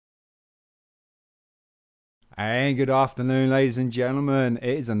And good afternoon, ladies and gentlemen.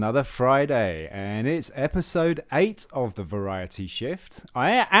 It is another Friday, and it's episode 8 of the Variety Shift.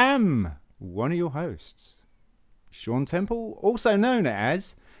 I am one of your hosts, Sean Temple, also known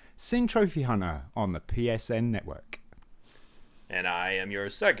as Sin Trophy Hunter on the PSN network. And I am your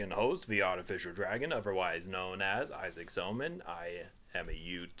second host, the Artificial Dragon, otherwise known as Isaac Selman. I am a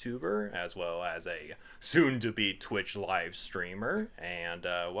YouTuber, as well as a soon-to-be Twitch live streamer. And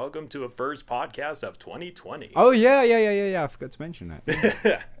welcome to a first podcast of 2020. Oh, yeah. I forgot to mention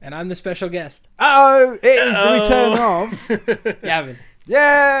that. And I'm the special guest. Oh, it is the return of... Gavin.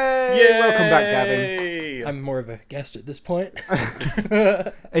 Yay! Welcome back, Gavin. I'm more of a guest at this point.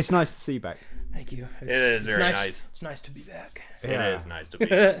 It's nice to see you back. Thank you. It is very nice. It's nice to be back. Yeah. It is nice to be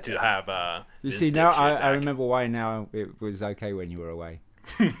to have You see, now I remember why now it was okay when you were away.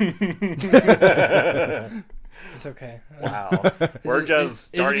 It's okay. Wow. We're just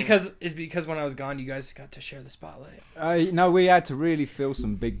starting. Is because when I was gone, you guys got to share the spotlight. No, we had to really fill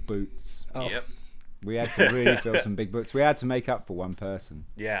some big boots. Oh. Yep. We had to really fill some big boots. We had to make up for one person.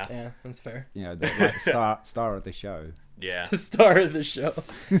 Yeah. Yeah, that's fair. You know, the star of the show. Yeah. The star of the show.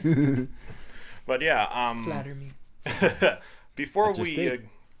 But yeah, Flatter me. before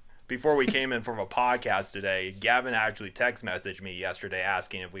we came in from a podcast today, Gavin actually text messaged me yesterday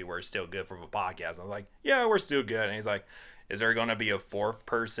asking if we were still good for a podcast. I was like, yeah, we're still good. And he's like, is there going to be a fourth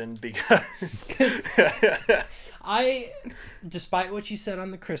person? Because Despite what you said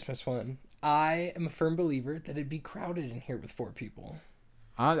on the Christmas one, I am a firm believer that it'd be crowded in here with 4 people.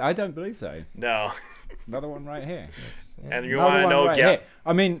 I don't believe so. No. Another one right here. And you want to know, right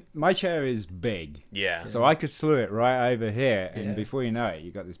I mean, my chair is big. Yeah. So I could slew it right over here, and Yeah. before you know it,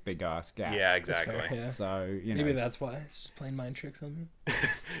 you got this big ass gap. Yeah, That's exactly. fair, yeah. So you know. Maybe that's why. It's just playing mind tricks on me.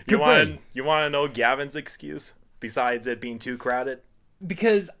 You Could want to know Gavin's excuse besides it being too crowded?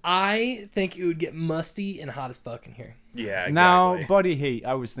 Because I think it would get musty and hot as fuck in here. Yeah, exactly. Now, body heat,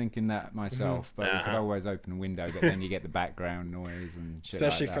 I was thinking that myself, but we could Uh-huh. always open a window, but then you get the background noise and shit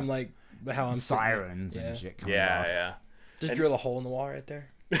Especially like from that. like how I'm sitting. sirens Yeah. and shit coming Yeah, past. yeah. Just And- drill a hole in the wall right there.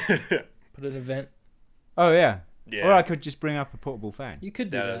 Put an event. Oh, yeah. Yeah. Or I could just bring up a portable fan. You could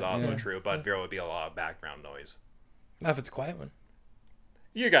do That that. is also yeah. true, but there would be a lot of background noise. Not if it's a quiet one.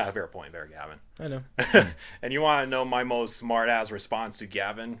 You got a fair point there, Gavin. I know. And you want to know my most smart-ass response to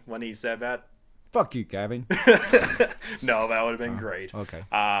Gavin when he said that? Fuck you, Gavin. No, that would have been great. Okay.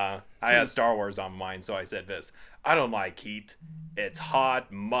 I had Star Wars on mine, so I said this. I don't like heat. It's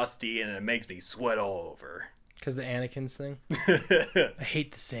hot, musty, and it makes me sweat all over. Because the Anakin's thing. I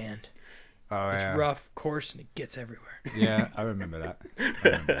hate the sand. Oh, It's yeah. rough, coarse, and it gets everywhere. Yeah, I remember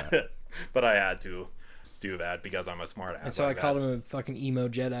that. But I had to do that because I'm a smart ass. And so I called him a fucking emo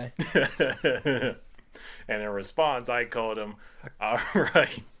Jedi. And in response, I called him, all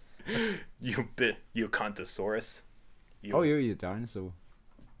right, you cuntosaurus. Oh, you're a dinosaur.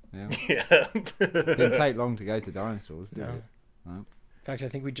 Yeah. Yeah. Didn't take long to go to dinosaurs, did No. it? No. In fact, I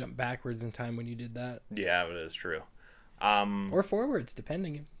think we jumped backwards in time when you did that. Yeah, it is true. Or forwards,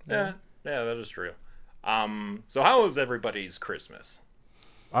 depending. Yeah, that is true. So how was everybody's Christmas?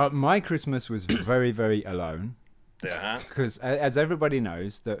 My Christmas was very, very alone. Yeah. Because as everybody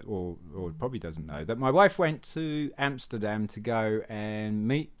knows, that or probably doesn't know, that my wife went to Amsterdam to go and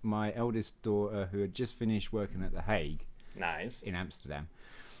meet my eldest daughter who had just finished working at The Hague Nice. in Amsterdam.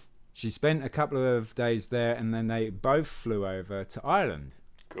 She spent a couple of days there, and then they both flew over to Ireland.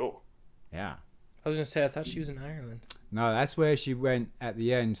 Cool. Yeah. I was going to say, I thought she was in Ireland. No, that's where she went at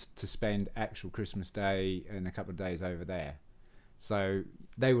the end to spend actual Christmas Day and a couple of days over there. So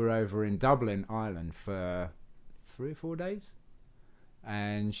they were over in Dublin, Ireland for 3 or 4 days.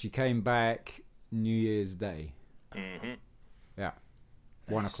 And she came back New Year's Day. Mm-hmm. Yeah.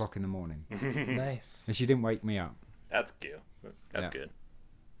 1 o'clock in the morning. Nice. And she didn't wake me up. That's cute. That's Yeah. good.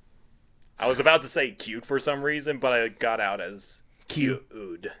 I was about to say cute for some reason, but I got out as cute.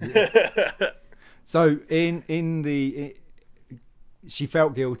 So she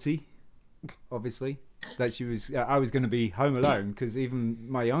felt guilty, obviously, that I was going to be home alone because even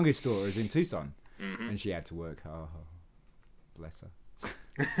my youngest daughter is in Tucson, and she had to work. Oh, bless her.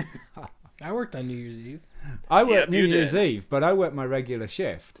 I worked on New Year's Eve. I worked Yep, New you Year's did. Eve, but I worked my regular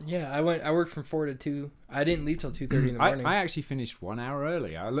shift. Yeah, I worked from 4 to 2. I didn't leave till 2:30 in the morning. I actually finished 1 hour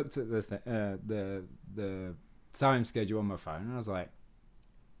early. I looked at the time schedule on my phone, and I was like,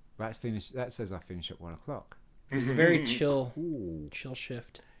 "That's finished. That says I finish at 1 o'clock." It was a very chill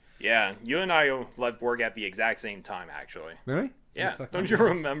shift. Yeah, you and I left work at the exact same time, actually. Really? Yeah, fucking don't you nice.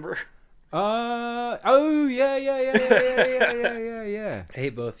 remember? Oh yeah. I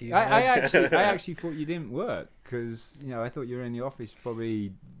hate both of you. I actually thought you didn't work because I thought you were in the office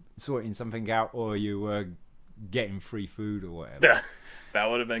probably sorting something out, or you were getting free food or whatever. That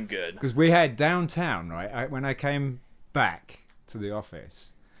would have been good. Because we had downtown, right? When I came back to the office,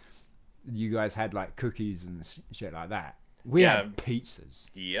 you guys had like cookies and shit like that. We had pizzas.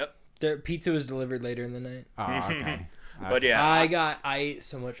 Yep. Their pizza was delivered later in the night. Oh, okay. But yeah, I ate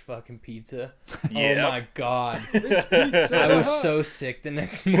so much fucking pizza. Yep. Oh my god. I was so sick the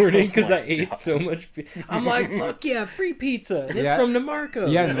next morning because I ate so much pizza. I'm like, look, yeah, free pizza. And it's from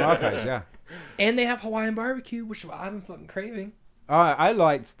DeMarco's. Yeah, Marco's, yeah. And they have Hawaiian barbecue, which I'm fucking craving. I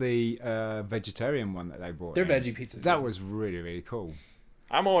liked the vegetarian one that they brought. Their veggie pizzas. That was really, really cool.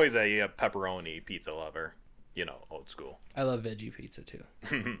 I'm always a pepperoni pizza lover. You know, old school. I love veggie pizza too.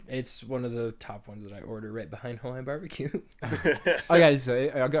 It's one of the top ones that I order right behind Hawaiian barbecue. Okay, so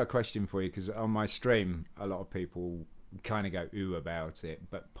I got a question for you because on my stream, a lot of people kind of go ooh about it.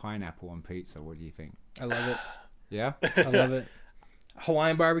 But pineapple on pizza, what do you think? I love it. Yeah, I love it.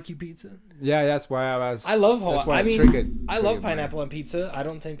 Hawaiian barbecue pizza. yeah, that's why I was. I love that's why Hawaii. it I mean, triggered I love my- pineapple on pizza. I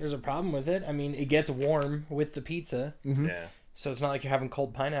don't think there's a problem with it. I mean, it gets warm with the pizza, Yeah. so it's not like you're having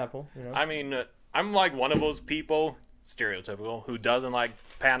cold pineapple. You know. I mean, I'm like one of those people, stereotypical, who doesn't like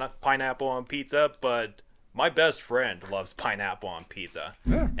pineapple on pizza, but my best friend loves pineapple on pizza.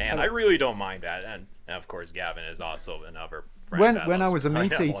 Yeah. And I really don't mind that. And of course, Gavin is also another friend. that When I loves was a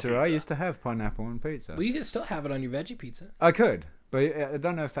meat pineapple on eater, I pizza. used to have pineapple on pizza. Well, you can still have it on your veggie pizza. I could, but I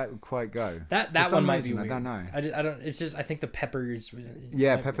don't know if that would quite go. That For some one might be reason, weird. I don't know. I don't. It's just I think the peppers.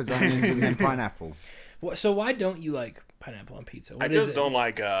 Yeah, peppers, onions, and then pineapple. So why don't you like pineapple on pizza? What I is just it? don't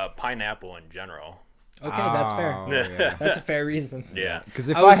like pineapple in general. Okay, that's fair. Oh, yeah. That's a fair reason. Yeah. Because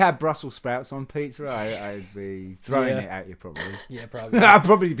if I was- I had Brussels sprouts on pizza, I'd be throwing Yeah. it at you probably. Yeah, probably. I'd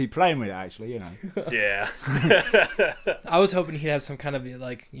probably be playing with it actually, you know. Yeah. I was hoping he'd have some kind of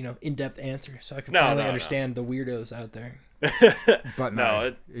like in-depth answer so I could No, finally no. understand the weirdos out there. But No,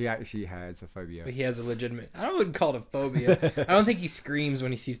 no, he actually has a phobia. But he has a legitimate. I wouldn't call it a phobia. I don't think he screams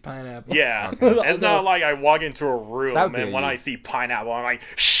when he sees pineapple. Yeah. Okay. It's not like I walk into a room That would be and when you. I see pineapple, I'm like,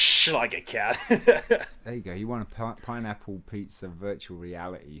 shh, like a cat. There you go. You want a pineapple pizza virtual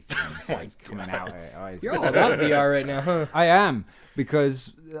reality thing, so it's coming out at eyes. You're all about VR right now, huh? I am,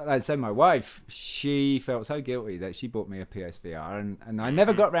 because like I said, my wife, she felt so guilty that she bought me a PSVR, and I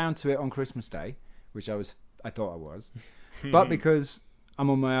never got round to it on Christmas Day, which I thought I was, but because I'm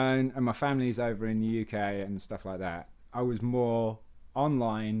on my own and my family's over in the UK and stuff like that, I was more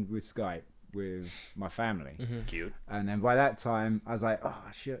online with Skype with my family. Cute. And then by that time, I was like, oh,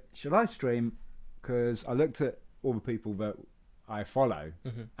 should I stream? Because I looked at all the people that I follow,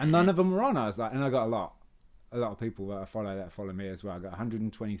 and none of them were on. I was like, and I got a lot of people that I follow that follow me as well. I got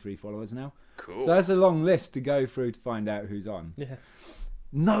 123 followers now. Cool. So that's a long list to go through to find out who's on. Yeah.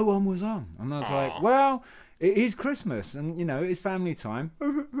 No one was on. And I was Aw. like, well, it is Christmas and, you know, it's family time.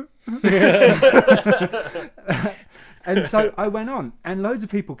 And so I went on and loads of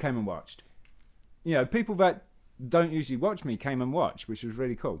people came and watched. You know, people that don't usually watch me came and watched, which was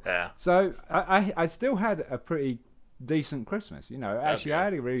really cool. Yeah. So I still had a pretty decent Christmas. You know, actually I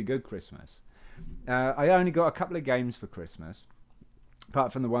had a really good Christmas. I only got a couple of games for Christmas,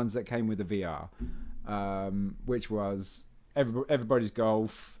 apart from the ones that came with the VR, which was Everybody's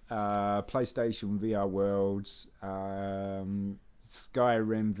Golf, PlayStation VR Worlds, Skyrim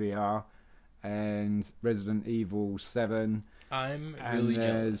VR, and Resident Evil 7. I'm And really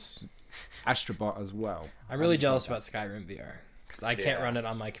there's jealous. Astrobot as well. I'm really jealous about Skyrim VR because I can't Yeah. run it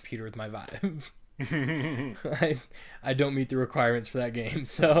on my computer with my Vive. I don't meet the requirements for that game.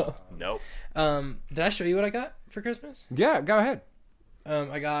 So, Nope. did I show you what I got for Christmas? Yeah, go ahead.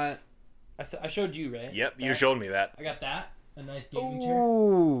 I got. I showed you, right? Yep, you That. showed me that. I got that. A nice gaming chair.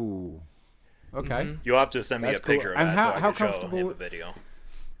 Ooh. Okay. Mhm. You'll have to send me That's a picture cool. of And that how- so I how can show comfortable- him a video.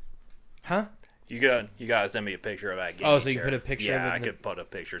 Huh? You gotta send me a picture of that game. Oh, so you put a picture of Yeah, it I in the- could put a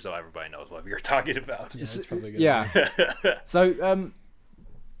picture so everybody knows what you're talking about. Yeah, that's probably a good. Yeah. So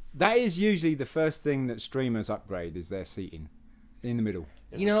that is usually the first thing that streamers upgrade is their seating in the middle.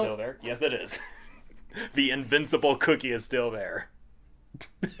 Is You it know- still there? Yes, it is. The invincible cookie is still there.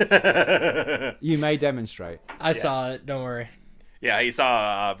 You may demonstrate. I saw it. Don't worry. Yeah, he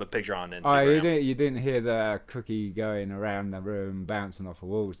saw the picture on Instagram. Oh, you didn't hear the cookie going around the room bouncing off the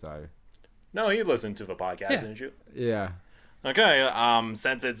walls though. No, he listened to the podcast, Yeah. didn't you? Yeah. Okay,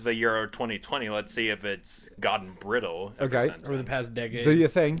 since it's the year of 2020, let's see if it's gotten brittle ever Okay. since Over the then. past decade. Do your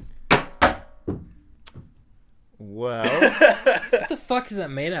thing. Well, What the fuck is that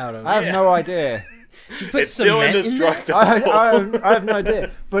made out of? I have no idea. You put It's still cement in there? indestructible. I have no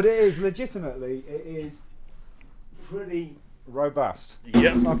idea. But it is legitimately, it is pretty robust.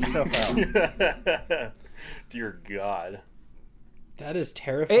 Yep. Knock yourself out. Dear God. That is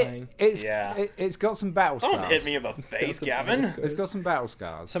terrifying. It's got some battle scars. Don't hit me in the face, Gavin. It's got some battle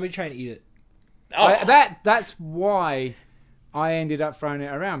scars. Somebody try and eat it. Oh, That's why I ended up throwing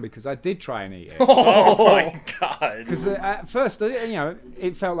it around, because I did try and eat it. oh my god. Because at first,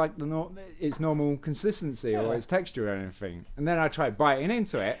 it felt like its normal consistency or its texture or anything. And then I tried biting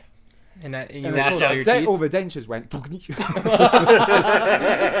into it. And you And lost all your teeth? all the dentures went.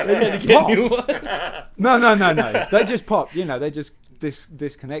 No. They just popped. They just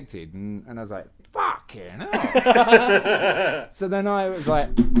disconnected, and I was like, "Fucking hell!" So then I was like,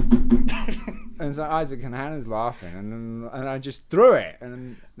 and so Isaac and Hannah's laughing, and I just threw it,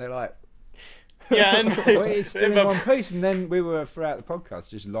 and they're like, Yeah, and well, it's still in one piece. And then we were throughout the podcast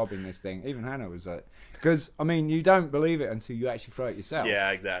just lobbing this thing. Even Hannah was like, because you don't believe it until you actually throw it yourself. yeah,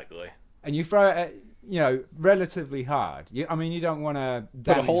 exactly. And you throw it at, relatively hard. You don't want to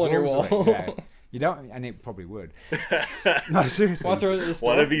Put a hole in your wall. You don't, and it probably would. No, seriously. Want to throw it at this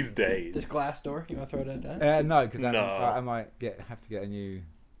door? One of these days. This glass door? You want to throw it at that? No, because No. I might have to get a new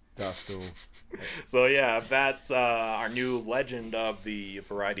glass door. So yeah, that's our new legend of the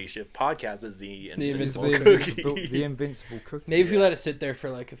Variety Shift podcast is the Invincible Cookie. The Invincible Cookie. Maybe if you let it sit there for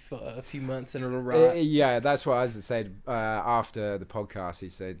like a few months and it'll rot. Yeah, that's what Isaac said after the podcast. He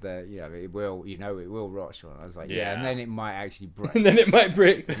said that it will, it will rot. Sean. I was like, yeah, and then it might actually break. And then it might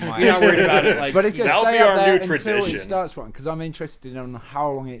break. You're not worried about it. Like, but it's going to That'll stay be up our there new until tradition. it starts rotting, because I'm interested in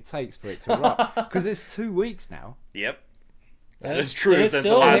how long it takes for it to rot. Because it's 2 weeks now. Yep. that is true and it since the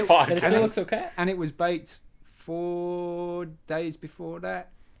still, last and it podcast. still looks okay. And it was baked 4 days before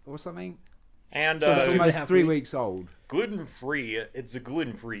that, or something. And So it's 2.5 almost 3 weeks. weeks old. gluten-free, it's a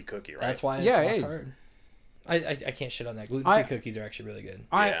gluten-free cookie, right? That's why it's Yeah, not it is. hard. I can't shit on that. Gluten-free cookies are actually really good.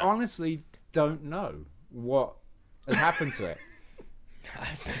 I Yeah. honestly don't know what has happened to it.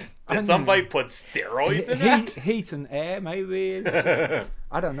 Did somebody put steroids in that? Heat and air, maybe. It's just-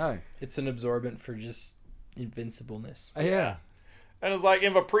 I don't know. It's an absorbent for just invincibleness. Yeah. And it's like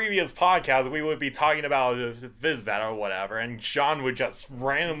in the previous podcast, we would be talking about Vizbat or whatever, and Sean would just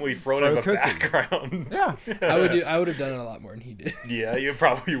randomly throw it in the Throw a cookie. background. Yeah. I would have done it a lot more than he did. Yeah, you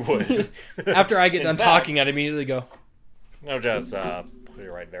probably would. After I get In done fact- talking, I'd immediately go, I'll just put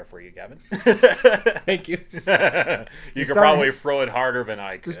it right there for you, Gavin. "Thank you." You Just could don't- probably throw it harder than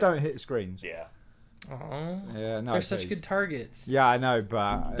I could. Just don't hit the screens. Yeah. Aww. Yeah, no. They're such please. good targets. Yeah, I know,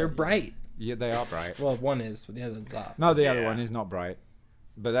 but They're bright. Yeah, they are bright. Well, one is, but the other one's off. No, the other Yeah. one is not bright.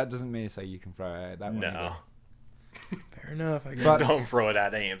 But that doesn't mean to say you can throw it at that one. No. either. Fair enough. I guess. But- Don't throw it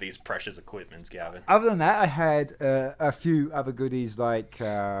at any of these precious equipments, Gavin. Other than that, I had a few other goodies like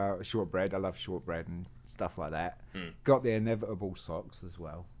shortbread. I love shortbread and stuff like that. Got the inevitable socks as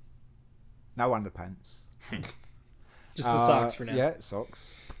well. No underpants. Just the socks for now. Yeah,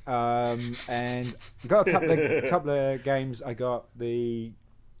 socks. And got a couple of games. I got the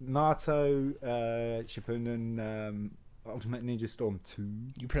Naruto Shippuden Ultimate Ninja Storm 2.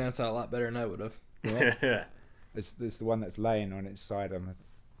 You pronounce that a lot better than I would have. Yeah. It's the one that's laying on its side.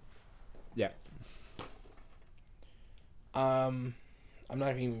 Yeah. I'm not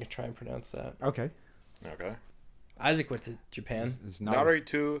even gonna try and pronounce that. Okay. Okay. Isaac went to Japan. It's no.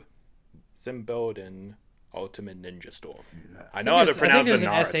 Naruto Shippuden Ultimate Ninja Storm. I know how to I think pronounce there's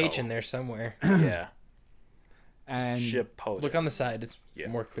the an Naruto. SH in there somewhere. Yeah. And Shippuden. Look on the side; it's Yeah.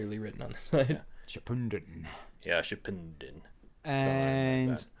 more clearly written on the side. Shippuden. Yeah, Shippuden.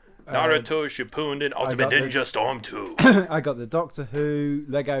 And Naruto Shippuden Ultimate got the- Ninja Storm 2. I got the Doctor Who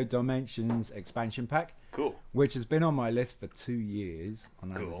Lego Dimensions expansion pack, Cool. which has been on my list for 2 years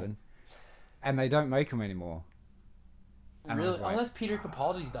on Cool. Amazon, and they don't make them anymore. And I was Really? like, Oh, that's Peter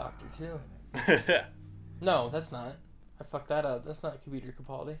Capaldi's doctor too. No, that's not. I fucked that up. That's not Peter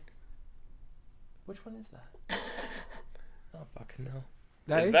Capaldi. Which one is that? I don't fucking know.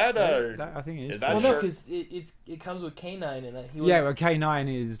 Is that, I think it is. is that Well, no, sure? because it comes with K9 in it. He Yeah, wasn't- well,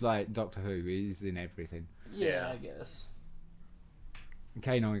 K9 is like Doctor Who. He's in everything. yeah, Yeah. I guess.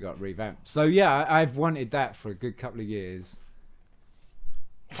 K9 got revamped. So yeah, I've wanted that for a good couple of years.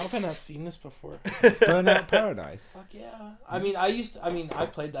 How have I not seen this before? Burnout Paradise. Fuck yeah. I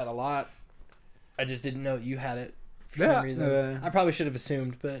played that a lot. I just didn't know you had it for Yeah, some reason. I probably should have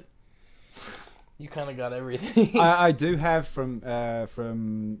assumed, but you kind of got everything. I do have from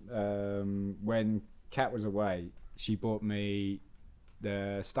when Kat was away. She bought me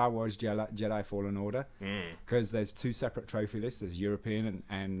the Star Wars Jedi Fallen Order because there's 2 separate trophy lists. There's European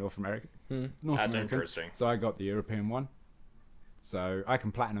and North American. North That's American. interesting. So I got the European one. So I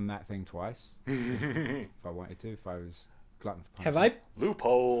can platinum that thing twice if I wanted to. If I was glutton for have punishment.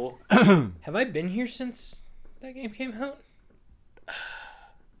 Loophole. Have I been here since that game came out? That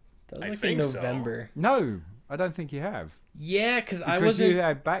was I like in think so. November. No, I don't think you have. Yeah, because I Because wasn't. you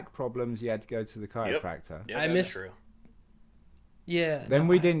had back problems, you had to go to the chiropractor. Yeah, I that's missed- true. Yeah. Then no,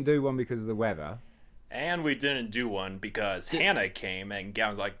 we I- didn't do one because of the weather. And we didn't do one because Hannah came and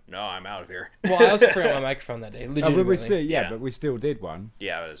Gavin's like, no, I'm out of here. Well, I also forgot my microphone that day. Oh, Legitimately. but we still, Yeah. but we still did one.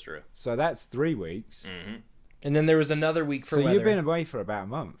 Yeah, that is true. So that's 3 weeks. Mm-hmm. And then there was another week for So weather. you've been away for about a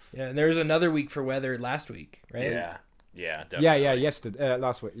month. Yeah, and there was another week for weather last week, right? Yeah, definitely. Yeah, yesterday,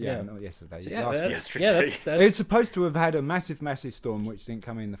 last week. Yeah, Yeah. not yesterday. So, yeah, last that- week. Yesterday. yeah, that's It's supposed to have had a massive, massive storm, which didn't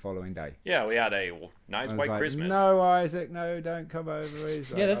come in the following day. Yeah, we had a nice I was white like, Christmas. No, Isaac, no, don't come over. He's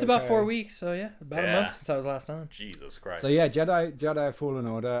yeah. like, That's about okay. 4 weeks. So yeah, about a Yeah. month since I was last on. Jesus Christ. So yeah, Jedi Fallen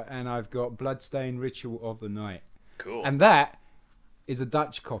Order, and I've got Bloodstained Ritual of the Night, Cool. and that is a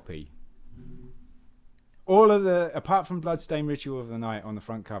Dutch copy. All of the, apart from Bloodstained Ritual of the Night on the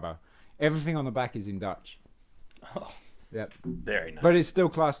front cover, everything on the back is in Dutch. Oh. Yep. Very nice. But it's still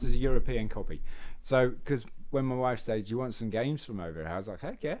classed as a European copy. So, because when my wife said, "Do you want some games from over here?" I was like,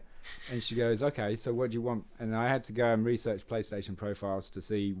 "Heck yeah!" And she goes, "Okay, so what do you want?" And I had to go and research PlayStation profiles to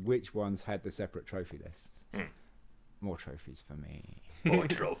see which ones had the separate trophy lists. More trophies for me. More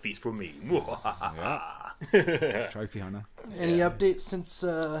trophies for me. Trophy hunter. Any updates since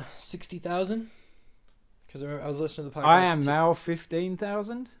 60,000? Because I was listening to the podcast. I am now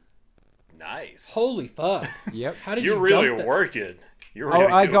 15,000. Nice. Holy fuck! Yep. How did You're you really jump that? working. You're Oh,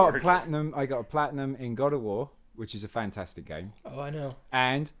 really I good got a working. platinum. I got a platinum in God of War, which is a fantastic game. Oh, I know.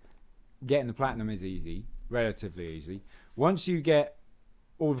 And getting the platinum is easy, relatively easy. Once you get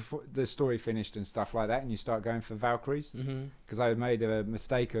all the story finished and stuff like that, and you start going for Valkyries, because I made a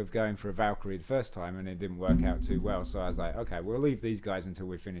mistake of going for a Valkyrie the first time, and it didn't work out too well. So I was like, okay, we'll leave these guys until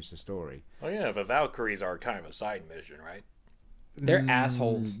we finish the story. Oh yeah, the Valkyries are kind of a side mission, right? They're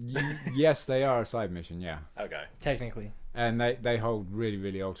assholes, Yes, they are a side mission, yeah. Okay. technically. And they hold really,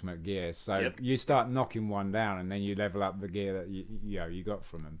 really ultimate gear. So Yep. you start knocking one down, and then you level up the gear that you got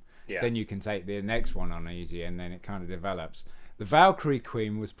from them. Yeah. Then you can take the next one on easy, and then it kind of develops. The Valkyrie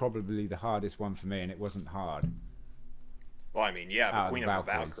Queen was probably the hardest one for me, and it wasn't hard. Well, I mean, yeah, the Out of Queen the of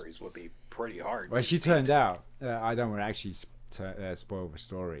the Valkyries. Valkyries would be pretty hard. Well, to she beat. turned out. I don't want to actually spoil the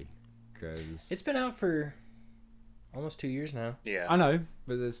story, because It's been out for almost 2 years now. Yeah. I know,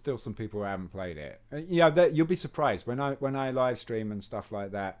 but there's still some people who haven't played it. You'll be surprised when I live stream and stuff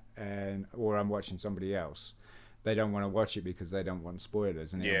like that, or I'm watching somebody else. They don't want to watch it because they don't want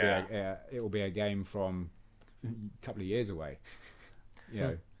spoilers, and it will be a game from a couple of years away. You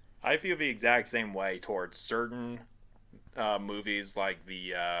know. I feel the exact same way towards certain movies like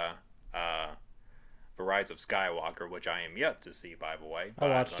the Rise of Skywalker, which I am yet to see, by the way. I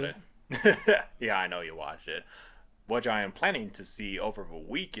watched it. Yeah, I know you watched it. Which I am planning to see over the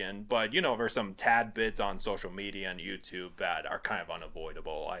weekend, but there's some tad bits on social media and YouTube that are kind of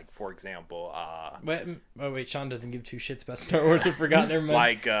unavoidable. Like, for example, Wait, Sean doesn't give two shits about Star Wars. I forgot. Never mind.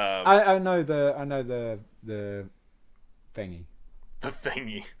 like I know the thingy. the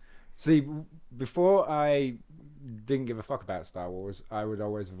thingy. See, before I didn't give a fuck about Star Wars, I would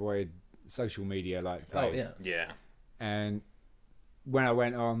always avoid social media like Oh plague. yeah. Yeah. And when I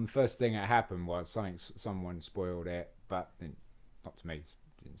went on, first thing that happened was someone spoiled it, but not to me,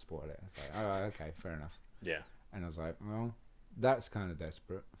 didn't spoil it. I was like, oh, okay, fair enough. Yeah. And I was like, well, that's kind of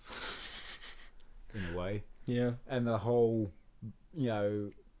desperate in a way. Yeah. And the whole,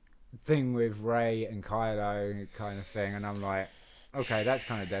 thing with Rey and Kylo kind of thing, and I'm like, okay, that's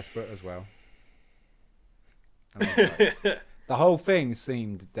kind of desperate as well. And I was like, the whole thing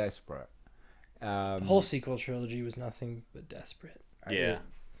seemed desperate. The whole sequel trilogy was nothing but desperate. Yeah.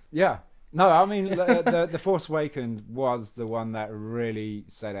 Yeah. No, I mean, the Force Awakens was the one that really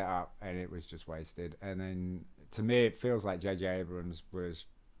set it up, and it was just wasted. And then, to me, it feels like J.J. Abrams was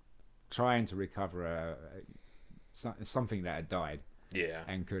trying to recover something that had died Yeah.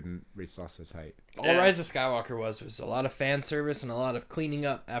 and couldn't resuscitate. All Yeah. Rise of Skywalker was a lot of fan service and a lot of cleaning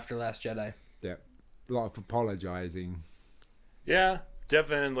up after Last Jedi. Yeah. A lot of apologizing. Yeah.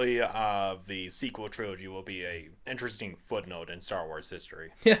 Definitely, the sequel trilogy will be a interesting footnote in Star Wars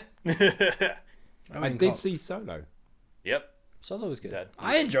history. Yeah. I did see Solo. Yep. Solo was good. That-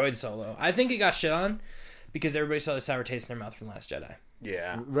 I enjoyed Solo. I think it got shit on because everybody saw the sour taste in their mouth from Last Jedi.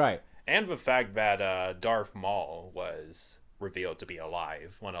 Yeah. Right. And the fact that Darth Maul was revealed to be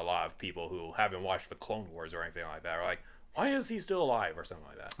alive, when a lot of people who haven't watched the Clone Wars or anything like that are like, why is he still alive or something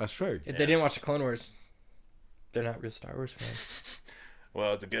like that? That's true. If they didn't watch the Clone Wars, they're not real Star Wars fans.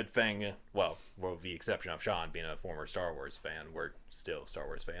 Well, it's a good thing. Well, with the exception of Sean being a former Star Wars fan, we're still Star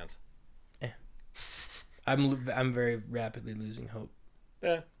Wars fans. I'm very rapidly losing hope.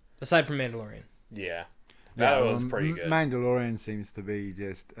 Yeah. Aside from Mandalorian. Yeah. That was pretty good. Mandalorian seems to be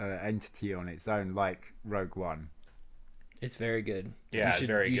just an entity on its own, like Rogue One. It's very good. Yeah, it's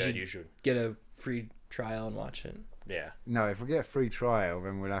very good. Should You should. get a free trial and watch it. Yeah. No, if we get a free trial,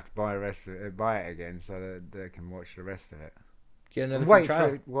 then we'll have to buy buy it again so that they can watch the rest of it. Get another free Wait trial.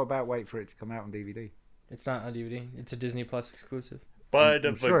 for it, what about wait for it to come out on DVD? It's not on DVD. It's a Disney Plus exclusive. But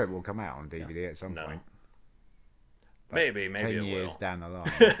I'm sure it will come out on DVD at some No. point. But maybe 10 it years will. down the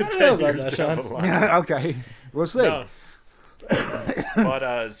line. I don't know about that, Sean. Okay, we'll see. No.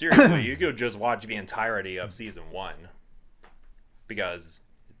 But seriously, you could just watch the entirety of season 1 because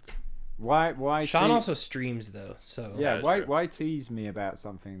Why? Sean te- also streams though, so Yeah. That is Why? true. Why tease me about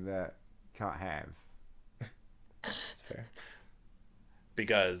something that can't have? it's fair.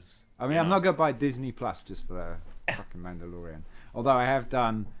 because I mean, you I'm know, not gonna buy Disney Plus just for the fucking Mandalorian. Although I have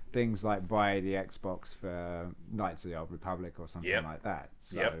done things like buy the Xbox for Knights of the Old Republic or something Yep. like that.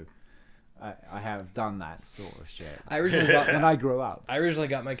 So Yep. I have done that sort of shit. I originally got When I grew up. I originally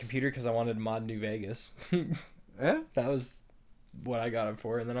got my computer because I wanted to mod New Vegas. Yeah. That was what I got it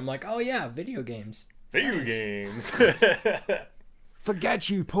for, and then I'm like, oh yeah, video games. video Nice. games. Forget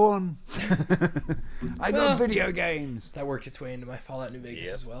you, porn. I Well- got video games. That worked its way into my Fallout New Vegas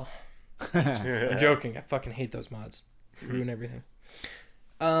Yep. as well. I'm joking. I fucking hate those mods. Ruin everything.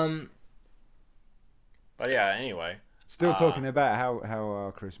 But yeah, anyway. Still talking about how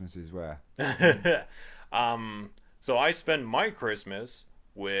our Christmases were. So I spent my Christmas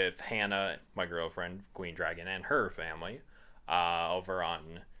with Hannah, my girlfriend, Queen Dragon, and her family, over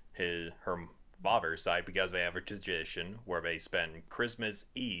on her father's side because they have a tradition where they spend Christmas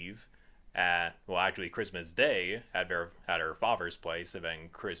Eve actually Christmas Day at her father's place, and then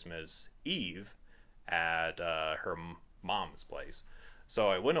Christmas Eve at her mom's place. So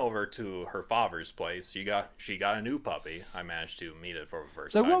I went over to her father's place. She got a new puppy. I managed to meet it for the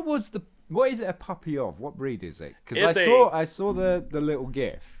first So time. what is it a puppy of? What breed is it? Because It's I saw the little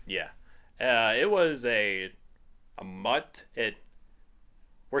gif. Yeah, it was a mutt.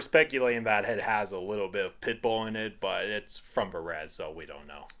 We're speculating that it has a little bit of pit bull in it, but it's from the res, so we don't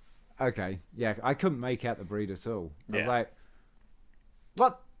know. Okay, yeah, I couldn't make out the breed at all. I was Yeah. like,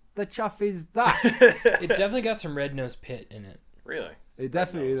 what the chuff is that? It's definitely got some red-nosed pit in it. Really? It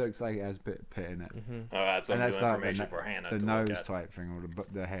definitely nose. looks like it has pit in it. Oh, that's some And new that's like information for Hannah the to nose look at. type thing, or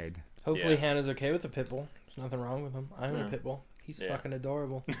the head. Hopefully Yeah. Hannah's okay with the pit bull. There's nothing wrong with him. I own a Yeah. pit bull. He's Yeah. fucking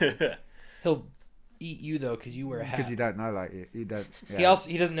adorable. He'll eat you though because you wear a hat. Because you don't know, like you don't. Yeah.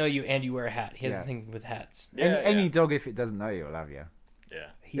 He doesn't know you and you wear a hat. He has Yeah. a thing with hats. Any dog, if it doesn't know you, will have you. Yeah.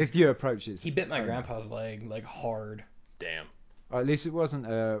 If you approach it, He bit my grandpa's leg like hard. Damn. Or at least it wasn't.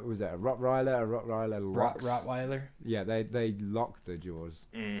 Was that a Rottweiler? A Rottweiler locks. Rottweiler. Yeah, they lock the jaws.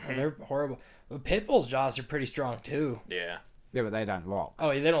 Oh, they're horrible. But pit bull's jaws are pretty strong too. Yeah. Yeah, but they don't lock. Oh,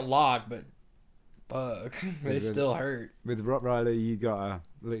 they don't lock, but bug. They still hurt. With Rottweiler, you gotta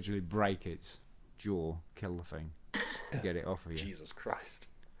literally break its jaw, kill the thing, to get it off of you. Jesus Christ.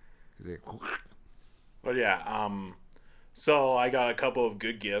 'Cause it- But yeah, so I got a couple of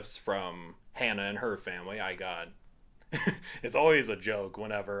good gifts from Hannah and her family. I got it's always a joke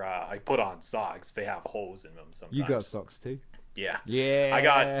whenever I put on socks. They have holes in them sometimes. you got socks too. Yeah. Yeah. I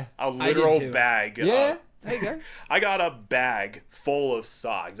got a literal too. bag. Yeah. There you go. I got a bag full of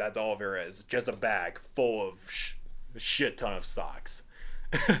socks. That's all there is. Just a bag full of shit ton of socks.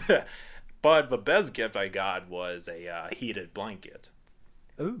 But the best gift I got was a heated blanket.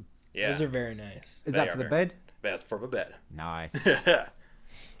 Ooh, Yeah. Those are very nice. is They that are for the very- bed? That's for the bed. Nice.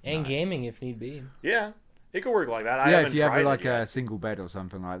 And gaming if need be. Yeah. It could work like that. I Yeah, haven't if you have tried like it yet. a single bed or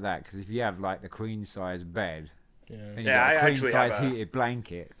something like that, because if you have like the queen size bed Yeah. and you Yeah, got I a queen actually size have a- heated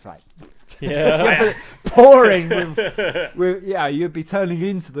blanket, it's like Yeah. pouring with yeah, you'd be turning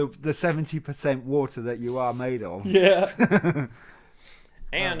into the 70% water that you are made of. Yeah.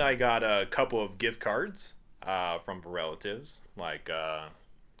 And I got a couple of gift cards from relatives. Like,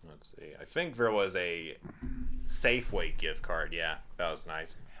 let's see. I think there was a Safeway gift card. Yeah, that was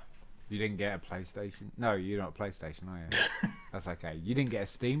nice. You didn't get a PlayStation? No, you're not a PlayStation, are you? That's okay. You didn't get a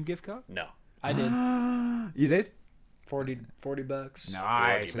Steam gift card? No. I did. You did? 40 bucks.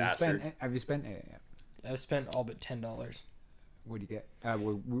 Nice. bastard. Have you spent it yet? I've spent all but $10. What do you get?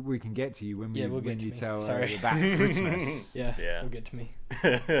 Well, we can get to you when Yeah, we'll get when to you me. tell Sorry. about Christmas. Yeah. Yeah. Will get to me.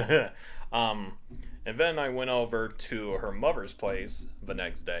 And then I went over to her mother's place the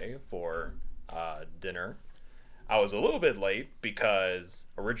next day for dinner. I was a little bit late because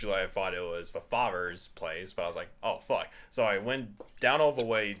originally I thought it was the father's place, but I was like, oh, fuck. So I went down all the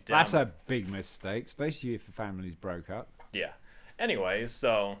way down. That's a big mistake, especially if the family's broke up. Yeah. Anyway,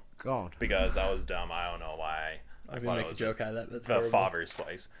 so God. because I was dumb, I don't know why I was thought gonna it make a was joke out of that. That's the horrible. father's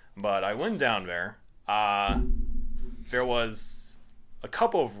place. But I went down there. There was a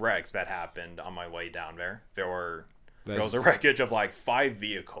couple of wrecks that happened on my way down there. There were There was a wreckage of like 5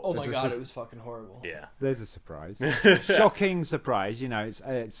 vehicles. Oh my god, it was fucking horrible. Yeah. There's a surprise. Shocking surprise. You know,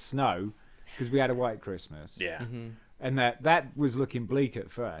 it's snow because we had a white Christmas. Yeah. Mm-hmm. And that was looking bleak at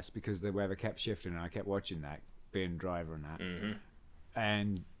first because the weather kept shifting, and I kept watching that, being a driver and that. Mm-hmm.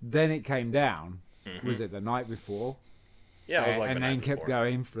 And then it came down. Mm-hmm. Was it the night before? Yeah, it was like and the then night kept before.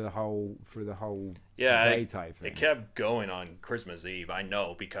 going for the whole Yeah, day type thing. It kept going on Christmas Eve. I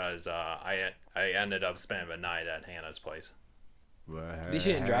know because I ended up spending the night at Hannah's place. You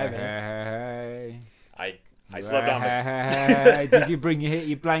shouldn't drive it. I slept on the... Did you bring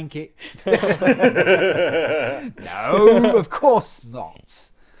your blanket? No, of course not.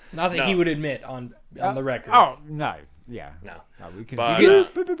 Not that No. he would admit on the record. Oh no, yeah, No. we can. But,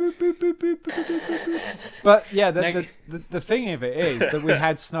 But yeah, the thing of it is that we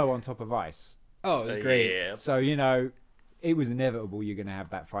had snow on top of ice, Oh, it was great. Yeah. so you know it was inevitable you're going to have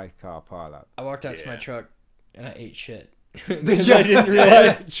that 5-car pileup. I walked out to my Yeah. truck and I ate shit. Did Because you? I didn't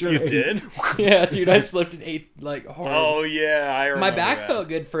realize. You did? Yeah, dude, I slipped and ate like hard. Oh, yeah, I remember My back that. felt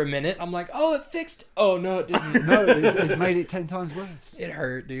good for a minute. I'm like, oh, it fixed. Oh no, it didn't. No, it's made it 10 times worse. It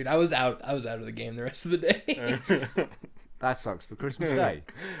hurt, dude. I was out of the game the rest of the day. That sucks for Christmas Day.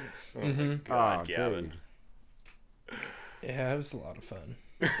 Oh, my Mm-hmm. God, Oh, Gavin. Yeah, it was a lot of fun.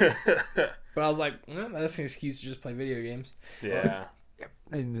 But I was like, well, that's an excuse to just play video games. Yeah.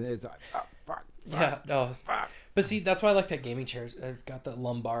 And it's like, oh, fuck. Yeah, no. Fuck. But see, that's why I like that gaming chair. I've got the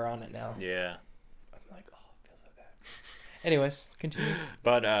lumbar on it now. Yeah. I'm like, oh, it feels so good. Anyways, continue.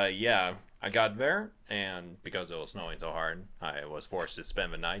 But, yeah, I got there, and because it was snowing so hard, I was forced to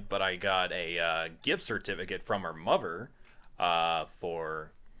spend the night. But I got a gift certificate from her mother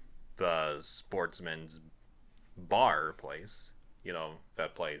for the Sportsman's Bar place. You know,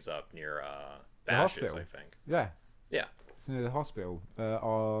 that place up near Bashes, hospital. I think. Yeah, Yeah. it's near the hospital.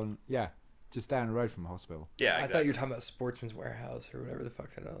 Just down the road from the hospital. Yeah, I thought you were talking about Sportsman's Warehouse or whatever the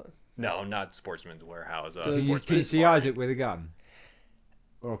fuck that was. No, not Sportsman's Warehouse. Does- Can you Sportsman's see Bar. Isaac with a gun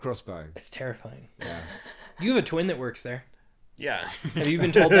or a crossbow? It's terrifying. Yeah. You have a twin that works there. Yeah. Have you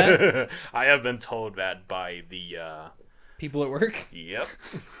been told that? I have been told that by the, People at work? yep.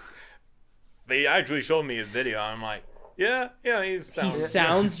 They actually showed me a video, and I'm like, yeah, he He sounds...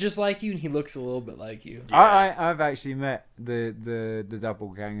 sounds just like you, and he looks a little bit like you. Yeah. I've actually met the double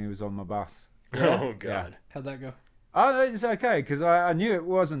gang who was on my bus. Oh, God. How'd that go? Oh, it's okay because I knew it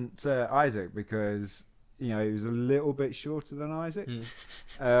wasn't Isaac because you know he was a little bit shorter than Isaac.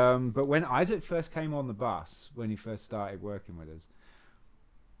 But when Isaac first came on the bus, when he first started working with us,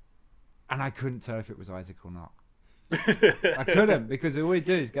 and I couldn't tell if it was Isaac or not. I couldn't because all he'd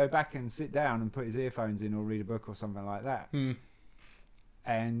do is go back and sit down and put his earphones in or read a book or something like that.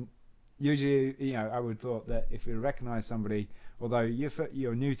 And usually, you know, I would thought that if you recognise somebody, although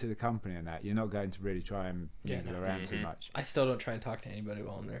you're new to the company and that, you're not going to really try and mingle around too much. I still don't try and talk to anybody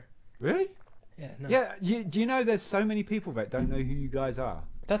while I'm there. Really? Yeah, no. Yeah. Do you know there's so many people that don't know who you guys are,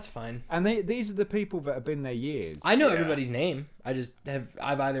 That's fine. and these are the people that have been there years. I know Yeah. everybody's name. I've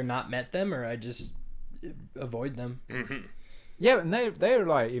either not met them or I just avoid them. Yeah, and they're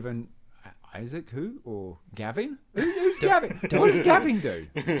like even Isaac who or Gavin? Who's Gavin? What does Gavin do?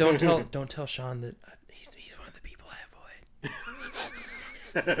 Don't tell Sean that he's one of the people I avoid.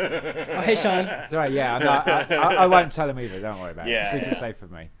 Oh, hey Sean. Sorry, yeah, no, I won't tell him either. Don't worry about it. Yeah, Secret yeah. safe for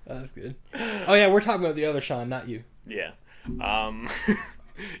me. Oh, that's good. Oh yeah, we're talking about the other Sean, not you. Yeah.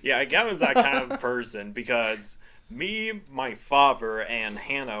 Yeah, Gavin's that kind of person because me, my father, and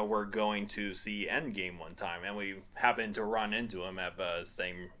Hannah were going to see Endgame one time, and we happened to run into him at the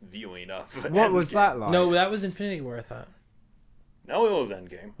same viewing of What was Endgame. that like? No, that was Infinity War. I thought. No, it was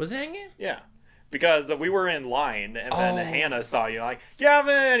Endgame. Was it Endgame? Yeah. Because we were in line, and then Oh. Hannah saw you like,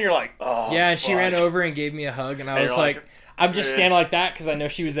 Gavin! And you're like, oh, Yeah, and she ran fuck." over and gave me a hug, and I And was you're like, like, I'm just eh. standing like that because I know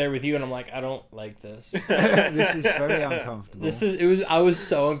she was there with you, and I'm like, I don't like this. This is very uncomfortable. I was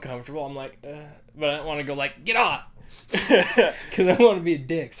so uncomfortable. I'm like, but I don't want to go like, get off, because I want to be a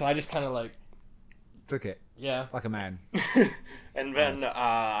dick. So I just kind of like, Took it yeah. like a man. And then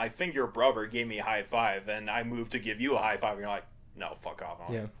I think your brother gave me a high five, and I moved to give you a high five, and you're like, no, fuck off.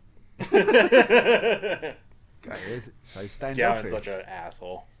 Yeah. Okay, so stand Gavin's such an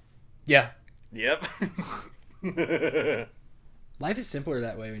asshole. Yeah. Yep. Life is simpler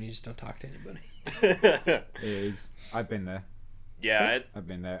that way when you just don't talk to anybody. It is. I've been there. Yeah. I've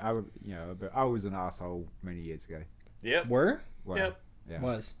been there. I was an asshole many years ago. Yep. Were? Well, Yep. Yeah.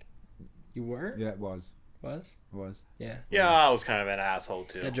 Was. You were? Yeah, it was. Was? It was. Yeah. Yeah, I was kind of an asshole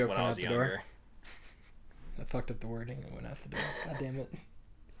too That joke when went I out was the door. younger. I fucked up the wording and went out the door. God damn it.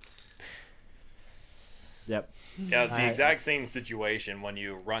 Yep. Yeah, it's the I- exact same situation when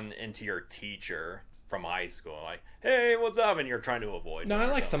you run into your teacher from high school. Like, hey, what's up? And you're trying to avoid. No, them I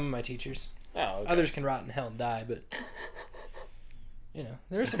or like some something. of my teachers. Oh, okay. Others can rot in hell and die, but you know,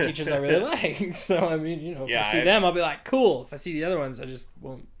 there are some teachers I really like. So I mean, you know, if Yeah, I see them, I'll be like, cool. If I see the other ones, I just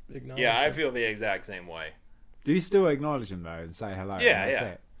won't acknowledge Yeah, I them. feel the exact same way. Do you still acknowledge them though and say hello? Yeah, and that's yeah.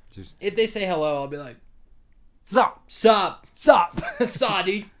 it? Just If they say hello, I'll be like, sup, sup, sup, saw,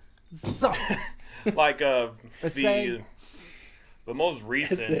 dude. sup. Like the same. the most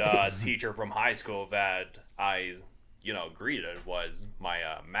recent teacher from high school that I greeted was my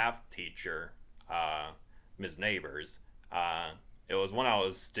math teacher, Ms. Neighbors. It was when I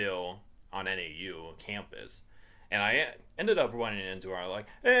was still on NAU campus, and I ended up running into her like,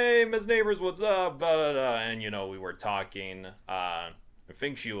 "Hey, Ms. Neighbors, what's up?" Blah, blah, blah. And we were talking. I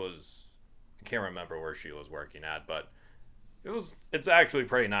think I can't remember where she was working at, but it's actually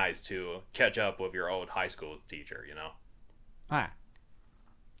pretty nice to catch up with your old high school teacher, Ah.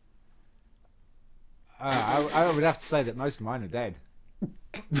 I would have to say that most of mine are dead.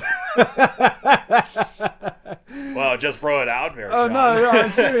 Well, just throw it out there. Oh Sean. no,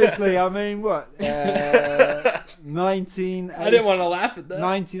 seriously. I mean, what? 1980, I didn't want to laugh at that.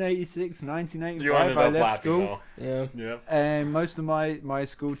 1986, You 1985. ended I up left laughing school, Yeah. though. Yeah. and most of my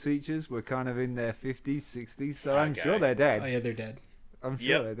school teachers were kind of in their 50s, 60s. So I'm Okay. sure they're dead. Oh yeah, they're dead. I'm sure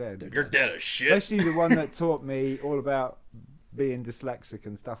Yep. they're dead. You're dead as shit. Especially the one that taught me all about being dyslexic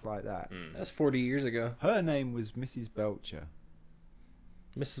and stuff like that. That's 40 years ago. Her name was Mrs. Belcher.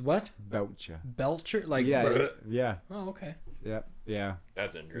 Mrs. What? Belcher. Belcher? Like, Yeah, bruh. yeah, Oh, okay. yeah.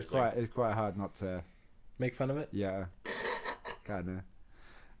 That's It's interesting. quite hard not to. Make fun of it? Yeah, kind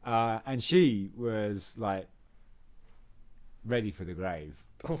of. And she was like ready for the grave.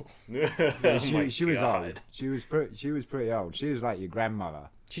 Oh. So Oh my she was God. old. She was pretty old. She was like your grandmother.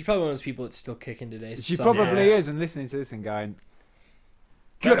 She's probably one of those people that's still kicking today. She somehow. probably is, and listening to this and going,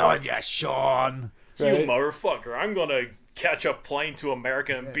 "Good on ya, Sean." You Right? motherfucker! I'm gonna catch a plane to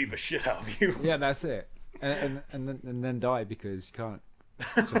America and beat the shit out of you. Yeah, that's it. And then die because you can't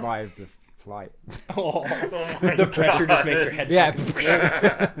survive the flight. Oh, Oh my the pressure just God. makes her head.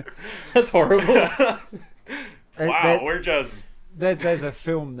 Yeah. That's horrible. Wow, we're just There's a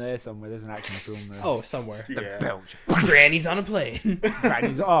film there somewhere. There's an action film there. Oh, somewhere. yeah. Belgium. Granny's on a plane.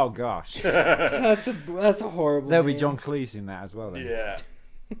 Granny's. Oh gosh. That's a horrible. There'll be name. John Cleese in that as well. Then. Yeah,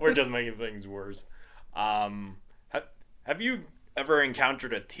 we're just making things worse. Have you ever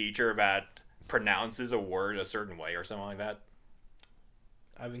encountered a teacher that pronounces a word a certain way or something like that?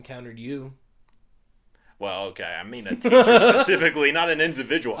 I've encountered you. Well, okay, I mean a teacher specifically, not an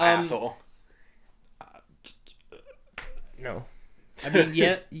individual asshole. No. I mean,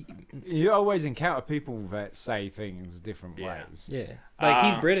 yeah, You always encounter people that say things different Yeah. ways. yeah. Like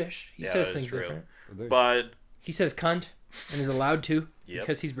he's British. He yeah, says that is things true. different. But He says cunt and is allowed to Yep.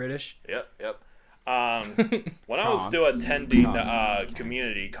 because he's British. Yep. When I was still attending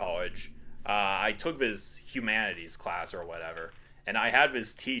community college, I took this humanities class or whatever, and I had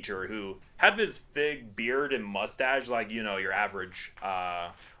this teacher who had this big beard and mustache, like your average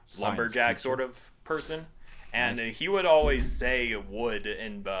lumberjack teacher. sort of person, and Nice. he would always say wood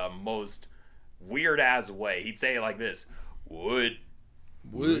in the most weird ass way. He'd say it like this: wood,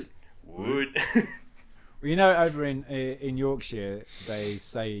 Wood. wood. Well, you know, over in Yorkshire,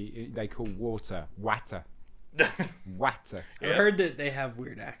 they call water watter. Watter. I've Yeah. heard that they have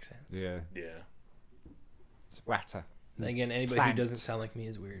weird accents. Yeah, Yeah. it's watter. Again, anybody Plant. who doesn't sound like me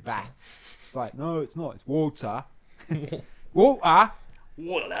is weird. So. Bath. It's like no, it's not. It's water. Water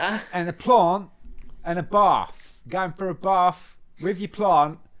Water. and a plant and a bath. Going for a bath with your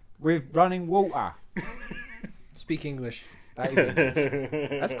plant with running water. Speak English. That is English.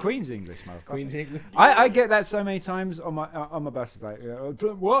 That's Queen's English, motherfucker. Queen's English. I get that so many times on my bus. It's like,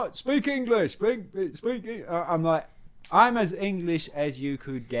 what? Speak English. Speak. I'm like, I'm as English as you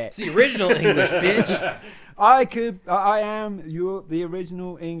could get. It's the original English, bitch. I am the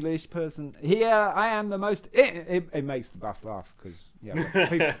original English person here. I am the most. It makes the bus laugh because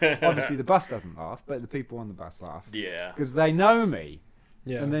obviously the bus doesn't laugh, but the people on the bus laugh Yeah. because they know me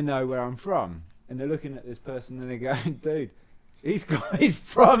Yeah. and they know where I'm from, and they're looking at this person and they're going, dude, he's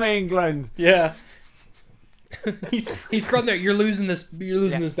from England. Yeah. he's from there. You're losing this. You're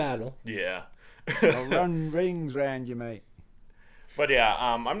losing this battle. Yeah. I'll run rings round you, mate. But yeah,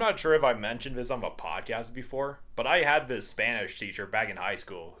 I'm not sure if I mentioned this on the podcast before, but I had this Spanish teacher back in high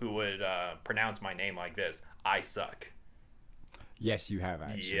school who would pronounce my name like this: I suck. Yes, you have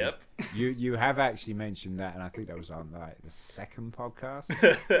actually. Yep. You have actually mentioned that, and I think that was on like the second podcast,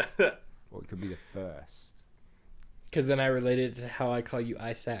 or it could be the first. Because then I related it to how I call you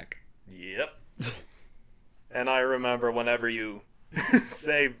Isaac. Yep. And I remember whenever you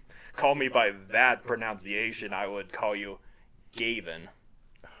say call me by that pronunciation, I would call you Gavin.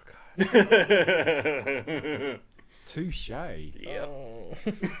 Oh Yep. Touche. Oh.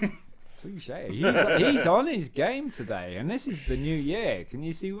 Touche. He's on his game today, and this is the new year. Can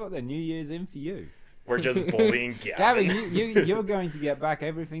you see what the new year's in for you? We're just bullying Gavin, Gavin. you're going to get back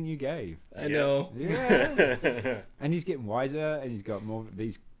everything you gave. I know. Yeah. And he's getting wiser, and he's got more of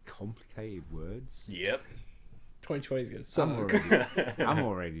these complicated words. Yep. 2020 is gonna suck. I'm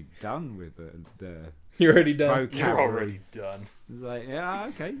already done with the You're already done. vocabulary. You're already done. Like, yeah,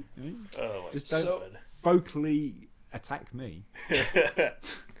 okay. Oh, Just don't So- vocally attack me.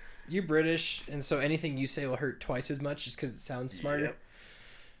 You're British, and so anything you say will hurt twice as much just because it sounds smarter. Yep.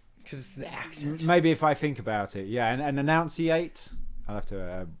 Because it's the accent. Maybe if I think about it, yeah, and enunciate. I'll have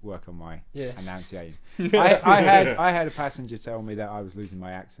to work on my Yeah. enunciating. I had a passenger tell me that I was losing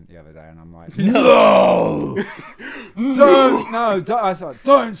my accent the other day, and I'm like, no, don't. I thought,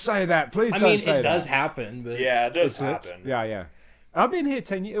 don't say that, please. I Don't mean, say it does that. happen, but Yeah, it does It's lit. happen. Yeah. I've been here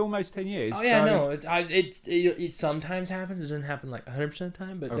almost 10 years. oh yeah, so- no, it sometimes happens. It doesn't happen like 100% of the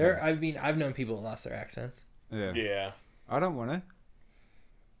time, but Okay. there. I mean, I've known people that lost their accents. Yeah. Yeah. I don't want to.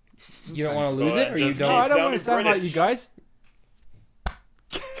 You don't want to Go lose it, ahead, or you just No, don't. I don't want to sounding sound like you British. guys.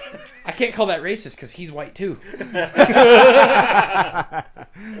 I can't call that racist because he's white too.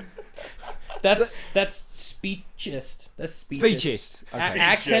 That's speechist. That's speechist. Speechist. Okay.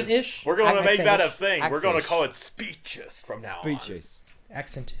 Accent-ish. We're going to make that a Accent-ish. thing. We're going to Accent. call it speechist from now Speechist.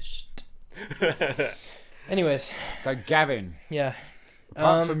 Accent-ish. on. Anyways, So Gavin, yeah.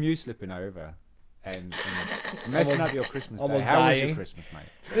 apart from you slipping over and messing up your Christmas day, almost how was dying. your Christmas, mate?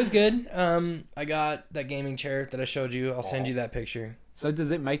 It was good. I got that gaming chair that I showed you. I'll send you that picture. So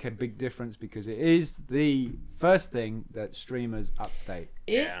does it make a big difference because it is the first thing that streamers update?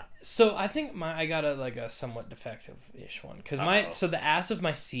 Yeah. So I think I got a somewhat defective-ish one because the ass of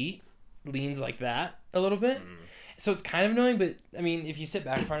my seat leans like that a little bit, so it's kind of annoying. But I mean, if you sit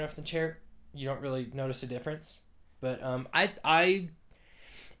back far enough in the chair, you don't really notice a difference. But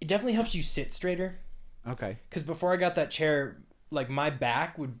it definitely helps you sit straighter. Okay. Because before I got that chair, like my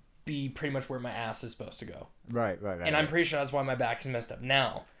back would be pretty much where my ass is supposed to go, Right. and I'm pretty sure that's why my back is messed up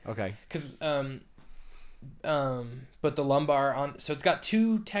now. Okay. Because but the lumbar on, so it's got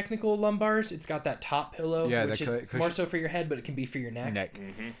two technical lumbars. It's got that top pillow, Yeah, which the is more so for your head, but it can be for your neck.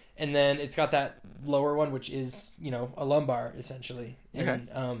 Mm-hmm. And then it's got that lower one, which is a lumbar essentially. And,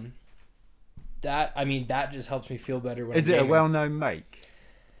 Okay. that just helps me feel better when Is I'm it a gaming. well-known make?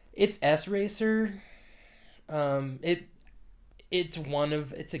 It's S Racer.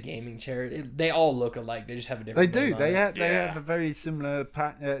 It's a gaming chair. They all look alike. They just have a They different. do. name on They it. have. They Yeah. have a very similar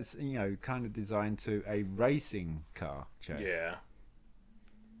pattern. Kind of designed to a racing car chair. Yeah.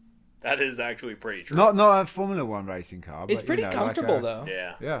 That is actually pretty true. Not a Formula One racing car. It's but, pretty like comfortable a- though.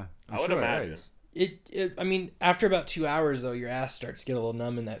 Yeah. Yeah, I would imagine. I mean, after about 2 hours though, your ass starts to get a little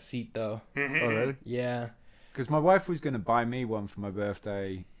numb in that seat though. Oh really? Yeah. Because my wife was going to buy me one for my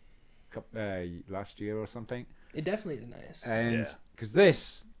birthday last year or something, It definitely is nice. and Yeah. because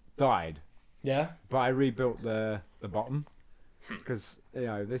this died, Yeah. but I rebuilt the bottom because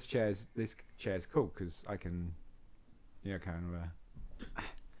this chair's cool because I can kind of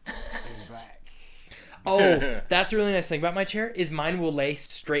back. Oh, that's a really nice thing about my chair is mine will lay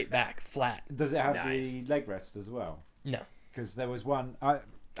straight back, flat. Does it have Nice. the leg rest as well? No. Because there was one. I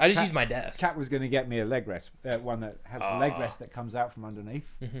just Cat- use my desk. Cat was going to get me a leg rest, one that has the leg rest that comes out from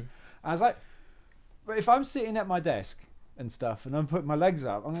underneath. I was like, but if I'm sitting at my desk and stuff, and I'm putting my legs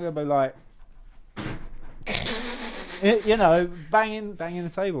up, I'm going to be like, banging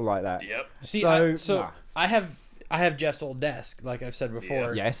the table like that. Yep. See, So, nah. I have Jeff's old desk, like I've said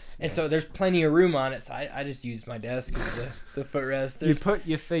before. Yes. And so there's plenty of room on it, so I just use my desk as the footrest. You There's put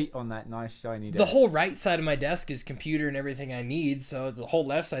your feet on that nice shiny desk. the whole right side of my desk is computer and everything I need, so the whole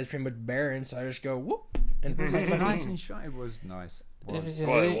left side is pretty much barren, so I just go whoop and put my It's stuff nice in. and shiny. It was nice. Was.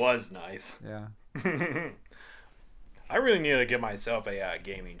 Well, it was nice. Yeah. I really need to get myself a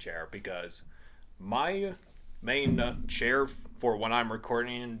gaming chair because my main chair for when I'm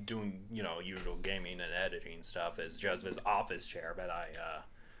recording and doing, usual gaming and editing stuff is just this office chair that I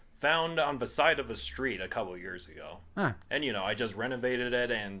found on the side of a street a couple years ago. Huh. And, I just renovated it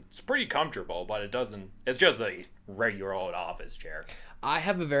and it's pretty comfortable, but it's just a regular old office chair. I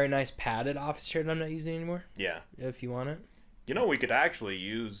have a very nice padded office chair that I'm not using anymore, Yeah. if you want it. We could actually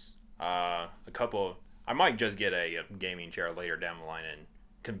use a couple. I might just get a gaming chair later down the line and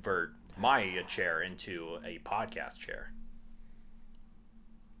convert my chair into a podcast chair.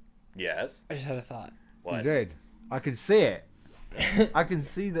 Yes. I just had a thought. You What? did. I can see it. I can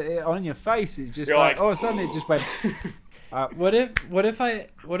see that on your face. It's just You're like, like, all of a sudden it just went. What if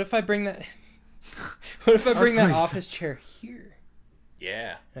I bring that that office chair here?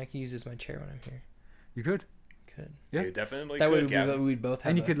 Yeah. And I can use it as my chair when I'm here. You could. Could. Yeah. You definitely That could, way we'd both have.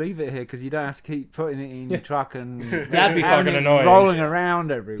 And you could leave it here because you don't have to keep putting it in your truck and That'd be having fucking it annoying. rolling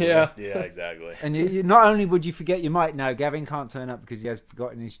around everywhere. Yeah. Yeah, exactly. And you not only would you forget your mic, no, Gavin can't turn up because he has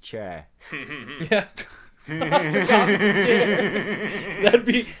forgotten his chair. Yeah. That'd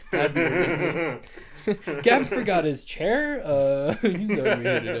be amazing. Gavin forgot his chair. You can go over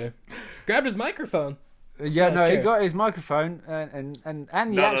here today. Grabbed his microphone. Yeah, his no, he chair. got his microphone and the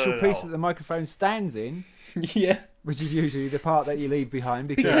No, actual no. piece that the microphone stands in, Yeah. which is usually the part that you leave behind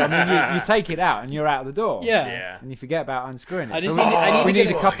because I mean, you take it out and you're out the door. Yeah. Yeah. And you forget about unscrewing it. I just So need we to need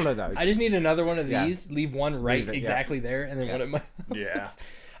get a couple of those. I just need another one of Yeah. these. Leave one right Leave it, yeah. exactly there, and then Yeah. one at my. Yeah.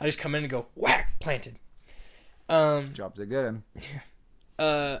 I just come in and go whack planted. Um. Jobs are good.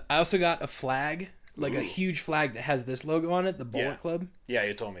 I also got a flag, like a huge flag that has this logo on it, the Bullet Yeah. Club. Yeah,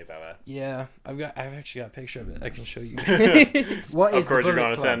 you told me about that. Yeah, I've actually got a picture of it. I can show you. What Of is course, the you're going Bullet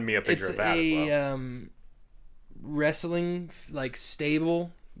to Club? send me a picture It's of that as well. a wrestling like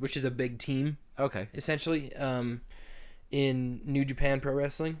stable, which is a big team Okay. essentially. In New Japan Pro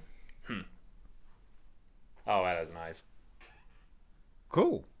Wrestling. Oh, that is nice.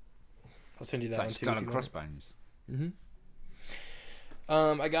 Cool. I'll send you that It's like one too. Skull if and you want. Crossbones.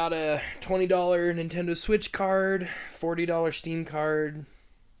 I got a $20 Nintendo Switch card, $40 Steam card,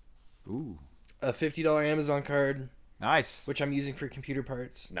 Ooh. a $50 Amazon card, Nice. which I'm using for computer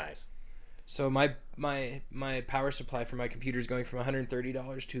parts. Nice. So my power supply for my computer is going from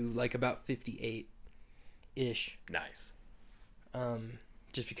 $130 to like about $58 ish. Nice.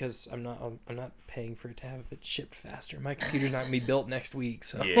 Just because I'm not paying for it to have it shipped faster. My computer's not gonna be built next week,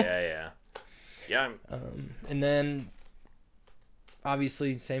 so Yeah. Yeah. and then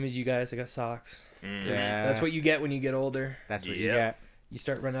obviously same as you guys, I got socks. Yeah. That's what you get when you get older. That's what you Yeah. get. You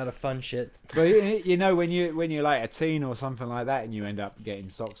start running out of fun shit. But you know when you're like a teen or something like that and you end up getting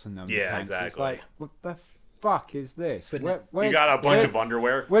socks and Yeah, underpants, exactly. It's like, what the fuck is this? But You got a bunch of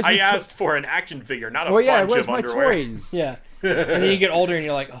underwear. where's I my asked for an action figure, not a Well, yeah, bunch where's of my underwear. toys? Yeah. And then you get older and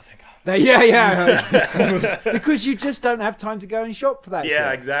you're like, oh thank God. Yeah. Because you just don't have time to go and shop for that Yeah,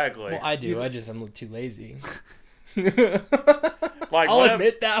 shit. exactly. Well, I do. I'm too lazy. Like, I'll whenever-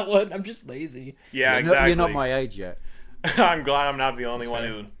 admit that one. I'm just lazy. Yeah, You're not- exactly. You're not my age yet. I'm glad I'm not the only That's one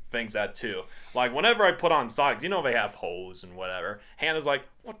fair. who thinks that too. Like, whenever I put on socks, you know they have holes and whatever. Hannah's like,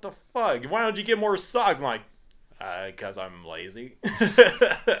 what the fuck? Why don't you get more socks? I'm like, because I'm lazy.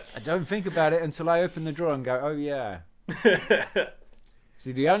 I don't think about it until I open the drawer and go, oh yeah.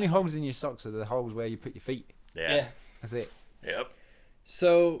 See, the only holes in your socks are the holes where you put your feet. Yeah. That's it. Yep.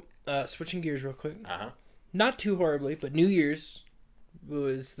 So, switching gears real quick. Uh-huh. Not too horribly, but New Year's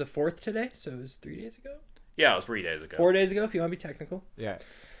was the 4th today, so it was 3 days ago. Yeah, it was 3 days ago. 4 days ago, if you want to be technical. Yeah.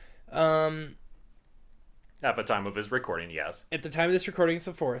 At the time of his recording, yes. At the time of this recording, it's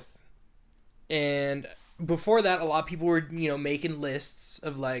the 4th. And before that, a lot of people were, making lists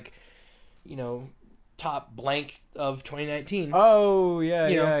of like, top blank of 2019. Oh yeah,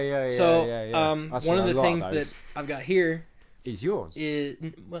 You know, yeah. So, I saw one of a the lot things those. that I've got here is yours. is,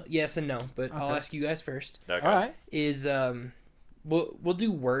 well, yes and no, but I'll Okay. ask you guys first. Okay. All right. Is we'll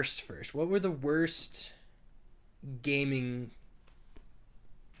do worst first. What were the worst gaming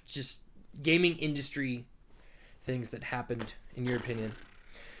industry things that happened in your opinion?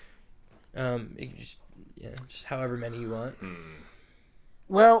 It can just however many you want.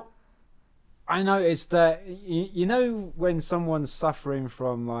 Well, I noticed that you know when someone's suffering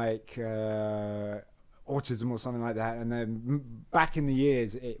from like autism or something like that, and then back in the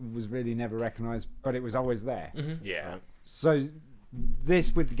years it was really never recognised, but it was always there. Yeah. So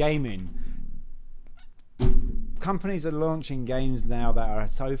this with gaming, companies are launching games now that are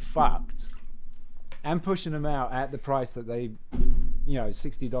so fucked and pushing them out at the price that they,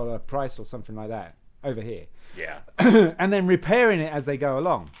 $60 price or something like that over here, Yeah. and then repairing it as they go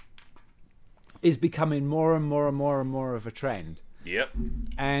along is becoming more and more and more and more of a trend. Yep.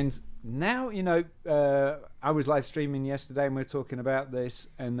 And now, I was live streaming yesterday and we were talking about this,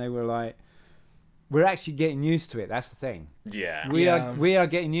 and they were like, we're actually getting used to it. That's the thing. Yeah. We Yeah. are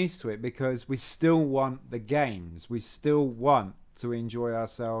getting used to it because we still want the games. We still want to enjoy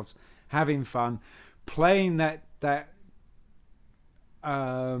ourselves, having fun, playing that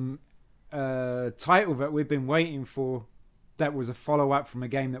title that we've been waiting for. That was a follow-up from a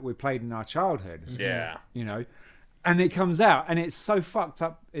game that we played in our childhood. Yeah. And it comes out and it's so fucked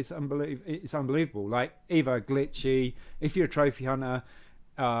up. It's unbelievable. Like either glitchy. If you're a trophy hunter,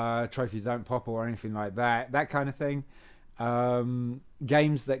 trophies don't pop or anything like that. That kind of thing.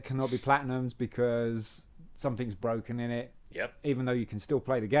 Games that cannot be platinums because something's broken in it. Yep. Even though you can still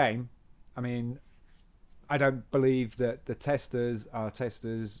play the game. I mean, I don't believe that the testers are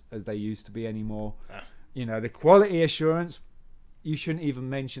testers as they used to be anymore. You know, the quality assurance, you shouldn't even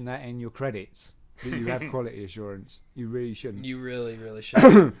mention that in your credits, that you have quality assurance. You really shouldn't. You really, really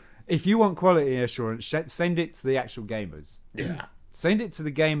should. If you want quality assurance, send it to the actual gamers. Yeah. Send it to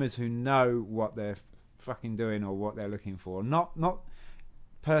the gamers who know what they're fucking doing or what they're looking for. Not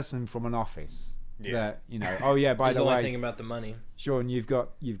person from an office. Yeah. That, you know, oh yeah, by He's the only way, thinking about the money. Sean, you've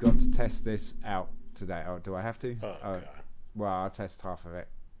got to test this out today. Oh, do I have to? Oh, God. Well, I'll test half of it.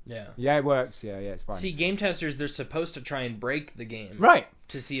 Yeah. Yeah, it works. Yeah, it's fine. See, game testers, they're supposed to try and break the game. Right.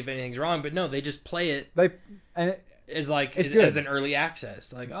 To see if anything's wrong, but no, they just play it as an early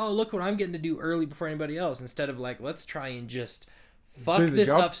access. Like, oh, look what I'm getting to do early before anybody else. Instead of like, let's try and just fuck this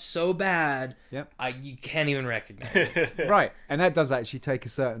up so bad, you can't even recognize it. Right, and that does actually take a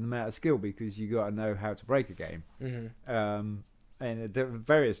certain amount of skill because you got to know how to break a game, in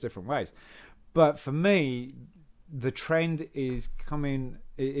various different ways. But for me, the trend is coming.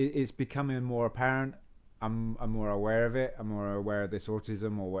 It's becoming more apparent. I'm more aware of it. I'm more aware of this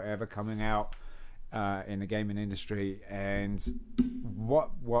autism or whatever coming out in the gaming industry. And what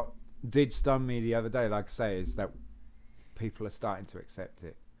did stun me the other day, like I say, is that people are starting to accept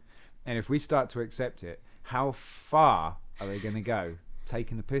it. And if we start to accept it, how far are they going to go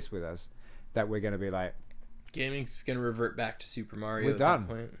taking the piss with us that we're going to be like, gaming's going to revert back to Super Mario we're at done.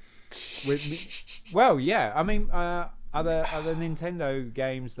 that point. Well, yeah. I mean, other Nintendo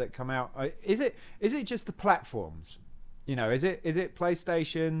games that come out, is it just the platforms? You know, is it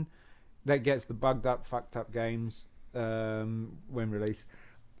PlayStation that gets the bugged up, fucked up games when released,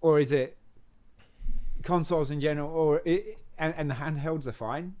 or is it consoles in general, or and the handhelds are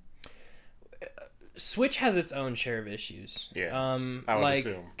fine? Switch has its own share of issues. Yeah, I would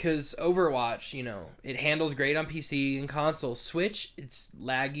assume. Because Overwatch, it handles great on PC and console. Switch, it's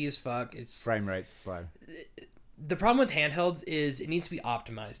laggy as fuck. Its frame rates slow. The problem with handhelds is it needs to be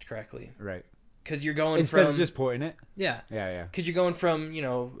optimized correctly. Right. Because you're going instead from of just porting it. Yeah. Because you're going from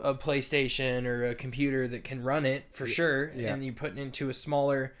a PlayStation or a computer that can run it for sure, and you put it into a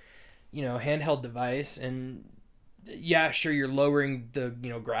smaller, handheld device, and sure, you're lowering the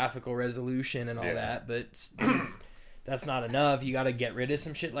graphical resolution and all that, but that's not enough. You got to get rid of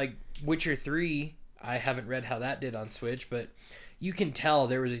some shit. Like Witcher 3, I haven't read how that did on Switch, but you can tell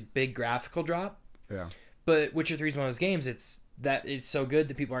there was a big graphical drop. Yeah. But Witcher 3 is one of those games. It's so good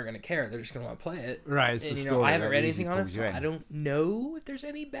that people aren't going to care. They're just going to want to play it. Right. It's the story I haven't read anything on it, so I don't know if there's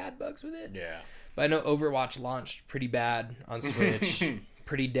any bad bugs with it. Yeah. But I know Overwatch launched pretty bad on Switch,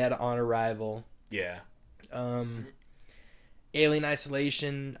 pretty dead on arrival. Yeah. Alien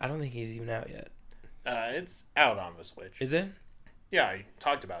Isolation, I don't think he's even out yet. It's out on the Switch. Is it? Yeah, I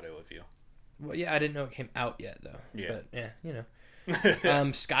talked about it with you. Well, yeah, I didn't know it came out yet, though. Yeah. But,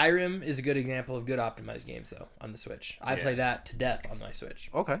 Skyrim is a good example of good optimized games, though, on the Switch. I play that to death on my Switch.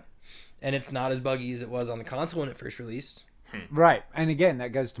 Okay. And it's not as buggy as it was on the console when it first released. Right. And again,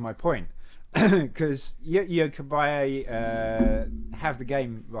 that goes to my point. Because you could have the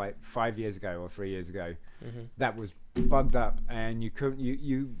game like 5 years ago or 3 years ago that was bugged up, and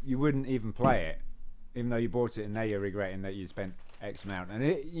you wouldn't even play it, even though you bought it, and now you're regretting that you spent X amount.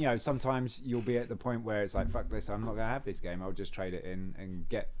 And sometimes you'll be at the point where it's like, fuck this, I'm not gonna have this game. I'll just trade it in and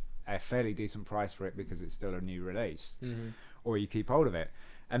get a fairly decent price for it because it's still a new release, or you keep hold of it,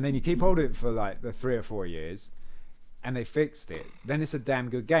 and then you keep hold of it for like the 3 or 4 years. And they fixed it, then it's a damn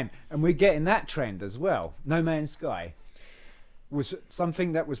good game. And we're getting that trend as well. No Man's Sky was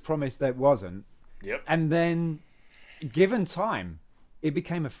something that was promised that wasn't. Yep. And then, given time, it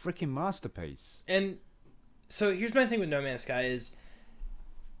became a freaking masterpiece. And so here's my thing with No Man's Sky is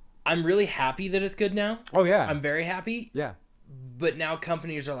I'm really happy that it's good now. Oh, yeah. I'm very happy. Yeah. But now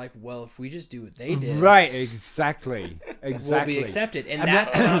companies are like, well, if we just do what they did. Right, exactly. We'll be accepted. And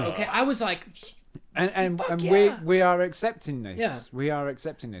that's not okay. I was like... And we are accepting this. Yeah. We are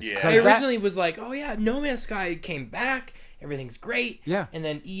accepting this. Yeah. So I originally was like, oh yeah, No Man's Sky came back, everything's great. Yeah. And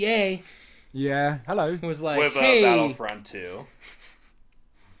then EA hello. was like, with hey, Battlefront 2.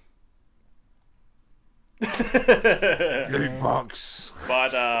 Loot box.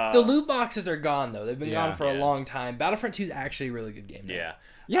 But the loot boxes are gone though. They've been gone for a Yeah. long time. Battlefront 2 is actually a really good game now. Yeah.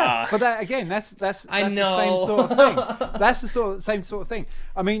 Yeah, but that again, that's I the know. same sort of thing. That's the same sort of thing.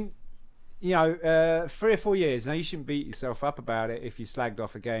 I mean, 3 or 4 years now, you shouldn't beat yourself up about it if you slagged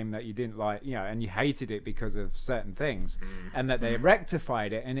off a game that you didn't like, and you hated it because of certain things, and that they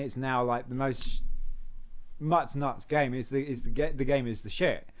rectified it, and it's now like the most nuts game. The game is the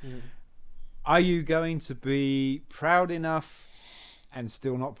shit. Are you going to be proud enough and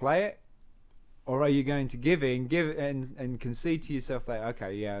still not play it? or are you going to give and concede to yourself that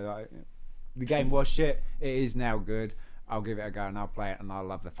okay, yeah, like, the game was shit, it is now good, I'll give it a go and I'll play it and I'll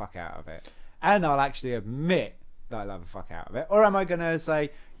love the fuck out of it, and I'll actually admit that I love the fuck out of it? Or am I going to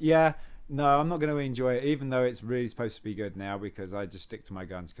say, yeah, no, I'm not going to enjoy it, even though it's really supposed to be good now, because I just stick to my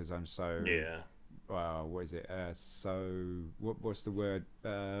guns because I'm so... Yeah. What is it? What's the word?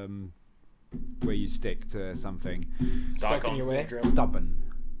 Where you stick to something. Stuck in your way? Syndrome.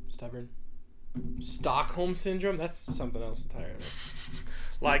 Stubborn. Stockholm syndrome? That's something else entirely.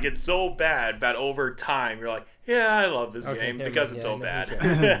 Like, it's so bad that over time you're like, yeah, I love this game because it's so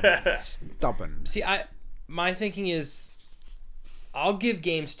bad. Stubborn. See, my thinking is, I'll give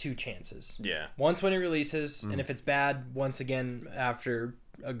games 2 chances. Yeah. Once when it releases, and if it's bad, once again after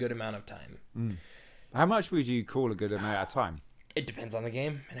a good amount of time. How much would you call a good amount of time? It depends on the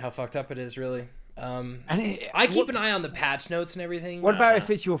game and how fucked up it is, really. And I keep an eye on the patch notes and everything. What about if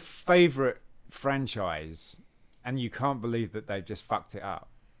it's your favorite franchise and you can't believe that they just fucked it up?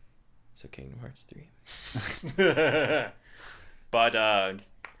 So Kingdom Hearts 3. But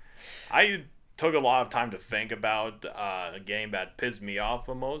I took a lot of time to think about a game that pissed me off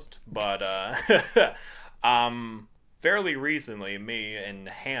the most. But fairly recently, me and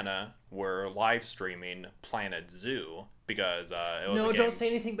Hannah were live streaming Planet Zoo because it was a game. Don't say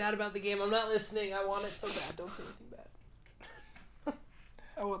anything bad about the game. I'm not listening. I want it so bad. Don't say anything bad.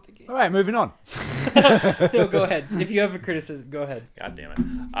 I want the game. All right, moving on. No, go ahead. If you have a criticism, go ahead. God damn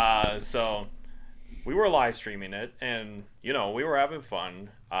it. So we were live streaming it, and we were having fun.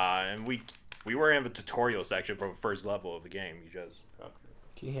 And we were in the tutorial section for the first level of the game.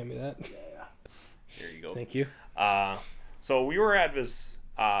 Can you hand me that? Yeah. Here you go. Thank you. So we were at this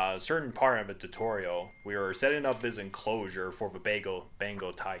certain part of the tutorial. We were setting up this enclosure for the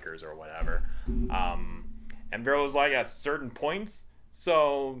Bengal tigers or whatever. And there was like at certain points.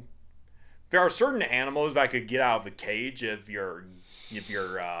 So there are certain animals that could get out of the cage if your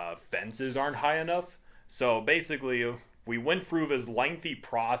fences aren't high enough. So basically, we went through this lengthy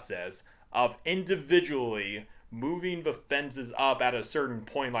process of individually moving the fences up at a certain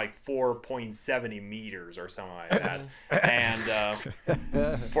point, like 4.70 meters or something like that.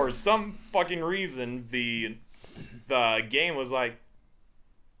 And for some fucking reason, the game was like,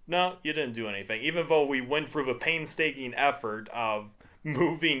 no, you didn't do anything. Even though we went through the painstaking effort of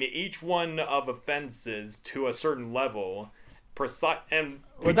moving each one of the fences to a certain level, and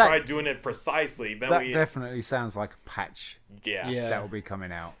we tried doing it precisely. Then that definitely sounds like a patch. Yeah. That will be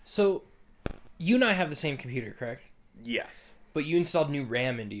coming out. So, you and I have the same computer, correct? Yes. But you installed new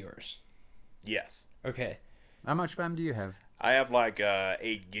RAM into yours. Yes. Okay. How much RAM do you have? I have like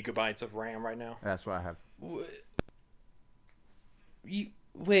 8 gigabytes of RAM right now. That's what I have.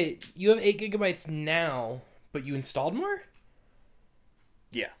 Wait, you have 8 gigabytes now, but you installed more?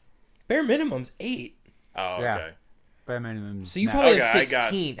 Yeah. Bare minimum's 8. Oh, okay. Yeah. Bare minimum. So you probably have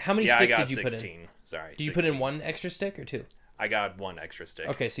 16. How many sticks did you 16. put in? Sorry. Did you put in 1 extra stick or 2? I got 1 extra stick.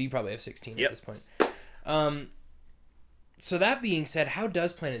 Okay, so you probably have 16 at this point. So that being said, how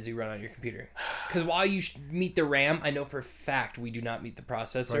does Planet Zoo run on your computer? Because while you meet the RAM, I know for a fact we do not meet the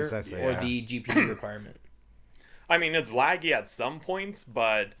processor or the GPU requirement. I mean, it's laggy at some points,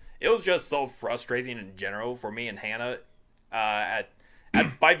 but it was just so frustrating in general for me and Hannah.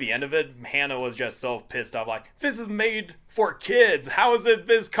 By the end of it, Hannah was just so pissed off, like, this is made for kids. How is it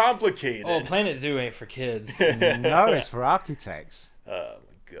this complicated? Oh, Planet Zoo ain't for kids. No, it's for architects. Oh,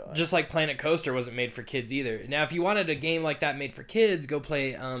 my God. Just like Planet Coaster wasn't made for kids either. Now, if you wanted a game like that made for kids, go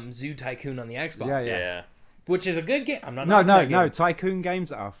play Zoo Tycoon on the Xbox. Yeah. Which is a good game. I'm not No. Tycoon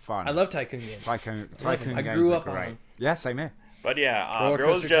games are fun. I love Tycoon games. Tycoon I games grew are up on great. them. Yeah, same here. But yeah, Roller there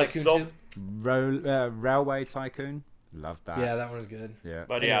was Coaster just Tycoon so... 2? Railway Tycoon. Love that. Yeah, that one was good. Yeah.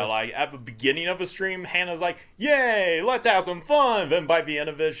 But yeah, like at the beginning of the stream, Hannah's like, "Yay, let's have some fun." Then by the end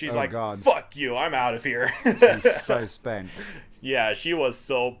of it, she's like, God. "Fuck you, I'm out of here." She's so spent. Yeah, she was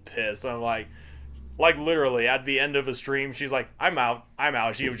so pissed. I'm like literally at the end of the stream, she's like, I'm out.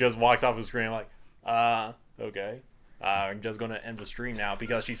 She just walks off the screen. I'm like, okay. I'm just gonna end the stream now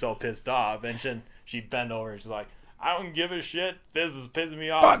because she's so pissed off. And she bent over and she's like, I don't give a shit. This is pissing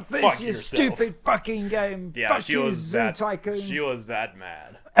me off. Fuck this, you yourself. stupid fucking game. Yeah, Fuck she you, was Zoo that. Tycoon. She was that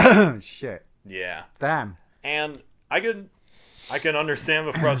mad. Shit. Yeah. Damn. And I can understand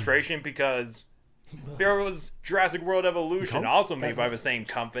the frustration because there was Jurassic World Evolution, also made by the same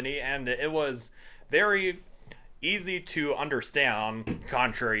company, and it was very easy to understand,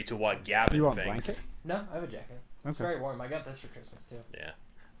 contrary to what Gavin You want thinks. blanket? No, I have a jacket. It's very warm. I got this for Christmas too. Yeah,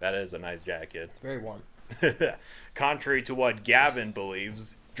 that is a nice jacket. It's very warm. Contrary to what Gavin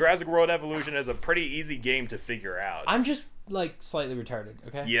believes, Jurassic World Evolution is a pretty easy game to figure out. I'm just like slightly retarded.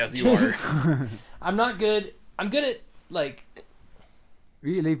 Okay. Yes, you are. I'm not good. I'm good at like. Will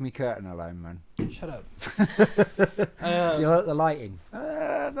you leave me curtain alone, man? Shut up. You like the lighting?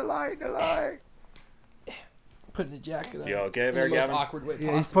 The light. Putting the jacket on. You okay in there, the most Gavin? awkward way Yeah,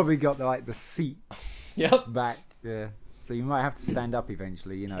 possible. he's probably got the seat Yep. back. Yeah. So you might have to stand up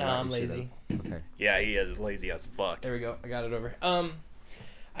eventually. You know. No, like I'm you should lazy. have. Okay. Yeah, he is lazy as fuck. There we go. I got it over.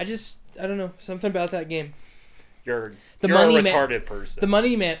 I don't know, something about that game. You're The a money man- retarded person. The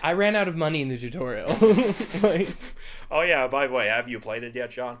money man. I ran out of money in the tutorial. Like, Oh yeah, by the way, have you played it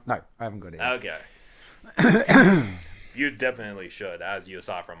yet, Sean? No, I haven't got it. Yet. Okay. You definitely should, as you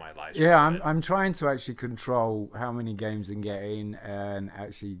saw from my live stream. Yeah, I'm trying to actually control how many games I can get in and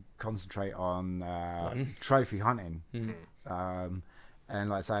actually concentrate on trophy hunting. And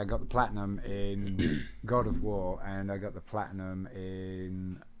like I say, I got the platinum in God of War, and I got the platinum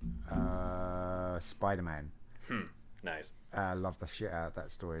in Spider-Man. Nice. I love the shit out of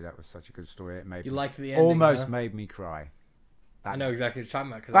that story. That was such a good story. It made you me, liked the ending. almost huh? made me cry. I know exactly what you're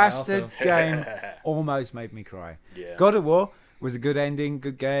talking about. 'Cause Bastard I also, game almost made me cry. Yeah. God of War was a good ending,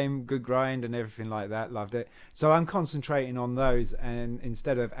 good game, good grind, and everything like that. Loved it. So I'm concentrating on those, and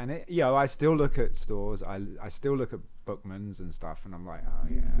instead of I still look at stores. I still look at Bookmans and stuff, and I'm like, oh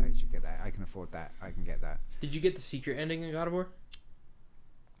yeah, I should get that. I can afford that. I can get that. Did you get the secret ending in God of War?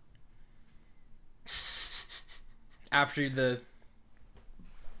 After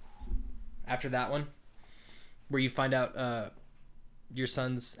that one, where you find out your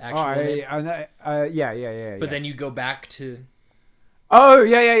son's actual name, yeah. but then you go back to. Oh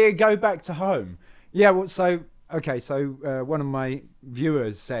yeah. Go back to home. Yeah. Well, so one of my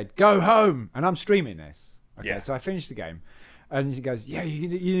viewers said, "Go home," and I'm streaming this. Okay, Yeah. so I finished the game, and he goes, "Yeah, you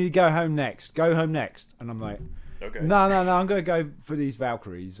need to go home next. Go home next," and I'm like. Okay. No. I'm going to go for these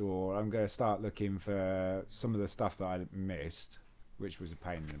Valkyries, or I'm going to start looking for some of the stuff that I missed, which was a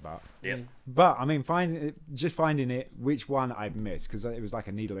pain in the butt. Yep. But I mean, finding it, which one I've missed, because it was like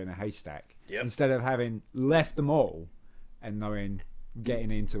a needle in a haystack. Yep. Instead of having left them all and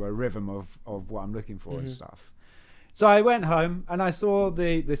getting into a rhythm of what I'm looking for and stuff. So I went home and I saw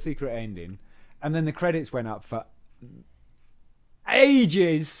the secret ending, and then the credits went up for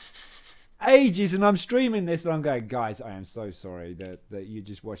ages, and I'm streaming this and I'm going, guys, I am so sorry that you're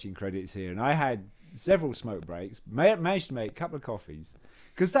just watching credits here. And I had several smoke breaks, managed to make a couple of coffees,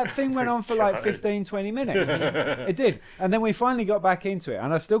 because that thing went on for like 15-20 minutes. It did. And then we finally got back into it,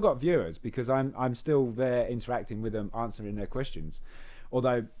 and I still got viewers because I'm still there interacting with them, answering their questions.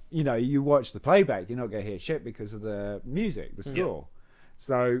 Although, you watch the playback, you're not going to hear shit because of the music, the score.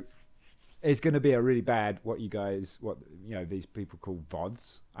 So it's going to be a really bad what these people call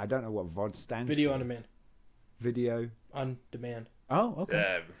VODs. I don't know what VOD stands for. Video on demand. Video On demand. Oh,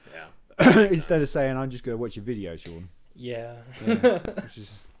 okay. Yeah. Instead of saying I'm just going to watch your video, Sean. Yeah. It's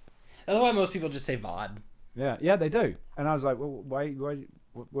just, That's why most people just say VOD. yeah, they do. And I was like, well, why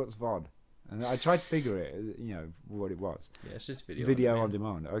what's VOD? And I tried to figure it, what it was. Yeah, it's just video. Video on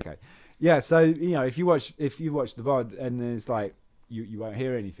demand. Okay. Yeah, so if you watch the VOD and then it's like you won't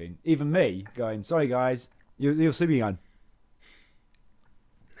hear anything. Even me going, sorry guys, you'll see me going.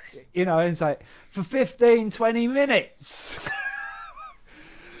 Nice. It's like for 15-20 minutes.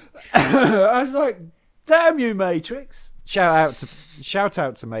 I was like, damn you, Matrix. Shout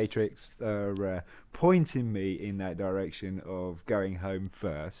out to Matrix for pointing me in that direction of going home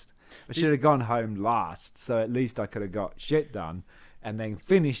first. I should have gone home last, so at least I could have got shit done and then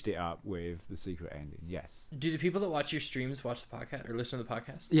finished it up with the secret ending. Yes. Do the people that watch your streams watch the podcast or listen to the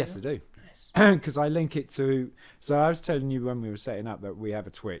podcast? Yes, they do. Nice. Because I link it to. So I was telling you when we were setting up that we have a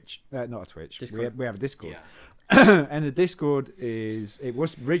Twitch, not a Twitch. Discord. We have a Discord. Yeah. And the Discord it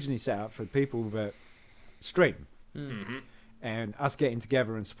was originally set up for people that stream. Mm-hmm. And us getting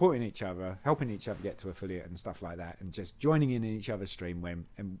together and supporting each other, helping each other get to affiliate and stuff like that, and just joining in each other's stream when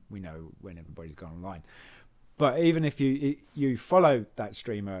everybody's gone online. But even if you follow that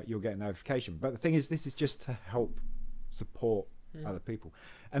streamer, you'll get a notification. But the thing is, this is just to help support other people.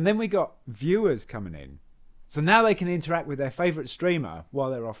 And then we got viewers coming in, so now they can interact with their favorite streamer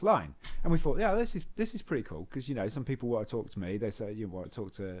while they're offline. And we thought, yeah, this is pretty cool, because some people want to talk to me, they say you want to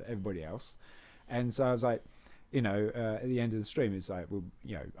talk to everybody else, and so I was like. At the end of the stream, it's like, well,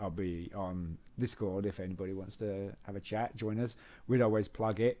 I'll be on Discord if anybody wants to have a chat, join us. We'd always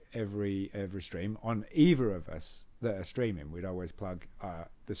plug it every stream on either of us that are streaming. We'd always plug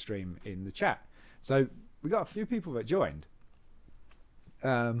the stream in the chat. So we got a few people that joined,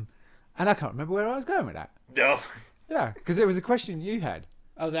 and I can't remember where I was going with that. No. Yeah, because it was a question you had.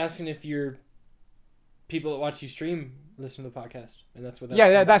 I was asking if your people that watch you stream listen to the podcast, and that's what.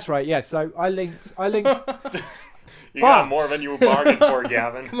 Yeah, that's right. Yeah, so I linked. You got more than you bargained for,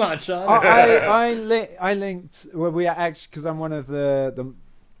 Gavin. Come on, Sean. I linked. Well, we are actually because I'm one of the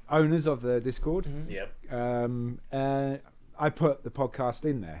owners of the Discord. Yep. I put the podcast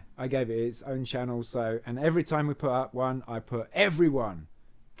in there. I gave it its own channel. So, and every time we put up one, I put everyone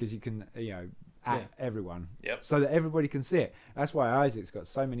because you can, at everyone. Yep. So that everybody can see it. That's why Isaac's got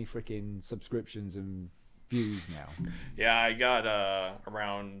so many freaking subscriptions and views now. Yeah, I got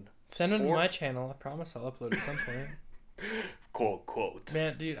around. Send it to my channel. I promise I'll upload at some point. Quote.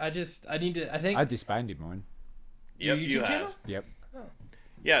 Man, dude, I need to. I think I disbanded mine. Yep, your YouTube you channel? have. Yep. Oh.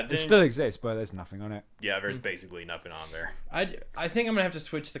 Yeah, It still exists, but there's nothing on it. Yeah, there's basically nothing on there. I think I'm gonna have to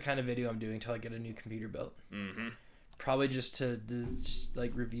switch the kind of video I'm doing till I get a new computer built. Mm-hmm. Probably just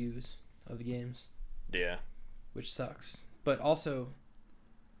like reviews of the games. Yeah. Which sucks, but also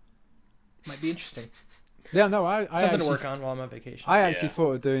might be interesting. Yeah, no, I Something actually, to work on while I'm on vacation. I actually Yeah.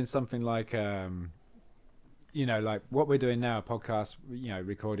 thought of doing something like, like what we're doing now, a podcast,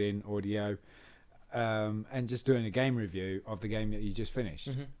 recording audio, and just doing a game review of the game that you just finished.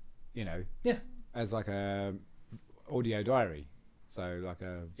 Mhm. Yeah. As like a audio diary, so like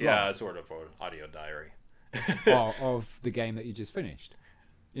a Yeah, sort of audio diary. of the game that you just finished.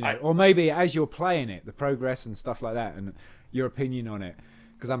 Or maybe as you're playing it, the progress and stuff like that, and your opinion on it.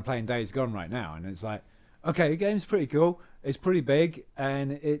 Because I'm playing Days Gone right now, and it's like, okay, the game's pretty cool. It's pretty big,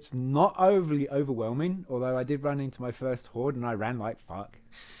 and it's not overly overwhelming. Although I did run into my first horde, and I ran like fuck.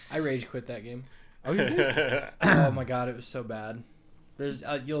 I rage quit that game. Oh, you did? Oh my god, it was so bad. There's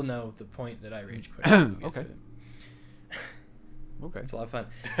you'll know the point that I rage quit. when we get Okay. to it. Okay. It's a lot of fun.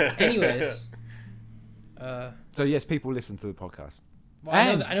 Anyways, So yes, people listen to the podcast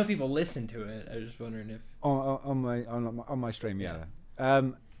well, I know people listen to it. I was just wondering if on my stream. Yeah.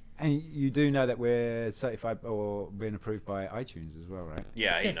 And you do know that we're certified or being approved by iTunes as well, right?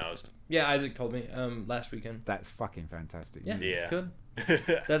 Yeah, he knows. yeah, Isaac told me last weekend. That's fucking fantastic. Yeah, Yeah. it's good.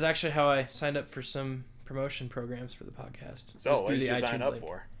 That's actually how I signed up for some promotion programs for the podcast. So, Just what through did the you sign iTunes up link.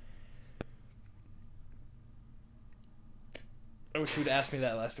 for? I wish you'd asked me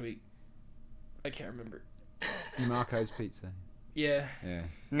that last week. I can't remember. Marco's Pizza. Yeah. Yeah.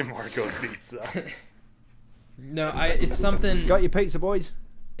 Marco's Pizza. No, it's something. Got your pizza, boys?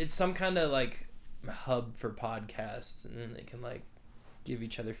 It's some kind of like hub for podcasts, and then they can like give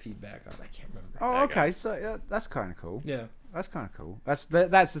each other feedback on. I can't remember. Oh, Okay. okay. So that's kind of cool. Yeah. That's kind of cool.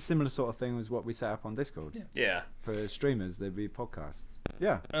 That's a similar sort of thing as what we set up on Discord. Yeah. Yeah. For streamers, there'd be podcasts.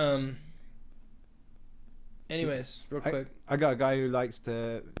 Yeah. Anyways, real quick. I got a guy who likes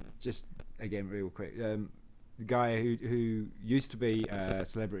to just again real quick. The guy who used to be a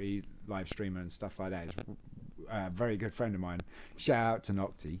celebrity live streamer and stuff like that is a very good friend of mine. Shout out to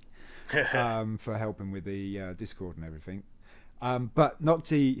Nocti for helping with the Discord and everything. But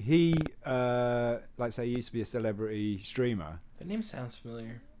Nocti, he like say he used to be a celebrity streamer. The name sounds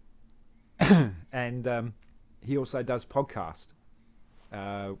familiar. And he also does podcast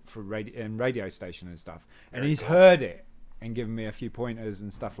for radio station and stuff. And he's heard it and given me a few pointers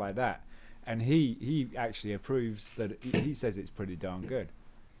and stuff like that. And he actually approves that. He says it's pretty darn good.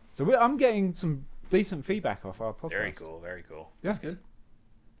 So I'm getting some decent feedback off our podcast. Very cool. Very cool. Yeah. That's good.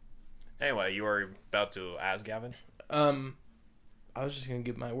 Anyway, you were about to ask Gavin? I was just gonna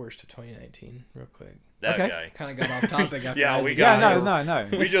give my worst of 2019 real quick. That Okay. guy. Kind of got off topic after. Yeah, Isaac we Yeah, got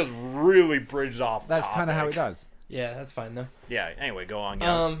no. We just really bridged off That's topic. kind of how it does. Yeah, that's fine though. Yeah, anyway, go on,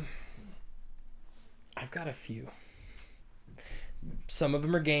 Gavin. I've got a few. Some of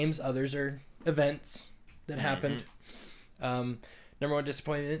them are games, others are events that happened. Number one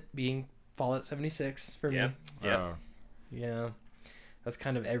disappointment being Fallout 76 for Yep. me. Yep. Yeah. That's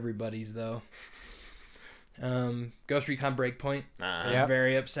kind of everybody's though. Ghost Recon Breakpoint. I was Yep.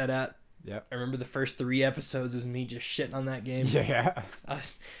 very upset at. Yep. I remember the first 3 episodes was me just shitting on that game. Yeah.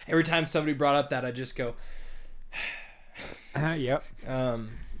 Every time somebody brought up that, I'd just go. Yep.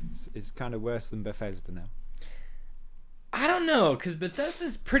 It's kind of worse than Bethesda now. I don't know, because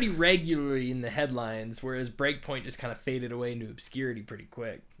Bethesda's pretty regularly in the headlines, whereas Breakpoint just kind of faded away into obscurity pretty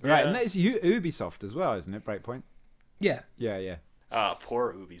quick. Right, Yeah. and that's Ubisoft as well, isn't it? Breakpoint. Yeah. Yeah.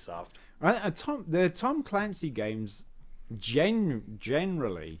 Poor Ubisoft. Right, the Tom Clancy games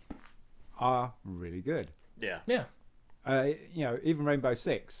generally are really good. Yeah. Yeah. Even Rainbow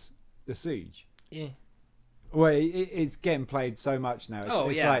Six, The Siege. Yeah. Well, it's getting played so much now. It's, Oh,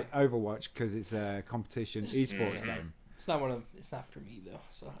 it's yeah. like Overwatch because it's a competition esports game. It's not for me though.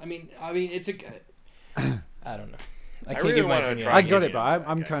 So I mean, it's a. I don't know. I can't really give my wanna opinion. try I Try got it, getting but into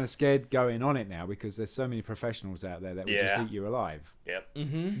I'm that kind of scared going on it now because there's so many professionals out there that will just Yeah. eat you alive. Yep.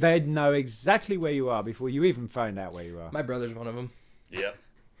 Mm-hmm. They'd know exactly where you are before you even find out where you are. My brother's one of them. Yep.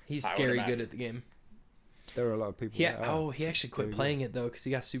 He's I would scary imagine. good at the game. There are a lot of people. Yeah. Oh, he actually quit playing it though because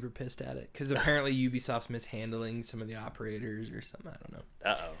he got super pissed at it. Because apparently Ubisoft's mishandling some of the operators or something. I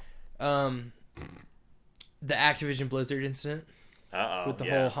don't know. The Activision Blizzard incident. With the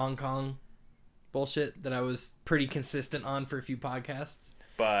whole Hong Kong bullshit that I was pretty consistent on for a few podcasts.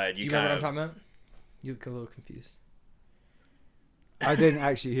 But do you know what I'm talking about? You look a little confused. I didn't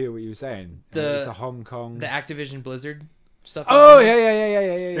actually hear what you were saying. It's a Hong Kong. The Activision Blizzard stuff. Oh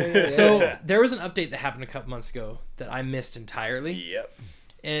yeah. So there was an update that happened a couple months ago that I missed entirely. Yep.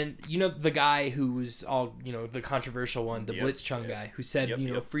 And you know the guy who was all the controversial one, the Blitzchung guy, who said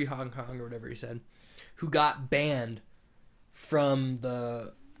free Hong Kong or whatever he said, who got banned from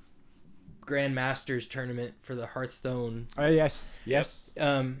the Grandmasters tournament for the Hearthstone. Oh yes.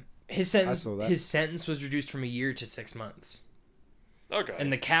 His sentence was reduced from a year to 6 months. Okay.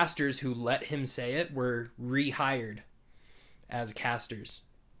 And the casters who let him say it were rehired as casters.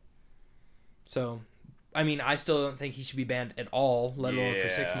 So, I mean, I still don't think he should be banned at all, let alone for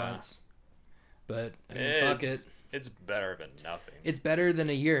 6 months. But I mean, fuck it. It's better than nothing. It's better than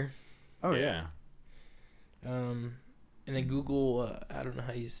a year. Oh yeah. And then Google, I don't know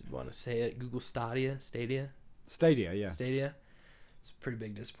how you want to say it. Google Stadia. Stadia, yeah. Stadia. It's a pretty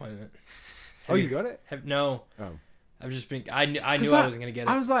big disappointment. You got it? No. Oh. I've just been. I knew I wasn't gonna get it.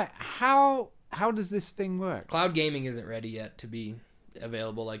 I was like, how does this thing work? Cloud gaming isn't ready yet to be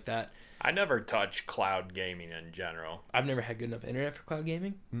available like that. I never touch cloud gaming in general. I've never had good enough internet for cloud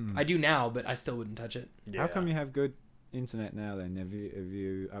gaming. I do now, but I still wouldn't touch it. Yeah. How come you have good internet now? Then have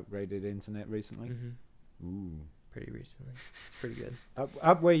you upgraded internet recently? Mm-hmm. Ooh, pretty recently. It's pretty good.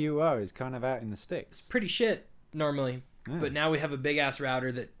 Up where you are is kind of out in the sticks. It's pretty shit normally, but now we have a big ass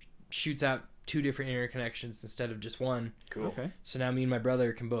router that shoots out 2 different interconnections instead of just one. Cool. Okay. So now me and my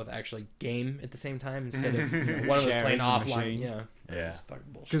brother can both actually game at the same time instead of one of us playing offline. Machine. Yeah. Yeah. It's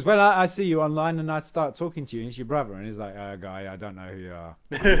fucking bullshit. Because when I see you online and I start talking to you, and it's your brother, and he's like, "Guy, I don't know who you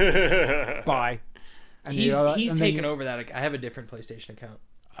are." Bye. And he's taken over that. I have a different PlayStation account.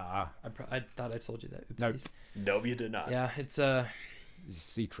 I thought I told you that. Oopsies. Nope, you did not. Yeah, it's It's a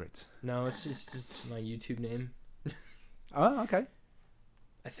secret. No, it's just my YouTube name. Oh, okay.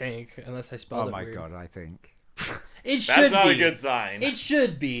 I think, unless I spelled it weird. Oh my god, I think. It should be. That's not a good sign. It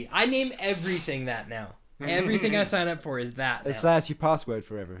should be. I name everything that now. Everything I sign up for is that now. That's your password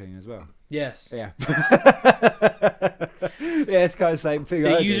for everything as well. Yes. Yeah. Yeah, it's kind of the same thing. The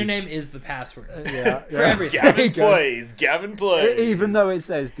username is the password. Yeah. For everything. Gavin plays. Even though it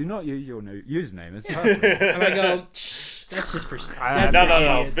says, do not use your username as password. And I go, shh, that's just for...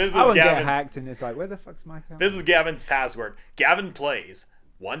 No. This is I won't Gavin. get hacked and it's like, where the fuck's my account? This is Gavin's password. Gavin plays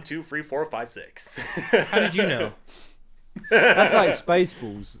 1, 2, 3, 4, 5, 6. How did you know? That's like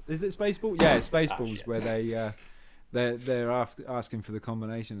Spaceballs. Is it Spaceballs? Yeah, it's Spaceballs where they're asking for the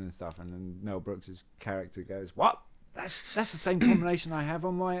combination and stuff, and then Mel Brooks' character goes, "What? That's the same combination I have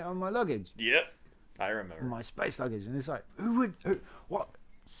on my luggage." Yep, I remember. On my space luggage, and it's like, what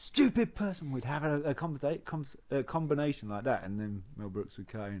stupid person would have a combination like that? And then Mel Brooks would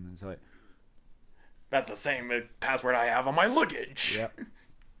come in, and it's like, that's the same password I have on my luggage. Yep.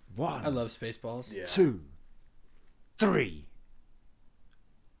 1. I love Spaceballs. Yeah. 2, 3,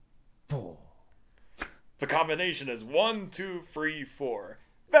 4. The combination is 1, 2, 3, 4.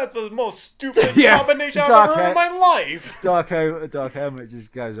 That's the most stupid Yeah. combination I've ever heard in my life. Dark Helmet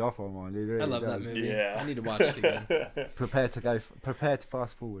just goes off on one. It really I love does. that movie. Yeah. I need to watch it again. Prepare to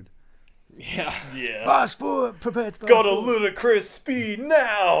fast forward. Yeah. Yeah. Fast forward. Prepare to fast Go to forward. ludicrous speed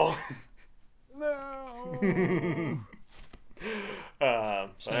now. No.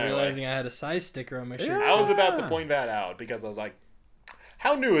 Just not realizing I had a size sticker on my shirt. I was about to point that out because I was like,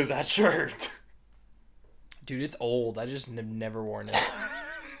 how new is that shirt? Dude, it's old. I just have never worn it.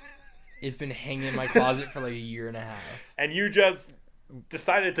 It's been hanging in my closet for like a year and a half. And you just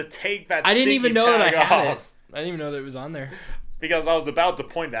decided to take that I didn't even know that I tag had off. it. I didn't even know that it was on there. Because I was about to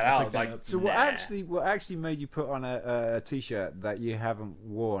point that out. I was that like, up. So what actually made you put on a t-shirt that you haven't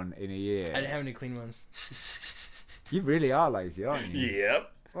worn in a year? I didn't have any clean ones. You really are lazy, aren't you?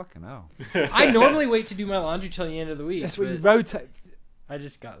 Yep. Fucking hell. I normally wait to do my laundry till the end of the week. That's when you but rotate. I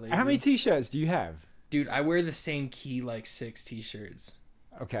just got lazy. How many t-shirts do you have? Dude, I wear the same key like 6 t-shirts.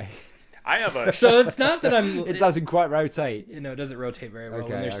 Okay. I have a. So it's not that I'm. It doesn't quite rotate. You know, it doesn't rotate very well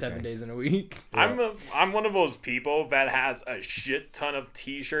Okay, when there's okay. 7 days in a week. I'm one of those people that has a shit ton of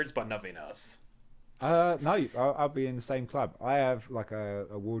t-shirts but nothing else. No, I'll be in the same club. I have like a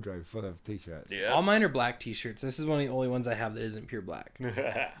wardrobe full of t-shirts. Yeah. All mine are black t-shirts. This is one of the only ones I have that isn't pure black.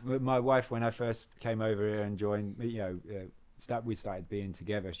 But my wife, when I first came over here and joined, we started being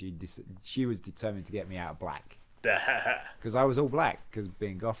together. She was determined to get me out of black. because I was all black because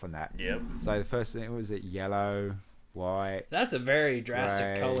being goth on that. Yep. So the first thing was yellow, white. That's a very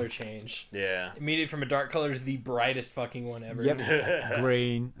drastic Gray. color change. Yeah. Immediately from a dark color to the brightest fucking one ever. Yep.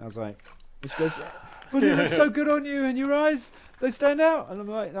 Green. I was like, this goes. But it looks so good on you and your eyes. They stand out. And I'm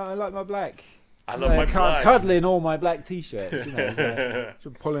like, no, I like my black. I love my black. Cuddling all my black t-shirts. You know, it's like,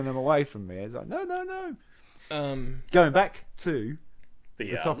 sort of pulling them away from me. It's like, no. Going back to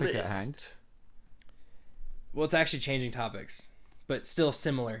the topic at hand. Well, it's actually changing topics, but still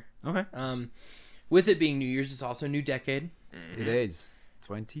similar. Okay. With it being New Year's, it's also a new decade. It is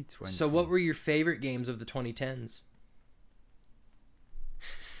 2020. So, what were your favorite games of the 2010s?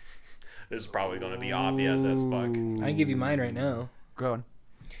 This is probably going to be obvious as fuck. I can give you mine right now. Go on.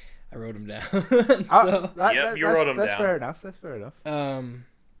 I wrote them down. You wrote them down. That's fair enough. That's fair enough.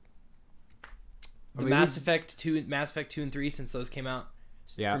 Mass Effect 2 and 3, since those came out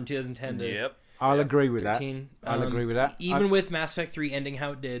from 2010 to Yep. I'll agree with 13. that. I'll agree with that. Even with Mass Effect 3 ending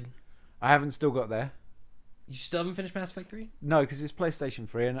how it did. I haven't still got there. You still haven't finished Mass Effect 3? No, because it's PlayStation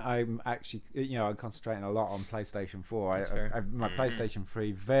 3, and I'm actually, I'm concentrating a lot on PlayStation 4. That's fair. My PlayStation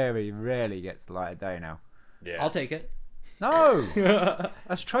 3 very rarely gets the light of day now. Yeah. I'll take it. No!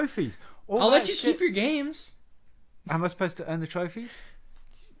 That's trophies. I'll let you keep your games. How am I supposed to earn the trophies?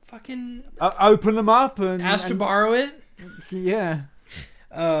 Fucking open them up and... ask to borrow it. Yeah.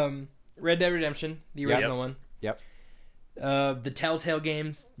 Red Dead Redemption, the original one. Yep. The Telltale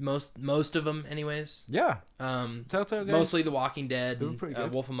games, most of them anyways. Yeah. Telltale games. Mostly The Walking Dead They were and pretty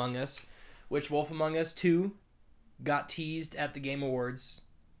good. Wolf Among Us, which Wolf Among Us 2 got teased at the Game Awards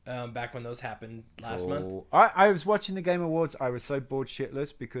back when those happened last month. I was watching the Game Awards. I was so bored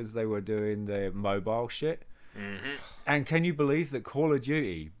shitless because they were doing the mobile shit. Mm-hmm. And can you believe that Call of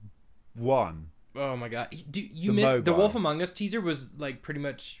Duty won? Oh my god. You The missed the mobile. Wolf Among Us teaser was like pretty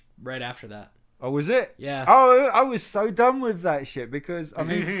much right after that. Oh, was it? Yeah. Oh, I was so done with that shit because, I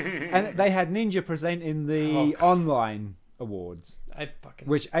mean, and they had Ninja presenting the online awards,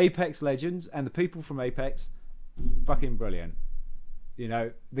 which Apex Legends and the people from Apex, fucking brilliant. You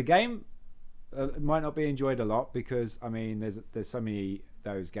know, the game might not be enjoyed a lot because, I mean, there's so many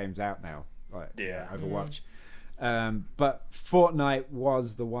those games out now, like Overwatch. But Fortnite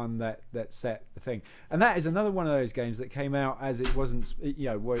was the one that set the thing, and that is another one of those games that came out as it wasn't,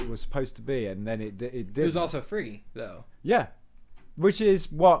 what it was supposed to be, and then it did. It was also free though. Yeah, which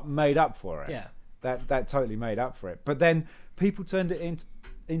is what made up for it. Yeah, that totally made up for it. But then people turned it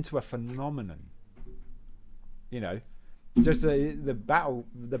into a phenomenon. You know, just the battle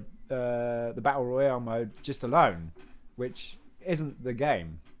royale mode just alone, which isn't the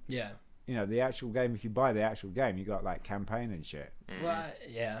game. Yeah. You know, the actual game, if you buy the actual game, you got like campaign and shit. Well,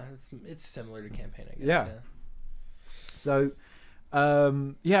 yeah, it's similar to campaign, I guess. Yeah. So,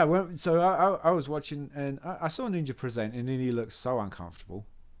 so I was watching and I saw Ninja present and then he looked so uncomfortable.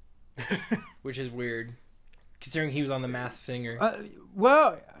 Which is weird, considering he was on The Masked Singer.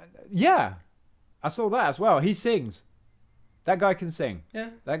 Well, yeah, I saw that as well. He sings. That guy can sing. Yeah.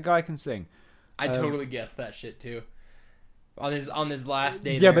 That guy can sing. I totally guessed that shit too. On his last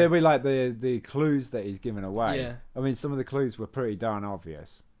day. Yeah, there. but it'd be like the clues that he's given away. Yeah. I mean, some of the clues were pretty darn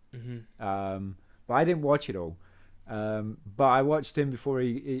obvious. Mm-hmm. But I didn't watch it all. But I watched him before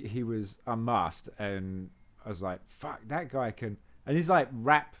he was unmasked, and I was like, "Fuck, that guy can." And he's like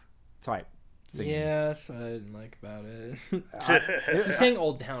rap type singing. Yeah, that's what I didn't like about it. He sang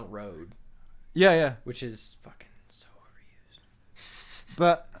 "Old Town Road." Yeah. Which is fucking so overused.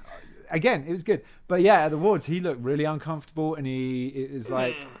 But again, it was good. But yeah, at the awards, he looked really uncomfortable, and it was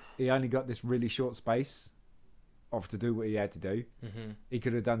like he only got this really short space to do what he had to do. Mm-hmm. He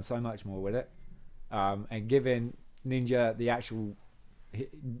could have done so much more with it, and giving Ninja the actual,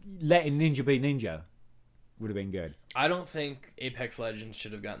 letting Ninja be Ninja, would have been good. I don't think Apex Legends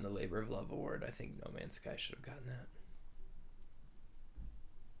should have gotten the Labor of Love award. I think No Man's Sky should have gotten that.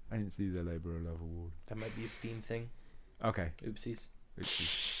 I didn't see the Labor of Love award. That might be a Steam thing. Okay. Oopsies.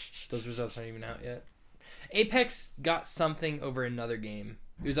 Those results aren't even out yet. Apex got something over another game.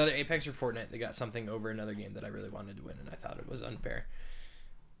 It was either Apex or Fortnite that got something over another game that I really wanted to win, and I thought it was unfair.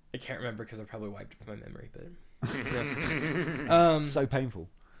 I can't remember because I probably wiped it from my memory, but So painful.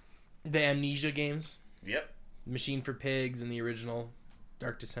 The Amnesia games. Yep. Machine for Pigs and the original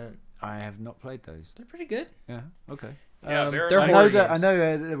Dark Descent. I have not played those. They're pretty good. Yeah. Okay. Yeah, they're I know horror that. games. I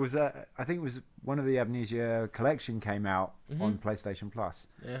know there was I think it was one of the Amnesia collection came out on PlayStation Plus.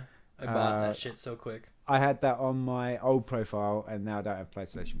 Yeah, I bought that shit so quick. I had that on my old profile, and now I don't have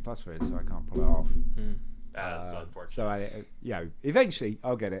PlayStation Plus for it, so I can't pull it off. That's unfortunate. So eventually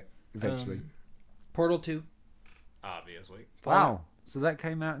I'll get it. Eventually. Portal 2. Obviously. Wow. So that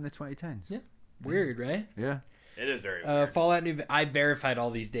came out in the 2010s. Yeah. Weird, right? Yeah. It is very weird. Fallout New. I verified all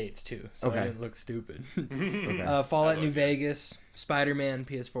these dates too, so Okay. I didn't look stupid. Okay. Fallout That New looks good. Vegas, Spider-Man,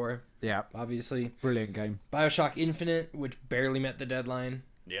 PS4, Yeah, obviously. brilliant game. BioShock Infinite, which barely met the deadline.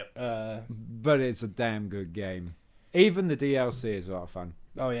 Yep. But it's a damn good game. Even the DLC is a lot of fun.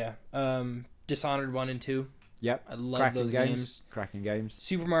 Oh yeah. Dishonored 1 and 2. Yep. I love Cracking those games. Cracking games.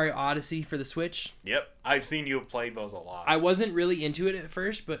 Super Mario Odyssey for the Switch. Yep. I've seen you play those a lot. I wasn't really into it at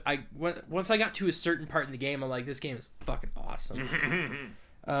first, but once I got to a certain part in the game, I'm like, this game is fucking awesome.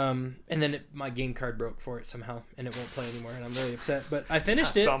 And then my game card broke for it somehow, and it won't play anymore, and I'm really upset. But I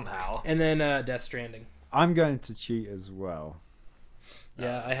finished it. Somehow. And then Death Stranding. I'm going to cheat as well.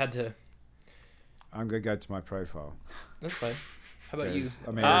 Yeah, I had to. I'm going to go to my profile. That's fine. How about you? 'Cause,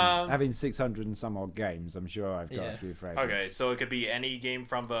 I mean, having 600 and some odd games, I'm sure I've got Yeah. a few favorites. Okay, so it could be any game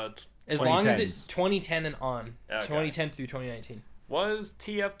from the... As long as 2010s. it's 2010 and on. Okay. 2010 through 2019. Was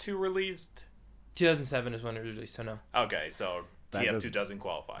TF2 released? 2007 is when it was released, so no. Okay, so That TF2 doesn't- doesn't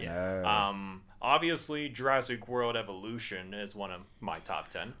qualify. No. Obviously, Jurassic World Evolution is one of my top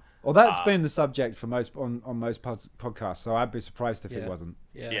 10. Well, that's been the subject for most on most podcasts, so I'd be surprised if Yeah. it wasn't.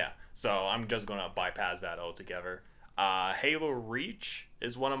 Yeah, so I'm just going to bypass that altogether. Halo Reach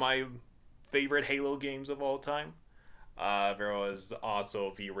is one of my favorite Halo games of all time. There was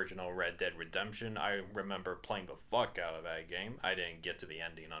also the original Red Dead Redemption. I remember playing the fuck out of that game. I didn't get to the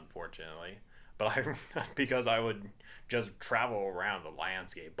ending, unfortunately. But because I would just travel around the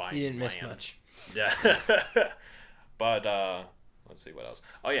landscape buying You didn't miss land. much. Yeah. But let's see what else.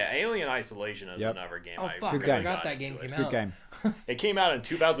 Oh yeah, Alien Isolation is Yep. another game. Oh, I fuck. Good I game. forgot got that game into came it. out. Good game. It came out in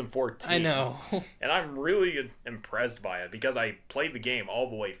 2014. I know. And I'm really impressed by it because I played the game all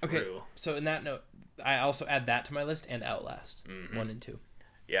the way Okay, through. so in that note, I also add that to my list and Outlast 1 and 2.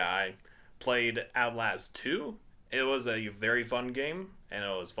 Yeah, I played Outlast 2. It was a very fun game, and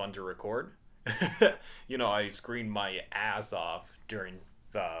it was fun to record. I screamed my ass off during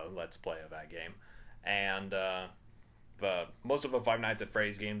the Let's Play of that game. And most of the Five Nights at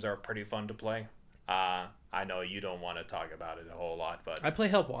Freddy's games are pretty fun to play. I know you don't want to talk about it a whole lot, but... I play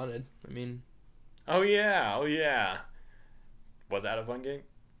Help Wanted. I mean, Oh, yeah. Was that a fun game?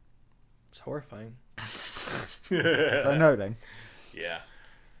 it's horrifying. So no, then. Yeah.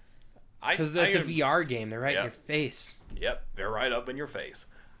 Because it's a I- VR game. They're right Yeah. in your face. Yep, they're right up in your face.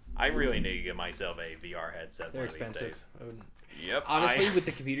 I really need to get myself a VR headset They're one of these expensive. days. I wouldn't. Yep. Honestly, with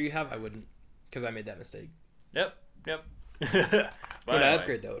the computer you have, I wouldn't. Because I made that mistake. Yep. But But an anyway,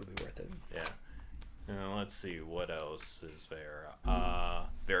 upgrade, though, would be worth it. Yeah. Let's see, what else is there?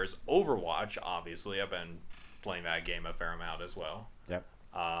 There's Overwatch, obviously. I've been playing that game a fair amount as well. Yep.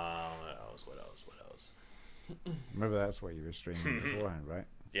 What else? Remember that's what you were streaming beforehand, right?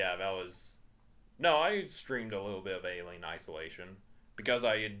 Yeah, that was... No, I streamed a little bit of Alien Isolation because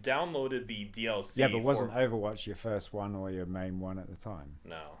I had downloaded the DLC. Yeah, but wasn't for... Overwatch your first one or your main one at the time?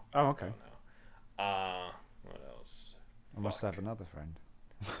 No. Oh, okay. No. What else? I must Fuck. have another friend.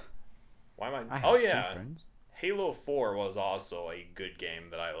 Why am I... I have Oh, two yeah. friends. Halo 4 was also a good game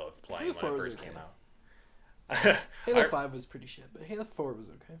that I loved playing Halo when 4 it was first okay. came out. Halo 5 was pretty shit, but Halo 4 was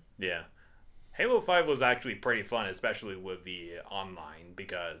okay. Yeah. Halo 5 was actually pretty fun, especially with the online,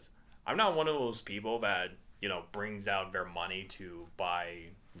 because I'm not one of those people that, brings out their money to buy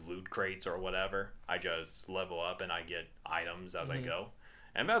loot crates or whatever. I just level up and I get items as I go.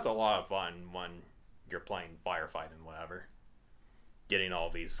 And that's a lot of fun when you're playing firefight and whatever. Getting all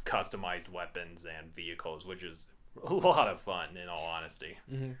these customized weapons and vehicles, which is a lot of fun, in all honesty.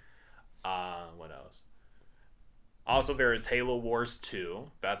 What else? Also, there is Halo Wars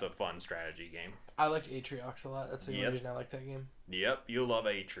 2. That's a fun strategy game. I liked Atriox a lot. That's the only Yep. reason I like that game. Yep, you love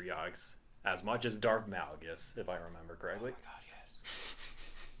Atriox as much as Darth Malgus, if I remember correctly. Oh God, yes.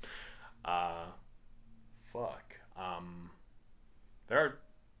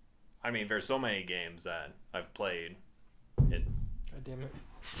 There's so many games that I've played. God damn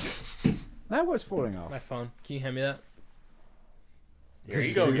it. That was falling off. My phone. Can you hand me that? Here Because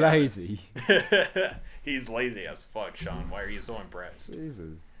you you're go. too Gavin. lazy. He's lazy as fuck, Sean. Why are you so impressed?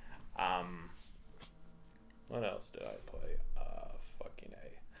 Jesus. What else did I play? Fucking A.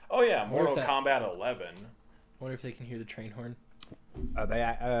 Oh yeah, wonder if Mortal Kombat 11. I wonder if they can hear the train horn. They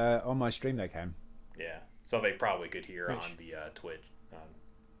on my stream they can. Yeah, so they probably could hear Which? on the Twitch.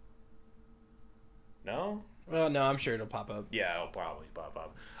 No? Well, no, I'm sure it'll pop up. Yeah, it'll probably pop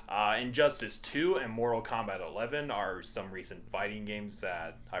up. Injustice 2 and Mortal Kombat 11 are some recent fighting games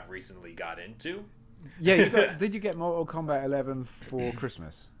that I've recently got into. Yeah, did you get Mortal Kombat 11 for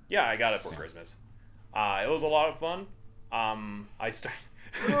Christmas? Yeah, I got it for Christmas. It was a lot of fun.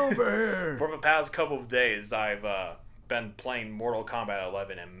 For the past couple of days, I've been playing Mortal Kombat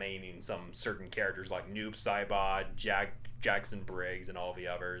 11 and maining some certain characters like Noob Saibot, Jackson Briggs, and all the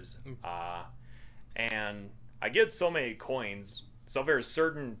others. And I get so many coins. So there's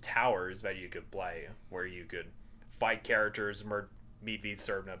certain towers that you could play where you could fight characters, meet these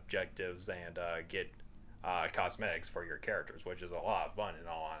certain objectives, and get cosmetics for your characters, which is a lot of fun in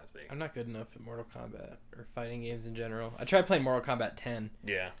all honesty. I'm not good enough at Mortal Kombat or fighting games in general. I tried playing Mortal Kombat 10.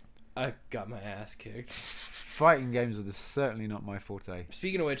 Yeah. I got my ass kicked. Fighting games are certainly not my forte.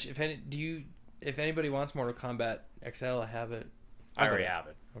 Speaking of which, if anybody wants Mortal Kombat XL, I have it. I already have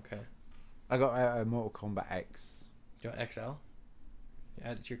it. Okay. I got Mortal Kombat X. You want XL?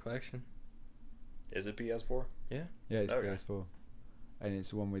 Add it to your collection. Is it PS4? Yeah. Yeah, it's Okay. PS4. And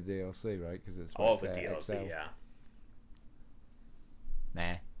it's the one with DLC, right? Because it's All what's the there, DLC, XL. yeah.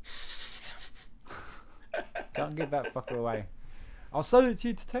 Nah. Can't give that fucker away. I'll sell it to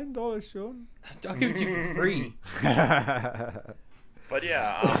you to $10, Sean. I'll give it to you for free. But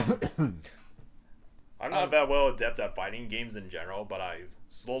yeah, I'm not that well adept at fighting games in general, but I've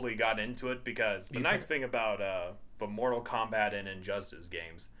slowly got into it because the nice thing about the Mortal Kombat and Injustice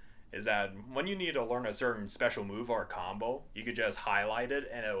games is that when you need to learn a certain special move or a combo, you could just highlight it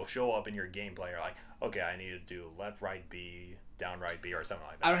and it will show up in your gameplay. You're like, okay, I need to do left, right, B, down, right, B, or something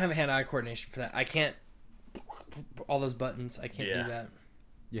like that. I don't have hand-eye coordination for that. I can't. All those buttons, I can't do that.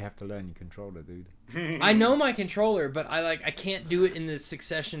 You have to learn your controller, dude. I know my controller, but I can't do it in the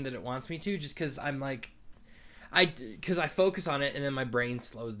succession that it wants me to, just because I'm like, because I focus on it and then my brain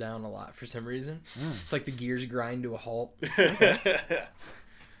slows down a lot for some reason. It's like the gears grind to a halt.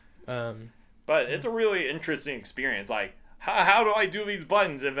 But it's a really interesting experience. Like, how do I do these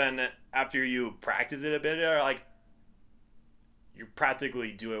buttons? And then after you practice it a bit, you're like, you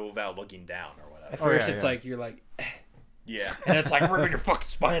practically do it without looking down or whatever. At first, it's like you're like, Yeah. and it's like ripping your fucking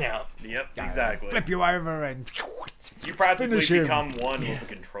spine out. Yep, exactly. Flip you over and You practically Finish him. become one with the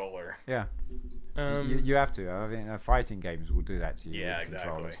controller. yeah. You have to. I mean, fighting games will do that to you. Yeah, with exactly.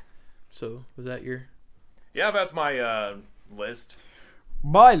 controllers. So was that your? Yeah, that's my list.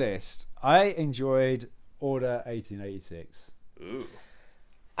 My list. I enjoyed Order 1886. Ooh.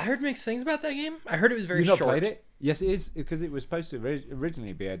 I heard mixed things about that game. I heard it was very You've not short. played it? Yes, it is, because it was supposed to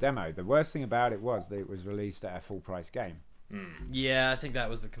originally be a demo. The worst thing about it was that it was released at a full price game. Yeah, I think that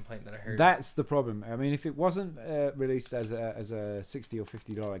was the complaint that I heard. That's the problem. I mean, if it wasn't released as a $60 or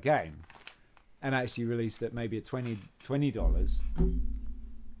 $50 game, and actually released at maybe at $20,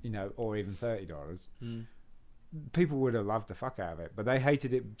 you know, or even $30, people would have loved the fuck out of it. But they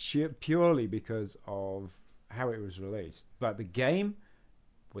hated it purely because of how it was released. But the game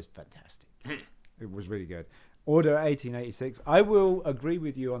was fantastic. It was really good. Order 1886. I will agree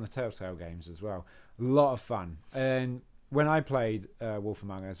with you on the Telltale games as well. A lot of fun. And when I played Wolf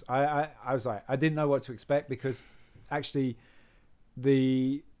Among Us, I was like, I didn't know what to expect, because actually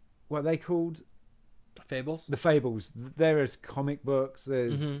what they called Fables. the Fables, there is comic books,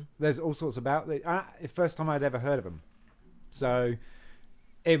 there's all sorts about it. The first time I'd ever heard of them, so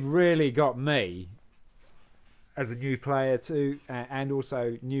it really got me as a new player too, and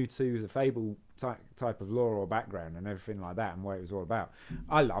also new to the Fable type of lore or background and everything like that, and what it was all about.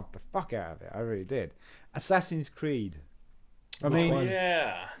 I loved the fuck out of it. I really did. Assassin's Creed. I mean,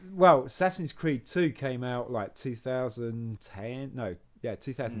 yeah. well, Assassin's Creed 2 came out like 2010. No, yeah,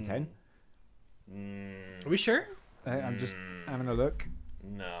 2010. Are we sure? I'm just having a look.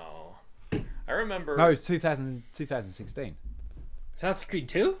 No. I remember. No, it's 2016. Assassin's Creed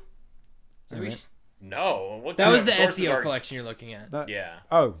 2? No. What That was the sources SEO are- collection you're looking at. Yeah.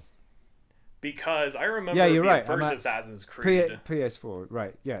 Oh, Because I remember Yeah, you're the right. first I'm at Assassin's Creed PS4,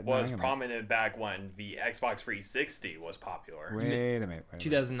 right? Yeah, no, was hang on a prominent back when the Xbox 360 was popular. minute. Wait a minute.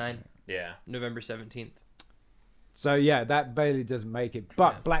 2009, Yeah. November 17th. So yeah, that barely doesn't make it.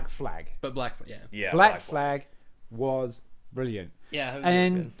 But Yeah. Black Flag, But Black, yeah. Yeah. Black Flag was brilliant. Yeah, it was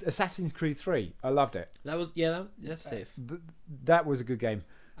And really good. Assassin's Creed 3, I loved it. That's safe. That was a good game.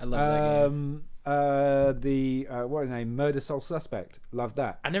 I love that game. What is the name? Murder Soul Suspect. Loved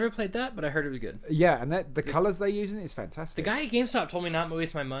that. I never played that, but I heard it was good. Yeah, and the colors they use in it is fantastic. The guy at GameStop told me not to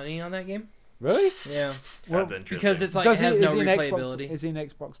waste my money on that game. Really? Yeah. That's interesting. Because it's like it has no replayability. Is he an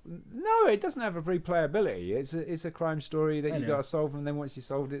Xbox? No, it doesn't have a replayability. It's a crime story that I you know. got to solve, and then once you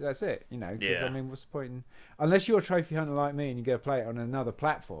solved it, that's it. You know. 'Cause, Yeah. I mean, what's the point? Unless you're a trophy hunter like me and you go play it on another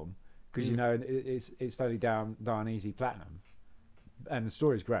platform, because you know it's fairly darn easy platinum, and the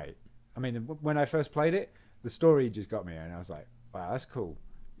story's great. I mean, when I first played it, the story just got me, and I was like, wow, that's cool.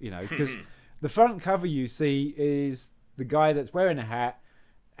 You know, because the front cover you see is the guy that's wearing a hat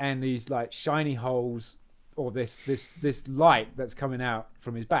and these like shiny holes, or this light that's coming out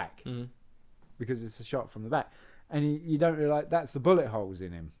from his back, because it's a shot from the back. and you don't really like that's the bullet holes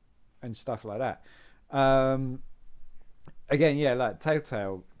in him and stuff like that. Again, yeah, like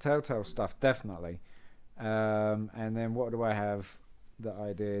Telltale stuff definitely. And then what do I have that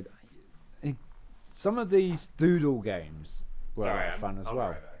I did? Some of these doodle games were a lot of fun as well.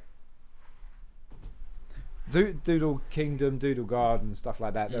 Right back. Doodle Kingdom, Doodle Garden, stuff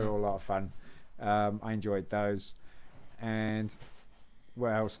like that. They're all a lot of fun. I enjoyed those. And what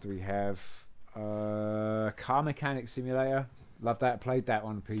else do we have? Car Mechanic Simulator. Love that. Played that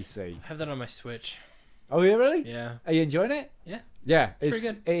on PC. I have that on my Switch. Oh, yeah, really? Yeah. Are you enjoying it? Yeah. Yeah, It's pretty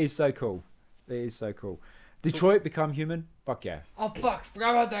good. It is so cool. It is so cool. Detroit Become Human. Fuck yeah. Oh fuck! Forgot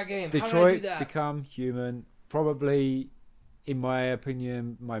about that game. How did I do Detroit that? Become Human. Probably, in my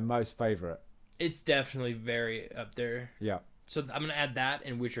opinion, my most favorite. It's definitely very up there. Yeah. So I'm gonna add that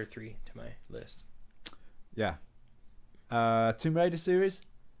and Witcher 3 to my list. Yeah. Tomb Raider series.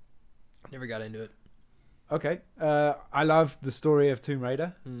 Never got into it. Okay. I love the story of Tomb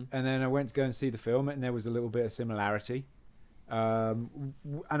Raider, Mm. and then I went to go and see the film, and there was a little bit of similarity. And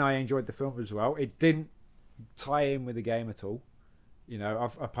I enjoyed the film as well. It didn't tie in with the game at all, you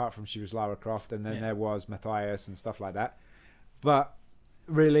know, apart from she was Lara Croft, and then there was Matthias and stuff like that. But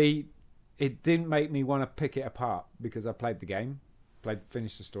really, it didn't make me want to pick it apart because I played the game,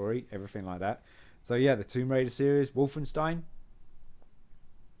 finished the story, everything like that. So yeah, the Tomb Raider series, Wolfenstein,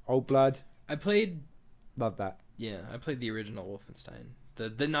 Old Blood, I played. love that. Yeah, I played the original Wolfenstein.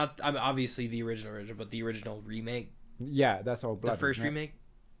 The not. I'm obviously the original, but the original remake. Yeah, that's Old Blood. The first remake.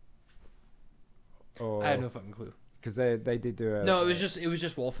 Or, I have no fucking clue. because they did do a. No, it was just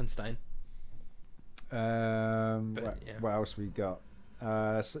Wolfenstein. What else we got?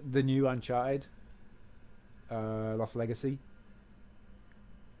 The new Uncharted, Lost Legacy.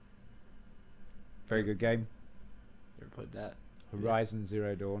 Very good game. Never played that. Horizon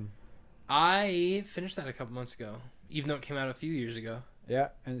Zero Dawn. I finished that a couple months ago, even though it came out a few years ago. Yeah,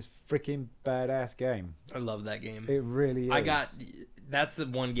 and it's freaking badass game. I love that game. It really is. That's the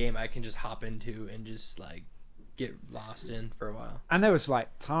one game I can just hop into and just like get lost in for a while. And there was like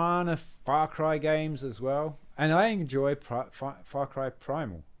ton of Far Cry games as well, and I enjoy Far Cry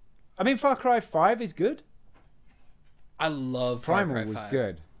Primal. I mean, Far Cry 5 is good. I love Primal Far Cry was 5.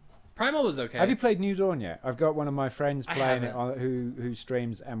 good. Primal was okay. Have you played New Dawn yet? I've got one of my friends I playing it haven't. who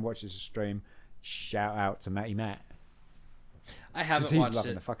streams and watches the stream. Shout out to Matty Matt. I Because haven't he's watched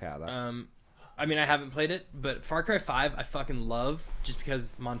loving it. the fuck out of that. I mean, I haven't played it, but Far Cry 5 I fucking love just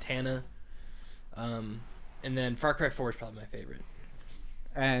because Montana. And then Far Cry 4 is probably my favorite.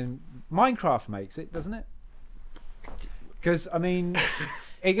 And Minecraft makes it, doesn't it? Because, I mean,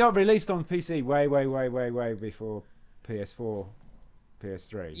 it got released on PC way before PS4,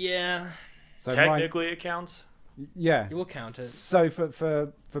 PS3. Yeah, So Technically, it counts. yeah. you will count it. So for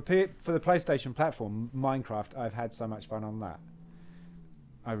the PlayStation platform, Minecraft, I've had so much fun on that.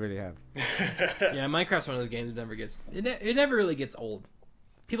 I really have. Yeah, Minecraft's one of those games that never gets it never really gets old.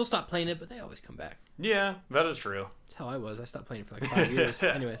 People stop playing it, but they always come back. Yeah, that is true. That's how I was. I stopped playing it for like 5 years.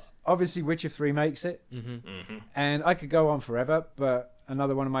 Anyways. Obviously, Witcher 3 makes it. Mm-hmm. And I could go on forever, but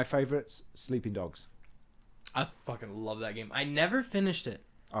another one of my favorites, Sleeping Dogs. I fucking love that game. I never finished it.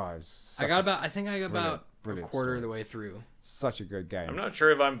 Oh, it was I got about a brilliant quarter story. of the way through. Such a good game. I'm not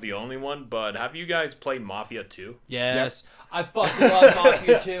sure if I'm the only one, but have you guys played Mafia 2? Yes. I fucking love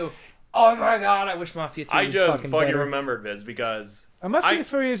Mafia 2. Oh my god, I wish Mafia 3 I was just fucking fucking better. remembered this because And Mafia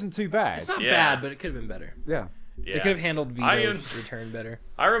 3 isn't too bad. It's not Yeah. bad, but it could have been better. Yeah. yeah, They could have handled Vito's return better.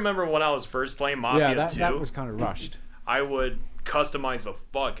 I remember when I was first playing Mafia Yeah, 2, that was kind of rushed. I would customize the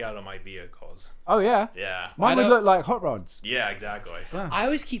fuck out of my vehicles. Oh, yeah. Yeah. Mine would don't- look like hot rods. Yeah, exactly. I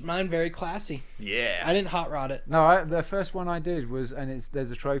always keep mine very classy. Yeah. I didn't hot rod it. No, the first one I did was, and there's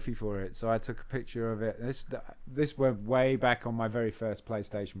a trophy for it, so I took a picture of it. This went way back on my very first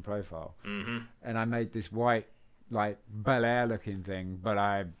PlayStation profile, and I made this white, like Bel Air looking thing, but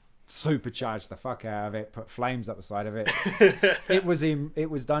I supercharged the fuck out of it, put flames up the side of it. It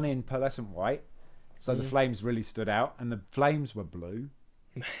was done in pearlescent white, so the flames really stood out, and the flames were blue.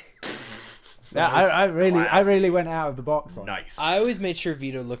 Yeah, I really went out of the box on it. Nice. I always made sure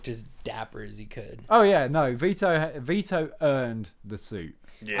Vito looked as dapper as he could. Oh yeah, no, Vito earned the suit.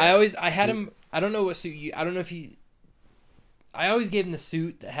 Yeah. I had him. I don't know what suit I don't know if he. I always gave him the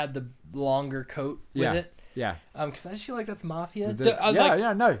suit that had the longer coat with Yeah. it. Yeah. Because I just feel like that's Mafia.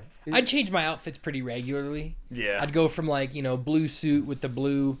 No. I'd change my outfits pretty regularly. Yeah. I'd go from like blue suit with the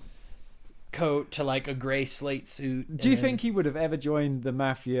blue coat to like a gray slate suit. Do you and- think he would have ever joined the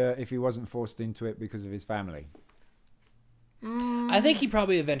mafia if he wasn't forced into it because of his family? I think he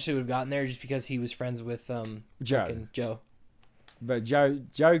probably eventually would have gotten there just because he was friends with Joe. fucking Joe. But Joe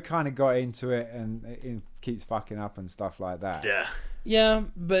kind of got into it and it keeps fucking up and stuff like that. Yeah. Yeah,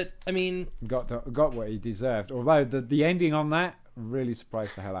 but I mean, Got what he deserved. Although the ending on that really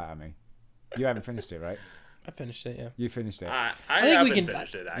surprised the hell out of me. You haven't finished it, right? I finished it. Yeah. You finished it. I think we haven't can-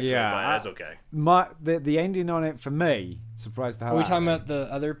 finished it actually, Yeah, but that's okay. The ending on it for me surprised the hell Are we out talking of me. about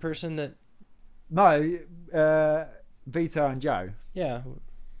the other person that? No, Vito and Joe. Yeah.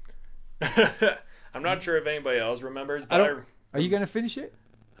 I'm not sure if anybody else remembers, but I don't- Are you going to finish it?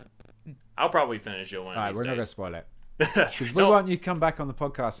 I'll probably finish it one All right, of we're these not going to days. spoil it. Because we want you to come back on the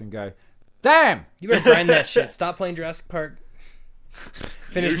podcast and go, damn! You better grind that shit. Stop playing Jurassic Park.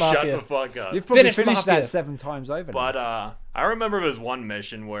 Finish You Mafia. shut the fuck up. You've probably Finish finished Mafia. that 7 times over. But now. I remember this one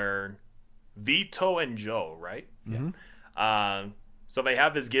mission where Vito and Joe, right? Mhm. So they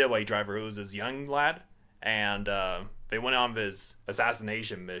have this getaway driver who's this young lad, and they went on this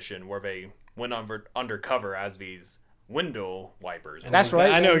assassination mission where they went undercover as these window wipers. That's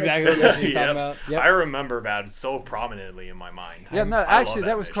right. I know exactly what she's Yep. talking about. Yep. I remember that so prominently in my mind. Yeah, no, I love actually, that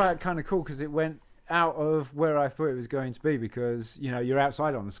that was mission. quite kind of cool because it went out of where I thought it was going to be because, you know, you're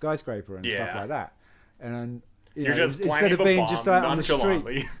outside on the skyscraper and stuff Yeah. like that. And you You're know, just instead planting of a being bomb just out on the street,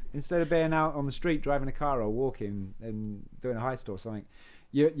 nonchalantly. instead of being out on the street driving a car or walking and doing a heist or something,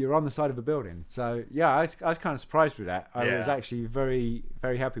 you're on the side of a building. So yeah, I was kind of surprised with that. I was Yeah. actually very,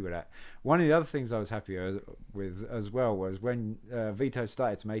 very happy with that. One of the other things I was happy with as well was when Vito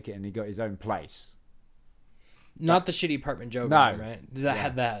started to make it and he got his own place. Not the shitty apartment joke, No. right? That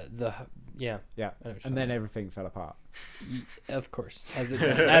had that yeah, Yeah, I know what and you're then everything fell apart. of course, as it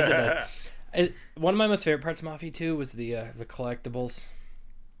does. One of my most favorite parts of Mafia 2 was the collectibles.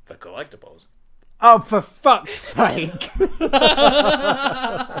 The collectibles. Oh, for fuck's sake!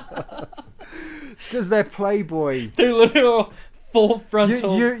 It's because they're Playboy. They're literal full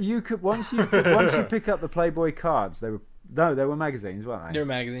frontal. You could once you pick up the Playboy cards, they were magazines, weren't they? They're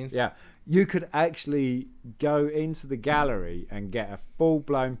magazines. Yeah, you could actually go into the gallery and get a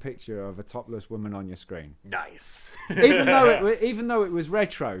full-blown picture of a topless woman on your screen. Nice. Even though it was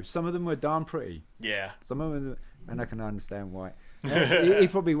retro, some of them were darn pretty. Yeah. Some of them, and I can understand why. He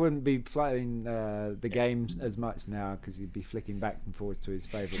probably wouldn't be playing the games as much now because he'd be flicking back and forth to his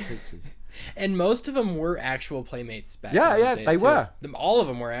favorite pictures. And most of them were actual playmates back Yeah, in those yeah, days, they too. were. All of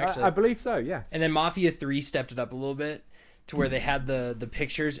them were actually. I believe so. Yes. And then Mafia 3 stepped it up a little bit to where they had the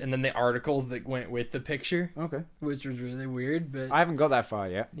pictures and then the articles that went with the picture, Okay. which was really weird. But I haven't got that far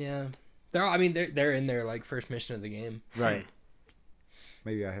yet. yeah, they're in their like first mission of the game. Right.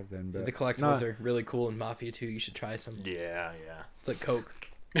 Maybe I have then. But The collectibles are really cool in Mafia 2. You should try some. Yeah, It's like Coke.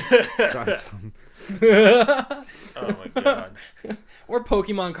 try some. yeah. Oh my god. Or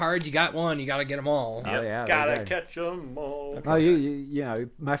Pokemon cards. You got one, you gotta get them all. Oh, Yep, yeah, there gotta you go. catch 'em all. Oh, you know,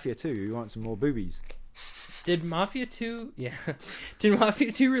 Mafia 2. You want some more boobies? Did Mafia 2? Yeah. Did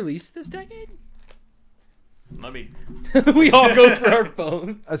Mafia 2 release this decade? Let me. We all go for our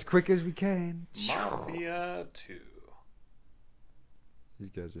phones. As quick as we can. Mafia 2. You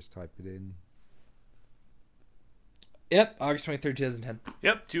guys just type it in. Yep, August 23rd, 2010.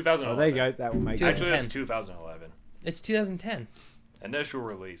 Yep, 2011. Oh, there you go. That will make it. Actually, it's 2010. 2011. It's 2010. Initial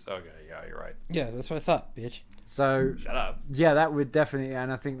release. Okay, yeah, you're right. Yeah, that's what I thought, bitch. So, Shut up. yeah, that would definitely,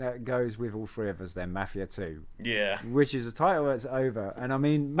 and I think that goes with all three of us then, Mafia 2, Yeah. which is a title that's over. And I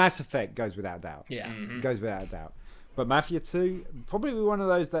mean, Mass Effect goes without doubt. Yeah. Mhm. Goes without doubt. But Mafia 2, probably one of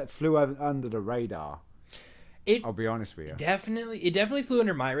those that flew under the radar. It I'll be honest with you. definitely flew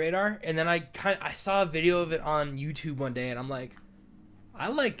under my radar, and then I saw a video of it on YouTube one day, and I'm like, I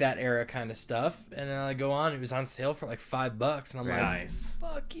like that era kind of stuff. And then I go on, it was on sale for like $5, and I'm like, Nice.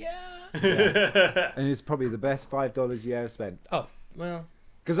 fuck yeah. And it's probably the best $5 you ever spent. Oh well,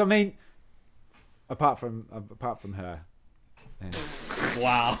 Because I mean, apart from her. Yeah.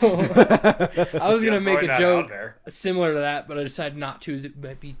 wow. I was gonna Just make throwing a that out joke there. similar to that, but I decided not to, as it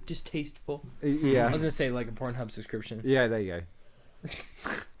might be distasteful. I Yeah. was gonna say like a Pornhub subscription. Yeah, there you go.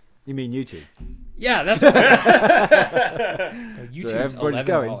 You mean YouTube? Yeah, that's what YouTube's everybody's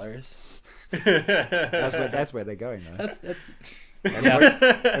going. $11. That's where they're going though. That's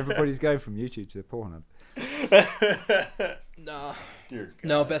Everybody's going from YouTube to Pornhub. no. Dear God.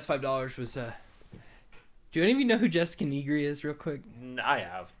 No, best $5 was do any of you know who Jessica Negri is, real quick? I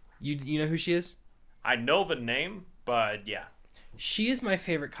have. You know who she is? I know the name, but yeah. She is my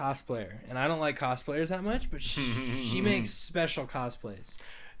favorite cosplayer, and I don't like cosplayers that much, but she makes special cosplays.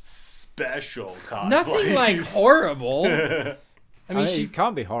 Special cosplay. Nothing like horrible. I mean, it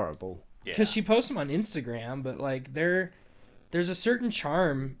can't be horrible. Yeah. because she posts them on Instagram, but like there's a certain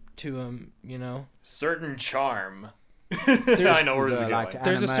charm to them, you know. Certain charm. I know where this is going. like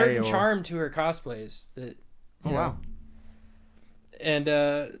There's a anime certain or- charm to her cosplays that. Oh you know, wow. And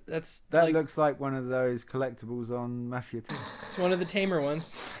that's That like, looks like one of those collectibles on Mafia 2. it's one of the tamer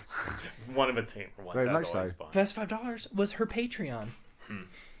ones. One of the tamer ones. Very That's much always so. fun. Best $5 was her Patreon.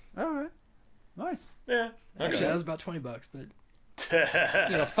 All right. Nice. Yeah. Actually, that was about $20, but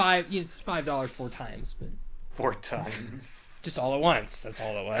it's $5 4 times, but 4 times. just all at once. That's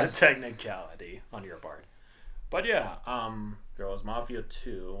all it A was. technicality on your part. But yeah, there was Mafia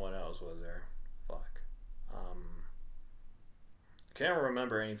 2. What else was there? Fuck. Can't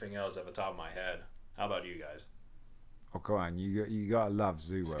remember anything else at the top of my head. How about you guys? Oh, come on. You gotta love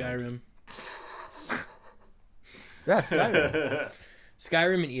Zoo World. Skyrim. Yeah, Skyrim.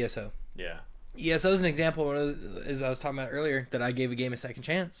 Skyrim and ESO. Yeah. ESO is an example, as I was talking about earlier, that I gave a game a second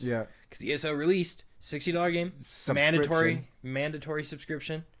chance. Yeah. Because ESO released $60 game, Subscription. mandatory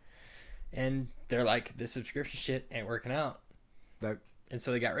subscription, and they're like, this subscription shit ain't working out, and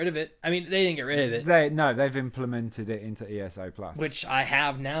so they got rid of it. I mean, they didn't get rid of it. They've implemented it into ESO Plus, Which I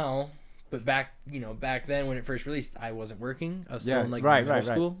have now, but back then when it first released, I wasn't working. I was still in middle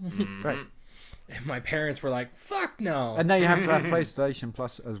school. right. And my parents were like, "Fuck no!" And now you have to have PlayStation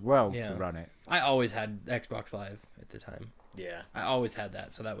Plus as well Yeah. to run it. I always had Xbox Live at the time. Yeah. I always had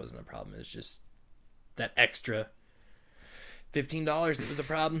that, so that wasn't a problem. It was just that extra $15 that was a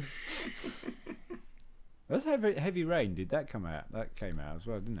problem. That's Heavy Rain. Did that come out? That came out as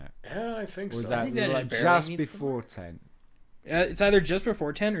well, didn't it? Yeah, I think Was so. that think that like just barely just meets before 10? It's either just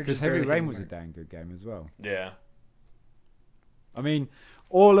before 10 or Because just Heavy barely Rain hitting was a mark. damn good game as well. Yeah. I mean,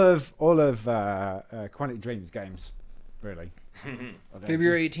 all of Quantic Dreams games, really.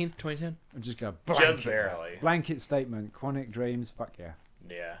 February 18th, 2010. I'm just going Just barely. blanket statement. Quantic Dreams, fuck yeah.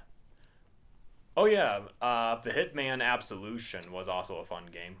 Yeah. Oh yeah, the Hitman Absolution was also a fun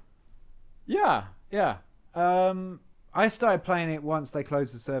game. Yeah. I started playing it once they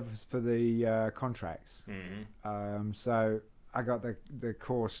closed the servers for the contracts. Mm-hmm. So I got the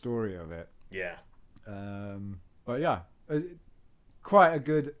core story of it. Yeah. But yeah, quite a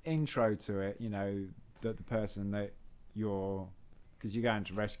good intro to it. You know, that the person that because you're going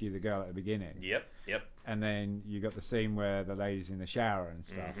to rescue the girl at the beginning. Yep. And then you got the scene where the lady's in the shower and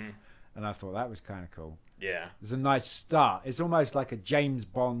stuff. Mm-hmm. And I thought that was kind of cool. Yeah. It's a nice start. It's almost like a James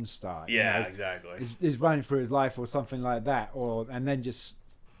Bond start. Yeah, you know? exactly. He's running through his life or something like that, and then just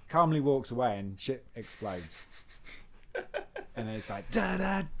calmly walks away and shit explodes. And then it's like da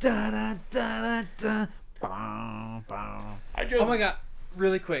da da da da da. Bah, bah. Oh my god!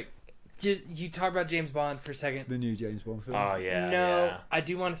 Really quick, just you talk about James Bond for a second. The new James Bond film. Oh yeah. No, Yeah. I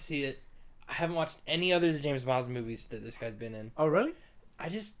do want to see it. I haven't watched any other James Bond movies that this guy's been in. Oh really? I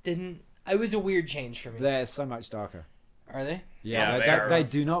just didn't. It was a weird change for me. They're so much darker. Are they? Yeah, they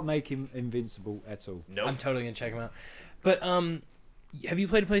do not make him invincible at all. Nope. I'm totally gonna check them out. But have you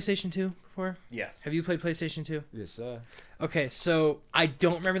played PlayStation 2 before? Yes. Have you played PlayStation 2? Yes, sir. Okay, so I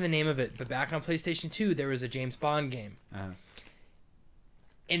don't remember the name of it, but back on PlayStation 2 there was a James Bond game.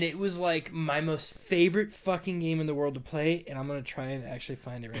 And it was like my most favorite fucking game in the world to play, and I'm gonna try and actually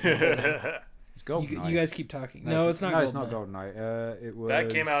find it right now. It's GoldenEye. You guys keep talking. No, it's not. No, GoldenEye. it's not GoldenEye. It was That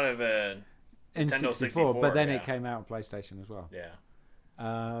came out of a Nintendo N64, 64, but then yeah. it came out on PlayStation as well. yeah.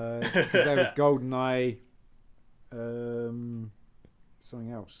 Because there was GoldenEye,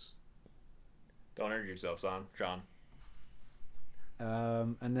 something else, Don't hurt yourself, son, John.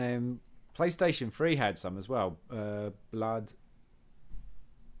 and then PlayStation 3 had some as well. Blood.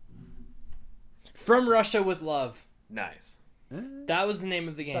 From Russia with Love. Nice. That was the name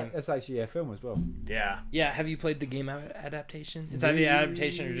of the game. It's actually a film as well. Yeah. Yeah, have you played the game adaptation? It's either the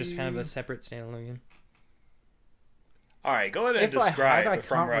adaptation or just kind of a separate standalone game. All right, go ahead and If I describe had, I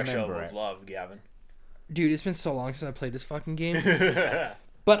From can't Russia remember with it. Love, Gavin. Dude, it's been so long since I played this fucking game.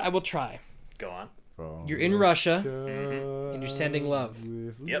 But I will try. Go on. You're in Russia, and and you're sending love.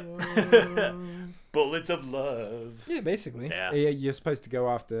 Yep. Bullets of love. Yeah, basically. Yeah. You're supposed to go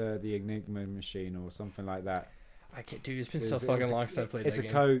after the Enigma machine or something like that. I can't, dude. It's been so fucking long since I played It's that a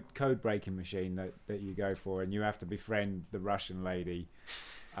game. code breaking machine that you go for, and you have to befriend the Russian lady.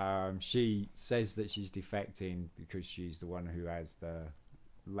 She says that she's defecting because she's the one who has the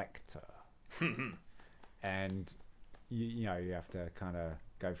lector, and you have to kind of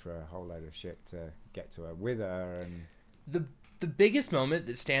go for a whole load of shit to get to her with her. And The biggest moment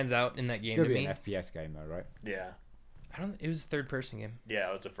that stands out in that it's game gonna to be me, an FPS game though, right? Yeah. it was a third person game. Yeah,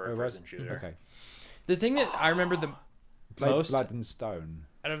 it was a first-person shooter. Okay. The thing that I remember the most Blood and Stone.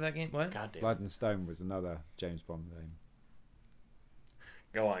 out of that game, what? God damn. Blood and Stone was another James Bond game.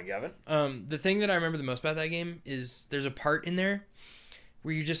 Go on, Gavin. The thing that I remember the most about that game is there's a part in there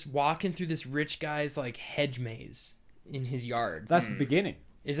where you're just walking through this rich guy's like hedge maze in his yard. That's the beginning.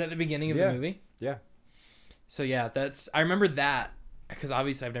 Is that the beginning of Yeah. the movie? Yeah. So yeah, I remember that because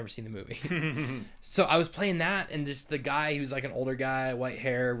obviously I've never seen the movie. So I was playing that, and just the guy, he was like an older guy, white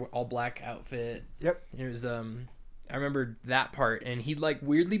hair, all black outfit. Yep. It was I remember that part, and he'd like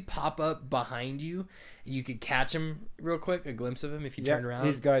weirdly pop up behind you, and you could catch him real quick, a glimpse of him if you turned around.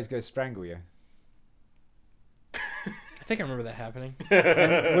 These guys go strangle you. I think I remember that happening.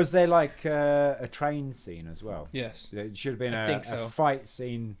 Was there like a train scene as well? Yes. It should have been I think so. a fight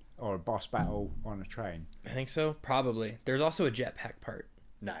scene or a boss battle on a train. I think so, probably. There's also a jetpack part.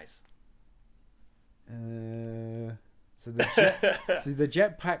 Nice. So the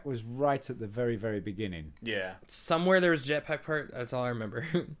jetpack was right at the very, very beginning. Yeah. Somewhere there was a jetpack part. That's all I remember.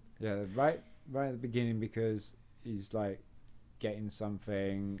 Yeah, right at the beginning, because he's like getting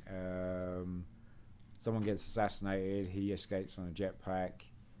something. Someone gets assassinated. He escapes on a jetpack,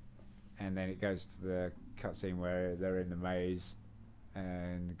 and then it goes to the cutscene where they're in the maze,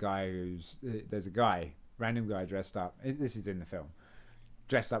 and there's a random guy dressed up. This is in the film,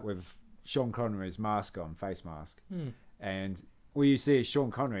 dressed up with Sean Connery's mask on, face mask, and all you see is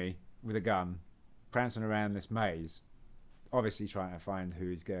Sean Connery with a gun, prancing around this maze, obviously trying to find who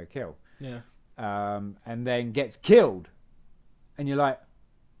he's going to kill. Yeah. And then gets killed, and you're like,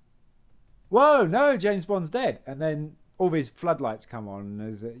 whoa, no, James Bond's dead. And then all these floodlights come on,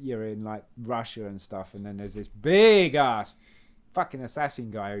 and you're in like Russia and stuff, and then there's this big ass fucking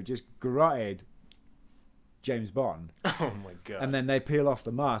assassin guy who just garroted James Bond. Oh my god. And then they peel off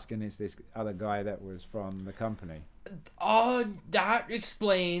the mask, and it's this other guy that was from the company. Oh, that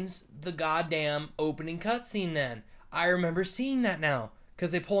explains the goddamn opening cutscene then. I remember seeing that now.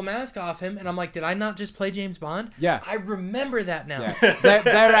 Because they pull a mask off him, and I'm like, did I not just play James Bond? Yeah. I remember that now. Yeah.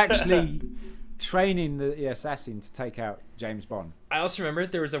 They're actually training the assassin to take out James Bond. I also remember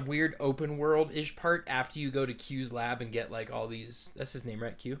there was a weird open world-ish part after you go to Q's lab and get like all these... That's his name,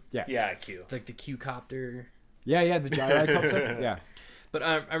 right? Q? Yeah. Yeah, Q. Like the Q-copter. Yeah, the gyrocopter. Yeah. But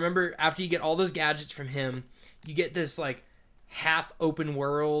I remember after you get all those gadgets from him, you get this like half open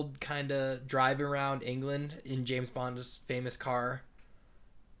world kind of drive around England in James Bond's famous car.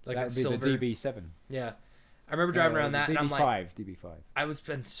 Like that would be silver. the DB7. Yeah. I remember driving around that, and I'm like... DB5. I would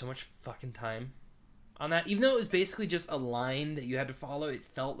spend so much fucking time on that. Even though it was basically just a line that you had to follow, it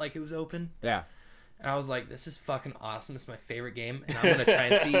felt like it was open. Yeah. And I was like, this is fucking awesome. This is my favorite game. And I'm going to try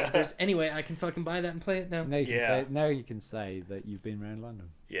and see if there's any way I can fucking buy that and play it now. Now you can say that you've been around London.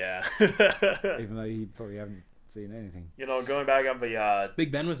 Yeah. Even though you probably haven't seen anything. You know, going back on the...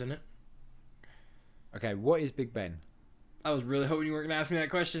 Big Ben was in it. Okay, what is Big Ben? I was really hoping you weren't going to ask me that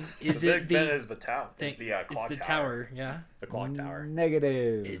question. Is the it Big Ben is the tower. It's the clock it's the tower. tower, yeah. The clock tower.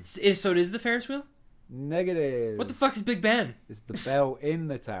 Negative. So it is the Ferris wheel? Negative. What the fuck is Big Ben? It's the bell in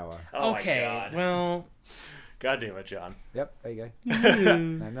the tower. Oh okay, my god. well... God damn it, John. Yep, there you go.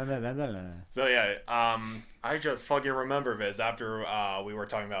 No. So yeah, I just fucking remember this after we were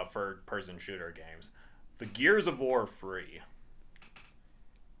talking about third-person shooter games. The Gears of War free.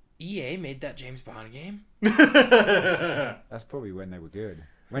 EA made that James Bond game? That's probably when they were good.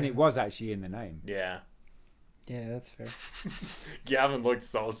 When it was actually in the name. Yeah. Yeah, that's fair. Gavin looked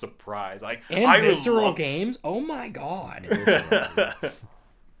so surprised. Like, And I Visceral Games? Oh my god. Oh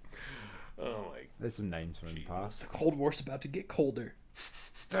my. There's some names from the past. The Cold War's about to get colder.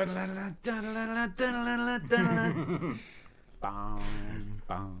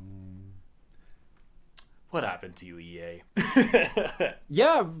 What happened to you, EA?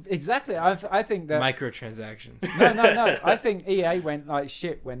 Yeah, exactly. I think that... Microtransactions. No. I think EA went like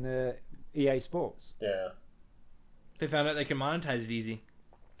shit when the EA Sports. Yeah. They found out they can monetize it easy.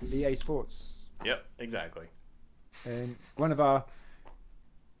 EA Sports. Yep, exactly. And one of our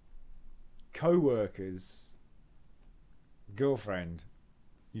co-workers' girlfriend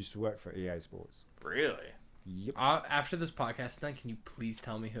used to work for EA Sports. Really? Yep. After this podcast tonight, can you please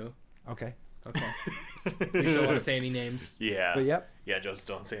tell me who? Okay. We just don't want to say any names. Yeah. But yep. Yeah, just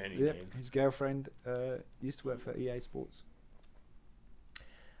don't say any Yep. names. His girlfriend used to work for EA Sports.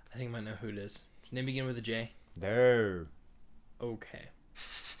 I think I might know who it is. Does his name begin with a J? No. Okay.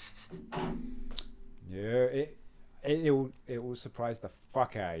 Yeah, it will surprise the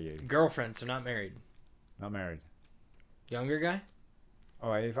fuck out of you. Girlfriend, so not married. Not married. Younger guy?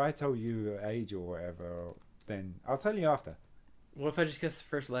 Alright, if I told you age or whatever, then I'll tell you after. What if I just guess the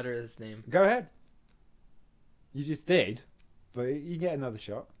first letter of his name? Go ahead. You just did, but you get another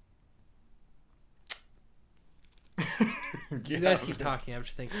shot. You guys keep talking. I have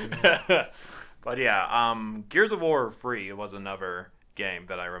to think. But yeah, Gears of War free was another game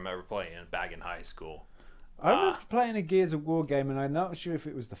that I remember playing back in high school. I remember playing a Gears of War game, and I'm not sure if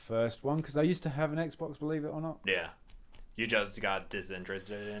it was the first one, because I used to have an Xbox, believe it or not. Yeah. You just got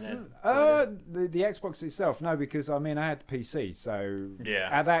disinterested in it? The Xbox itself, no, because I mean I had the PC, so Yeah.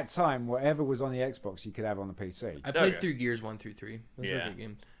 at that time, whatever was on the Xbox, you could have on the PC. I played Okay. through Gears 1 through 3. Those were Yeah. good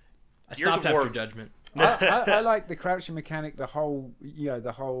games. I Gears stopped of War- after Judgment. I like the crouching mechanic, the whole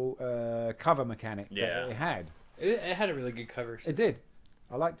cover mechanic Yeah. that it had. It had a really good cover. It did.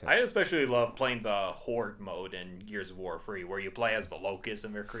 I liked it. I especially love playing the Horde mode in Gears of War 3, where you play as the Locusts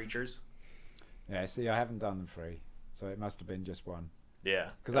and their creatures. Yeah, see, I haven't done them 3, so it must have been just 1. Yeah.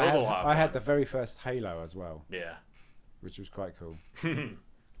 Because That was a lot of I had fun. the very first Halo as well, Yeah. which was quite cool. I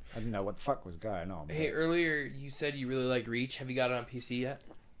didn't know what the fuck was going on. Hey, but- earlier you said you really liked Reach. Have you got it on PC yet?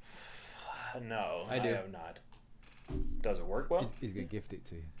 No, I do. have not. Does it work well? He's gonna gift it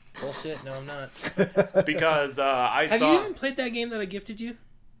to you. Bullshit. No, I'm not. Because I Have saw. you even played that game that I gifted you?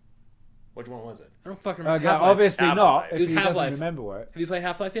 Which one was it? I don't fucking remember. Okay, Half-Life. obviously not. Half-Life. If It was he doesn't Half-Life. remember it. Have you played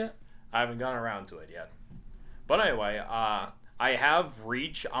Half-Life yet? I haven't gone around to it yet. But anyway, I have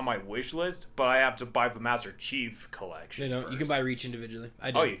Reach on my wish list, but I have to buy the Master Chief collection. No, you can first. buy Reach individually.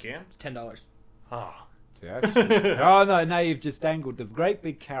 I did. Oh, you can? It's $10. Ah. See, that's true. Oh no! Now you've just dangled the great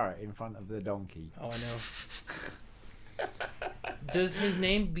big carrot in front of the donkey. Oh, I know. Does his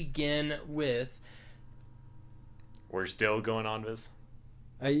name begin with... We're still going on this.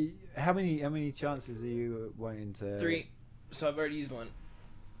 How many chances are you wanting to? 3? So I've already used one.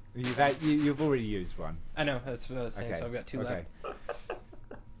 You've already used one. I know, that's what I was saying, Okay. so I've got 2 Okay. left.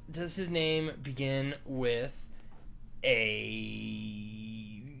 Does his name begin with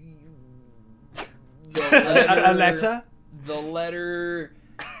a... A letter? The letter...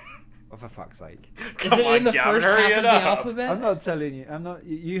 Oh, for fuck's sake! Is Come it on, in the Gavin, first hurry half it of the up. alphabet? I'm not telling you. I'm not.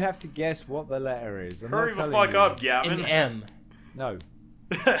 You have to guess what the letter is. I'm Hurry not the telling fuck you. up, Gavin. An M. No.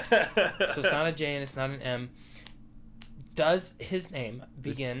 So it's not a J and it's not an M. Does his name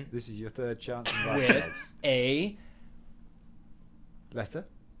begin This is your third chance. with a letter?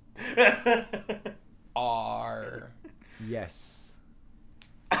 R? Yes.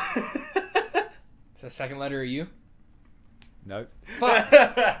 Is the second letter a U? No. Fuck.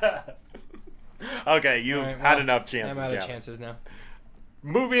 Okay, you've Alright, had well, enough chances. I'm out of Gavin. chances now.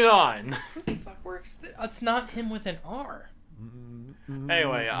 Moving on. Fuck works. It's not him with an R.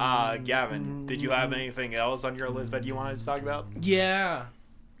 Anyway, Gavin, did you have anything else on your list that you wanted to talk about? Yeah,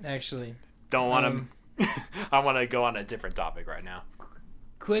 actually. Don't want to. I want to go on a different topic right now.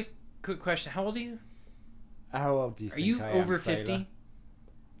 Quick question. How old are you? How old do you Are think you I over am, Sailor? 50?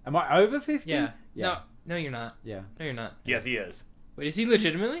 Am I over 50? Yeah. Yeah. No, you're not. Yeah. No, you're not. Yes, he is. Wait, is he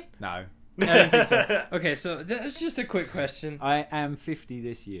legitimately? No. I don't think so. Okay, so that's just a quick question. I am 50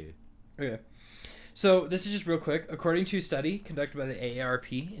 this year. Okay. So this is just real quick. According to a study conducted by the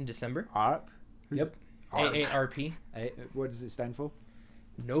AARP in December. ARP? Yep. ARP. AARP. What does it stand for?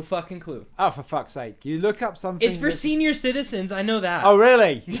 No fucking clue. Oh, for fuck's sake. You look up something. It's for senior citizens. I know that. Oh,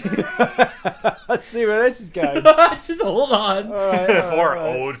 really? Let's see where this is going. Just hold on. All right, For all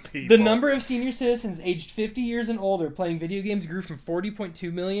right. old people. The number of senior citizens aged 50 years and older playing video games grew from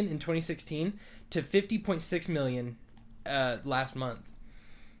 40.2 million in 2016 to 50.6 million last month.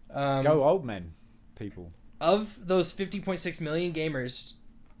 Go old men, people. Of those 50.6 million gamers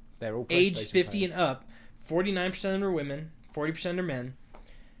They're all aged PlayStation 50 players. and up, 49% are women, 40% are men.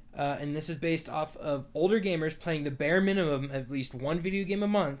 And this is based off of older gamers playing the bare minimum of at least one video game a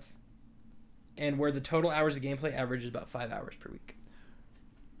month, and where the total hours of gameplay average is about 5 hours per week.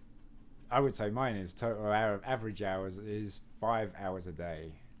 I would say mine is total average hours is 5 hours a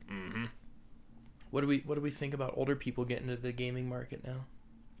day. Mm-hmm. What do we think about older people getting into the gaming market now?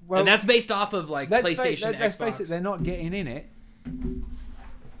 Well, And that's based off of like PlayStation, let's Xbox. face it, they're not getting in it.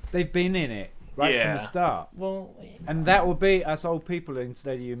 They've been in it right from the Yeah. start. Well, And that will be us old people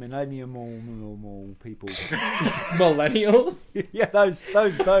instead of you millennial people. millennials, Yeah, those.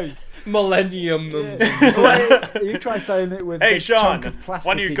 millennium. Yeah. You try saying it with Hey, a Sean, chunk of plastic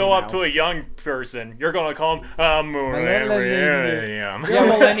when you in go your up mouth. to a young person, you're going to call him a millennium. Yeah,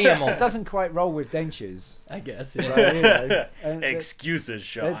 millennium. It doesn't quite roll with dentures. I guess. So, Yeah. you know, and Excuses,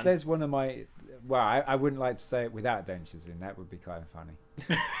 Sean. there's one of my. Well, I wouldn't like to say it without dentures in. That would be kind of funny.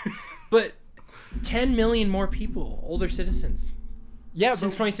 But 10 million more people, older citizens, Yeah,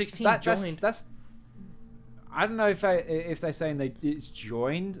 since but 2016 joined. That's. I don't know if they're saying it's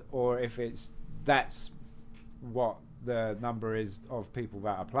joined or if that's what the number is of people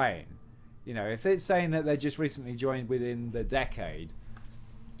that are playing. You know, if it's saying that they just recently joined within the decade,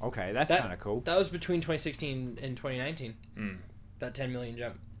 okay, that's kind of cool. That was between 2016 and 2019. Mm. That 10 million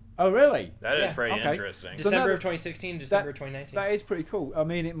jump. Oh, really? That is Yeah, pretty okay. interesting. So December that- of 2016, December of 2019. That is pretty cool. I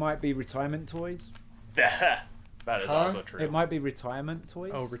mean, it might be retirement toys. That is Huh? also true. It might be retirement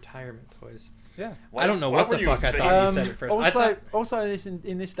toys. Oh, retirement toys. Yeah. I don't know what the fuck I thought you said at first. Also,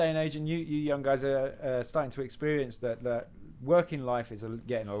 in this day and age, and you young guys are starting to experience that working life is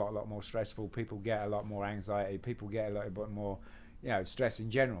getting a lot more stressful. People get a lot more anxiety. People get a lot more, stress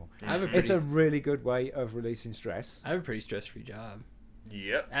in general. It's a really good way of releasing stress. I have a pretty stress-free job.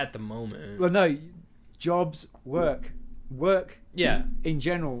 Yep. At the moment. Well, no, jobs, work. Yeah. In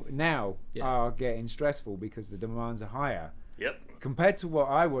general now are getting stressful because the demands are higher. Yep. Compared to what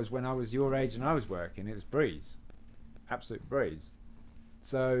I was when I was your age and I was working, it was breeze, absolute breeze.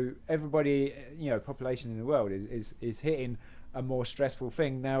 So everybody, population in the world is hitting a more stressful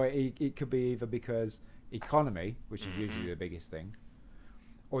thing now. It could be either because economy, which is usually the biggest thing,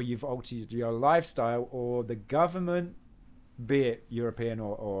 or you've altered your lifestyle, or the government, be it European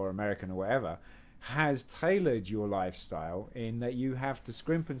or American or whatever, has tailored your lifestyle in that you have to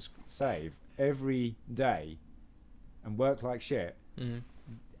scrimp and save every day and work like shit.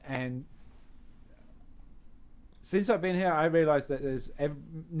 And since I've been here, I realised that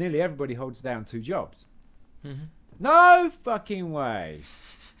nearly everybody holds down 2 jobs. No fucking way.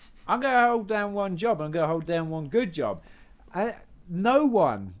 I'm going to hold down 1 job. I'm going to hold down 1 good job. No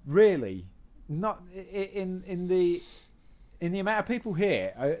one really, not in the amount of people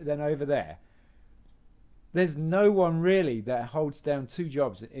here than over there. There's no one really that holds down 2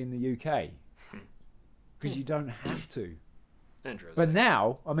 jobs in the UK because you don't have to. Interesting. But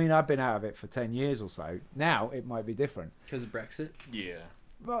now, I mean, I've been out of it for 10 years or so. Now it might be different. Because of Brexit? Yeah.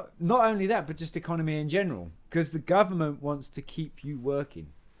 Well, not only that, but just economy in general. Because the government wants to keep you working.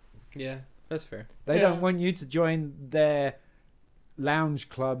 Yeah, that's fair. They don't want you to join their lounge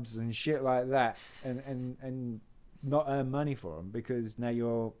clubs and shit like that and not earn money for them, because now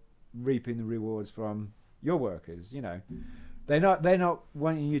you're reaping the rewards from your workers. They're not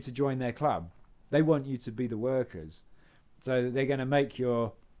wanting you to join their club. They want you to be the workers. So they're going to make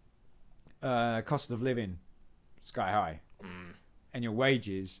your cost of living sky high, and your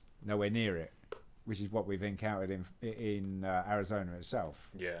wages nowhere near it, which is what we've encountered in Arizona itself.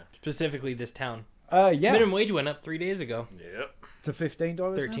 Yeah. Specifically this town. Yeah. Minimum wage went up 3 days ago. Yep. To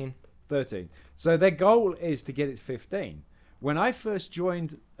 $15. 13. 13. So their goal is to get it to 15. When I first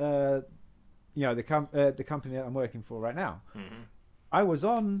joined, the company that I'm working for right now, I was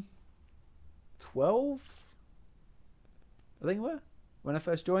on 12. I think when I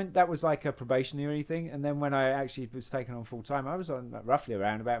first joined, that was like a probationary thing, and then when I actually was taken on full time, I was on roughly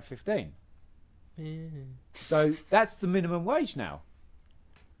around about 15. So that's the minimum wage now.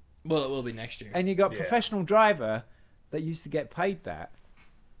 Well, it will be next year. And you got professional driver that used to get paid that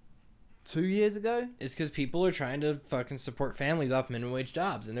 2 years ago. It's because people are trying to fucking support families off minimum wage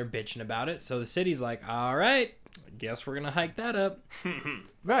jobs, and they're bitching about it. So the city's like, all right, I guess we're gonna hike that up.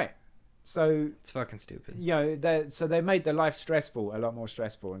 Right. So it's fucking stupid. So they made their life stressful, a lot more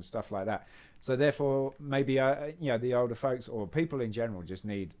stressful and stuff like that. So therefore, maybe the older folks or people in general just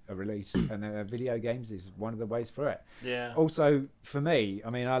need a release, and video games is one of the ways for it. Yeah. Also, for me, I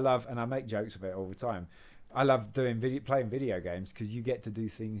mean, I love, and I make jokes of it all the time, I love playing video games because you get to do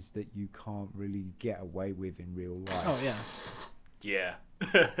things that you can't really get away with in real life. Oh yeah.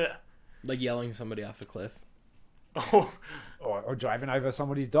 Yeah. Like yelling somebody off a cliff. Oh. Or driving over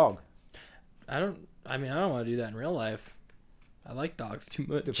somebody's dog. I don't want to do that in real life. I like dogs too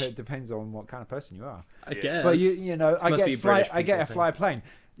much. Depends on what kind of person you are. I guess. But I get a fly plane.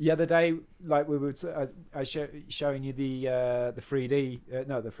 The other day, like we were, I showing you the 3D,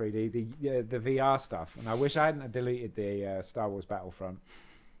 not the 3D, the VR stuff, and I wish I hadn't deleted the Star Wars Battlefront,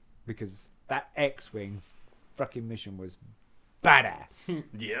 because that X-wing fucking mission was badass.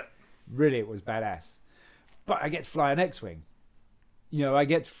 Yeah. Really, it was badass. But I get to fly an X-wing. I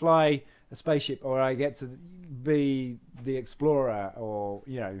get to fly a spaceship, or I get to be the explorer, or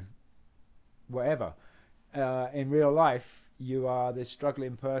whatever. In real life, you are this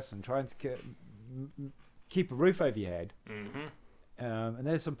struggling person trying to keep a roof over your head, and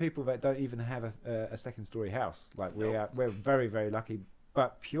there's some people that don't even have a second story house. Like we're very, very lucky,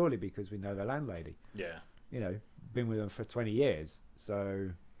 but purely because we know the landlady. Yeah. Been with them for 20 years, so.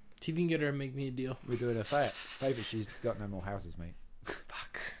 See if you can get her to make me a deal. We're doing her favour. She's got no more houses, mate.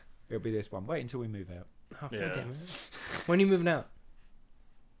 Fuck. It'll be this one. Wait until we move out. Oh, God damn it. When are you moving out?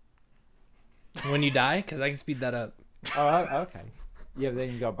 When you die? Because I can speed that up. Oh, okay. Yeah, but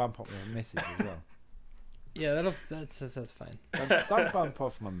then you got to bump up my missus as well. Yeah, that's fine. Don't bump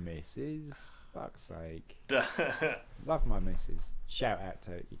off my missus. Fuck's sake. Love my missus. Shout out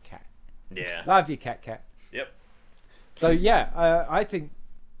to your cat. Yeah. Love your cat. Yep. So yeah, I think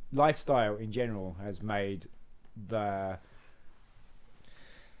lifestyle in general has made the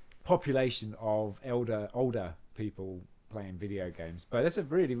population of older people playing video games, but that's a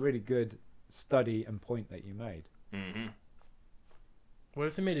really, really good study and point that you made. Mm-hmm. What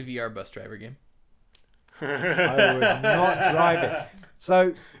if they made a VR bus driver game? I would not drive it.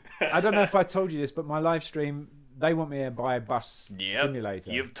 So, I don't know if I told you this, but my live stream, they want me to buy a bus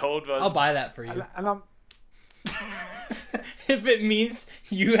simulator. You've told us. I'll buy that for you. And I'm... If it means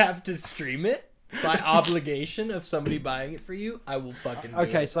you have to stream it by obligation of somebody buying it for you, I will fucking do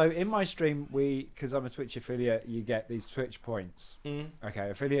Okay, it. so in my stream, because I'm a Twitch affiliate, you get these Twitch points. Okay,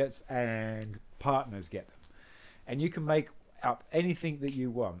 affiliates and partners get them. And you can make up anything that you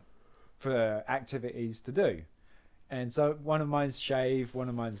want for activities to do. And so one of mine's shave, one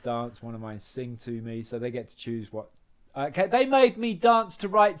of mine's dance, one of mine's sing to me, so they get to choose what. Okay, they made me dance to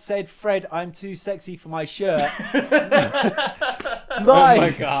Right Said Fred, I'm too sexy for my shirt. Live, Oh my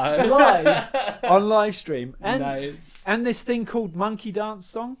god. live on live stream. And, Nice. and this thing called Monkey Dance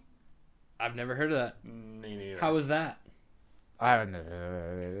Song. I've never heard of that. Me neither. How was that? I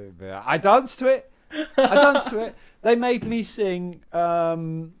danced to it. They made me sing.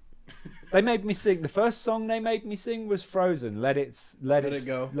 They made me sing. The first song they made me sing was Frozen. Let it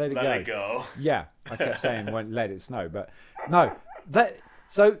go. Let it go. Yeah, I kept saying let it snow, but no.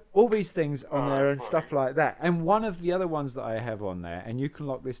 So all these things on there and stuff like that. And one of the other ones that I have on there, and you can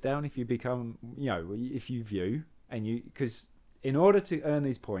lock this down if you become, if you view, because in order to earn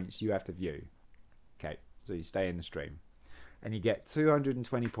these points, you have to view. Okay, so you stay in the stream, and you get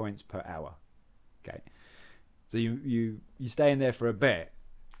 220 points per hour. Okay, so you stay in there for a bit,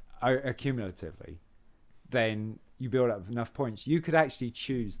 accumulatively, then you build up enough points. You could actually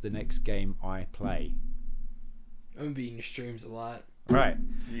choose the next game I play. I'm gonna be in your streams a lot. Right.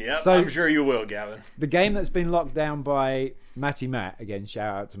 Yep, So- I'm sure you will, Gavin. The game that's been locked down by Matty Matt, again,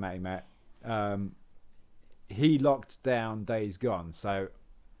 shout out to Matty Matt, he locked down Days Gone, so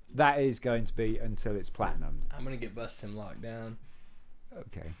that is going to be until it's platinum. I'm gonna get Bust Him locked down.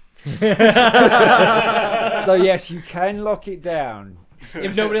 Okay. So yes, you can lock it down.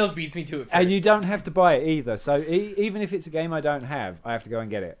 If nobody else beats me to it first. And you don't have to buy it either. So even if it's a game I don't have, I have to go and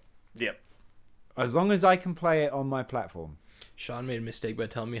get it. Yep. As long as I can play it on my platform. Sean made a mistake by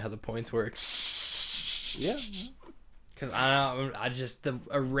telling me how the points work. Yeah. Because I just the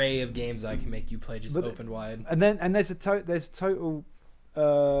array of games I can make you play just opened wide. And there's total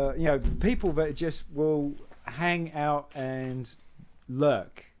people that just will hang out and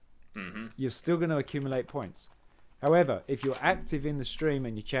lurk. Mm-hmm. You're still going to accumulate points. However, if you're active in the stream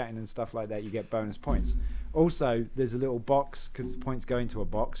and you're chatting and stuff like that, you get bonus points. Also, there's a little box because the points go into a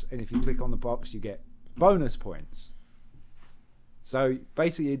box, and if you click on the box, you get bonus points. So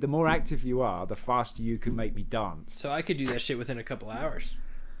basically, the more active you are, the faster you can make me dance. So I could do that shit within a couple hours.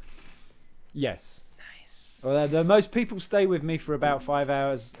 Yes. Nice. Well, the most people stay with me for about 5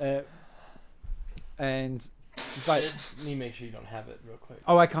 hours, and it's like, Let me make sure you don't have it real quick.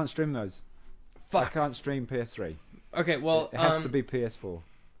 oh, I can't stream those. I Fuck. can't stream PS3. Okay, well, It has to be PS4.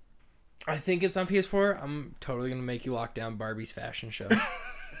 I think it's on PS4. I'm totally gonna make you lock down Barbie's fashion show.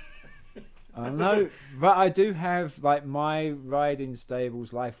 I know, but I do have like my riding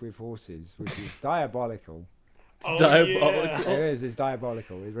stables life with horses, which is diabolical. Oh, diabolical. yeah. It is. It's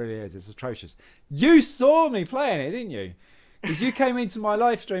diabolical. It really is. It's atrocious. You saw me playing it, didn't you? Because you came into my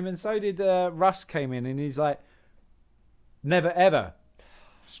live stream, and so did Russ. Came in, and he's like, "Never ever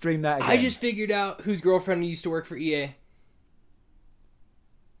stream that again." I just figured out whose girlfriend used to work for EA.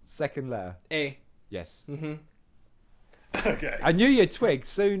 second letter. A. Yes. Mm-hmm. Okay. I knew you'd twig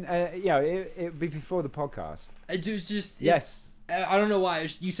soon. It'd be before the podcast. It was just Yes. I don't know why.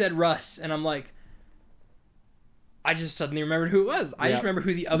 You said Russ, and I'm like, I just suddenly remembered who it was. I just Yeah. remember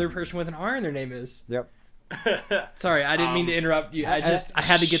who the other person with an R in their name is. Yep. Sorry, I didn't mean to interrupt you. I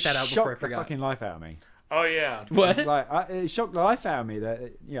had to get that out before I Shocked the forgot. fucking life out of me. Oh yeah. What? It's like it shocked the life out of me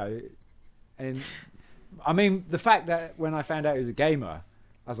that and I mean the fact that when I found out he was a gamer,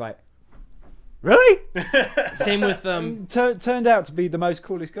 I was like, really? Same with Turned out to be the most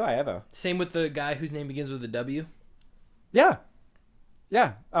coolest guy ever. same with the guy whose name begins with a W. Yeah.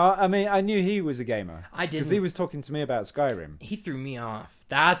 Yeah. I mean, I knew he was a gamer. I didn't. Because he was talking to me about Skyrim. He threw me off.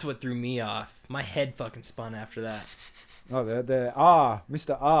 That's what threw me off. My head fucking spun after that. Oh,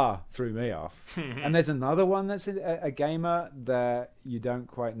 Mr. R threw me off. And there's another one that's a gamer that you don't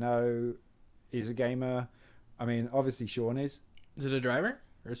quite know is a gamer. I mean, obviously Sean is. Is it a driver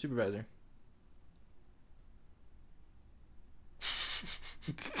or a supervisor?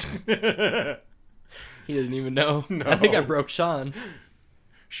 He doesn't even know. No. I think I broke Sean.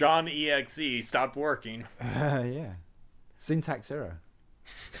 Sean EXE stopped working. Yeah. Syntax error.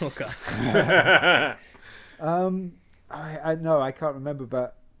 Oh god. I know, I can't remember,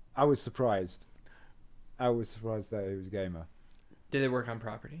 but I was surprised. I was surprised that he was a gamer. Did they work on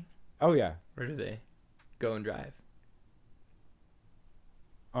property? Oh yeah. Where do they go and drive?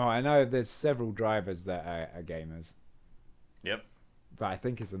 Oh, I know there's several drivers that are gamers, Yep. but I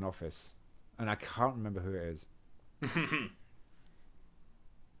think it's an office, and I can't remember who it is.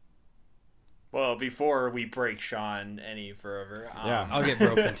 Well, before we break Sean any further, Yeah. I'll get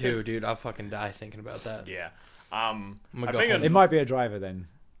broken too, dude. I'll fucking die thinking about that. yeah. I'm gonna I go think home. It might be a driver then.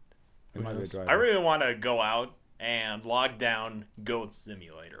 It Who might be a knows? driver. I really want to go out and log down Goat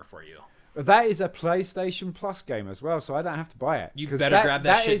Simulator for you. But that is a PlayStation Plus game as well, so I don't have to buy it. You 'Cause better grab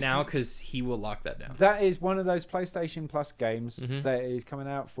that shit is- now, because he will lock that down. That is one of those PlayStation Plus games Mhm. that is coming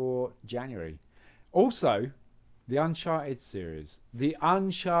out for January. Also, the Uncharted series. The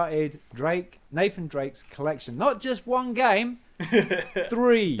Uncharted Nathan Drake's collection. Not just one game,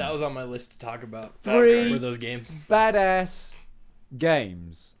 3. That was on my list to talk about. 3 Were those games? badass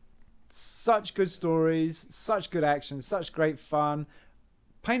games. Such good stories, such good action, such great fun.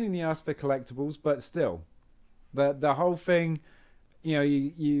 Pain in the ass for collectibles, but still, the whole thing. You know,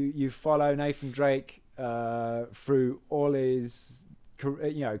 you follow Nathan Drake through all his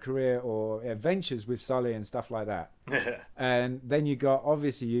career or adventures with Sully and stuff like that. And then you've got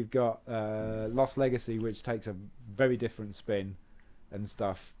Lost Legacy, which takes a very different spin and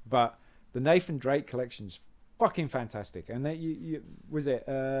stuff. But the Nathan Drake collection's fucking fantastic. And then was it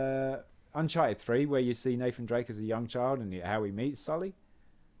Uncharted 3 where you see Nathan Drake as a young child and how he meets Sully?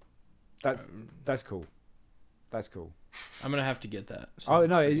 That's cool. That's cool. I'm gonna have to get that. Oh since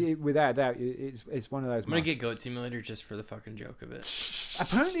no, it's free. without a doubt, it's one of those. I'm gonna get musts. Goat Simulator just for the fucking joke of it.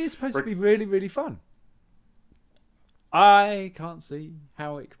 Apparently, it's supposed to be really, really fun. I can't see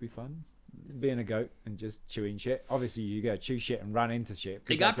how it could be fun being a goat and just chewing shit. Obviously, you gotta chew shit and run into shit.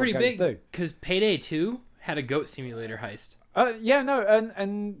 'Cause It got that's what pretty goats big do. because Payday 2 had a Goat Simulator heist. Yeah, no,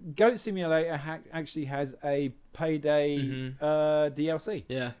 and Goat Simulator actually has a Payday DLC.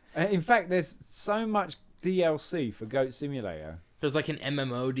 Yeah. In fact, there's so much DLC for Goat Simulator. There's like an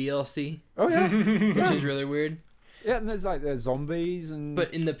MMO DLC, Oh yeah, which is really weird. yeah. And there's zombies and.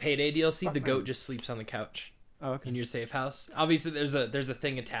 But in the Payday DLC, the goat just sleeps on the couch oh, okay. in your safe house. Obviously, there's a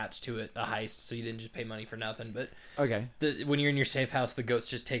thing attached to it, a heist, so you didn't just pay money for nothing. But Okay. when you're in your safe house, the goat's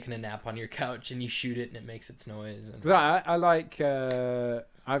just taking a nap on your couch, and you shoot it, and it makes its noise. And... 'Cause I like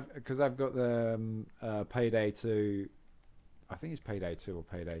I've got the Payday 2. I think it's Payday 2 or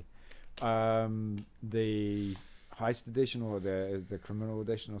Payday. The heist edition or the criminal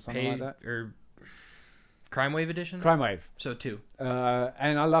edition or something like that. Or Crime Wave edition. Crime Wave. So 2.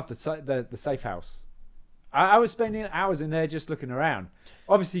 And I love the safe house. I was spending hours in there just looking around,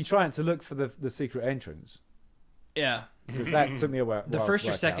 obviously trying to look for the secret entrance Yeah. because that took me a while. The to first or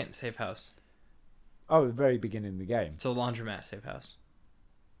work second out. safe house. Oh, the very beginning of the game. So laundromat safe house.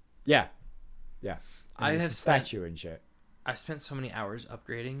 Yeah. And I there's have the spent- statue and shit. I've spent so many hours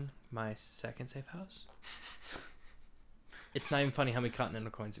upgrading my second safe house. It's not even funny how many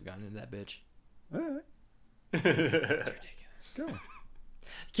Continental coins have gotten into that bitch. All right. It's ridiculous. Cool. You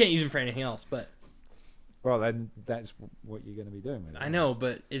can't use them for anything else, but Well, then that's what you're going to be doing with it. I know,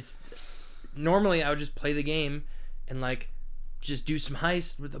 but it's normally I would just play the game and like just do some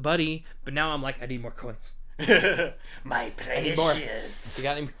heist with a buddy, but now I'm like I need more coins. My need more. precious. You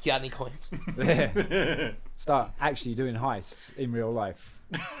got any coins? Start actually doing heists in real life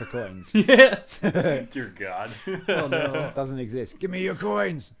for coins. Yeah. Dear God. Oh no. Doesn't exist. Give me your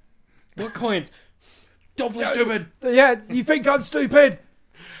coins. What coins? Don't play stupid. Yeah, you think I'm stupid?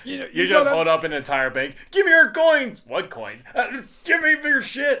 You just gotta- hold up an entire bank. Give me your coins. What coins? Give me your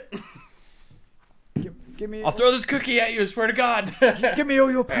shit. Give me. I'll throw this cookie at you. I swear to God. Give me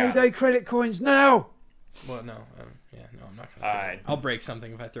all your payday credit coins now. Well, no. Yeah, no, I'm not gonna. Alright. I'll break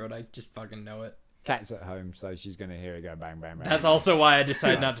something if I throw it. I just fucking know it. Cat's at home, so she's gonna hear it go bang, bang, bang. That's also why I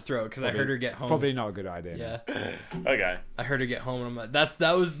decided not to throw it, because I heard her get home. Probably not a good idea. Yeah. Okay. I heard her get home, and I'm like,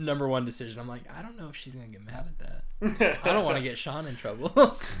 that was number one decision. I'm like, I don't know if she's gonna get mad at that. I don't want to get Sean in trouble,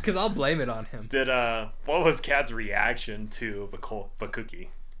 because I'll blame it on him. Did what was Kat's reaction to the cookie?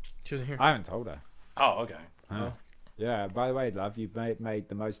 She wasn't here. I haven't told her. Oh, okay. Oh. Yeah. By the way, love, you've made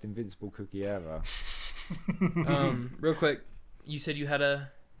the most invincible cookie ever. Real quick, you said you had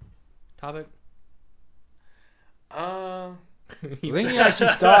a topic. I think you actually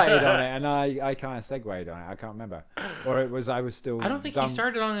started on it, and I kind of segued on it. I can't remember, or it was I was still. I don't think dumb. he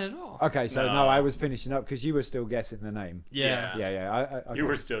started on it at all. Okay, so No. no, I was finishing up because you were still guessing the name. Yeah. Yeah. You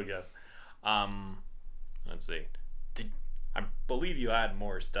were still guess. Let's see. I believe you had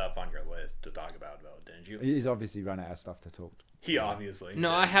more stuff on your list to talk about, though, didn't you? He's obviously run out of stuff to talk. He obviously. No,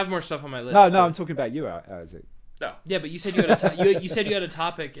 did. I have more stuff on my list. No, but- I'm talking about you, Isaac. No. Yeah, but you said you had you said you had a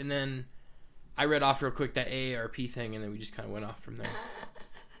topic, and then I read off real quick that AARP thing, and then we just kind of went off from there.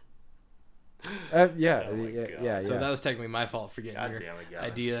 Yeah, Oh my yeah, God. yeah. So that was technically my fault for getting God your damn it, Gavin.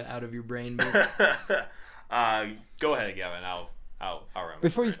 idea out of your brain. But Go ahead, Gavin. I'll run.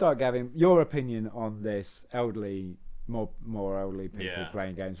 Before you with it. start, Gavin, your opinion on this elderly, more elderly people Yeah.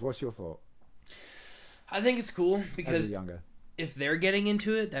 playing games. What's your thought? I think it's cool As because a younger. if they're getting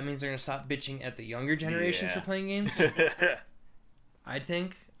into it, that means they're gonna stop bitching at the younger generations Yeah. for playing games. I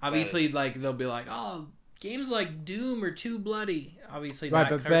think. Obviously, like they'll be like, "Oh, games like Doom are too bloody." Obviously, Right,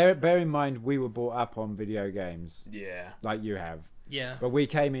 that but bear in mind we were brought up on video games Yeah. like you have, yeah, but we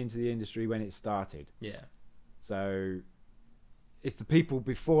came into the industry when it started. yeah. So it's the people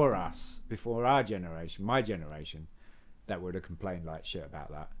before us, before our generation, my generation, that would have complained like shit about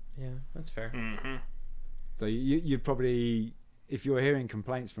that. Yeah, that's fair. Mm-hmm. So you'd probably, if you're hearing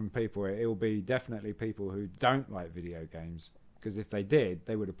complaints from people, it'll be definitely people who don't like video games. Because if they did,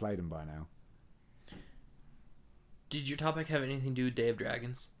 they would have played them by now. Did your topic have anything to do with Day of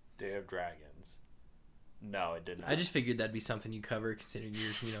Dragons? Day of Dragons. No, it did not. I just figured that'd be something you cover, considering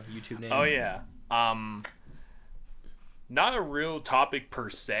your YouTube name. Oh yeah. Not a real topic per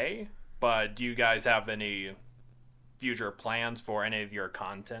se, but do you guys have any future plans for any of your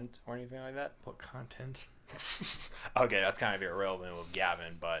content or anything like that? What content? Okay, that's kind of irrelevant with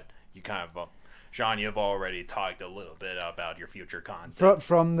Gavin, but you kind of, Sean, you've already talked a little bit about your future content.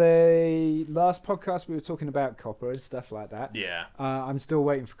 From the last podcast, we were talking about copper and stuff like that. Yeah. I'm still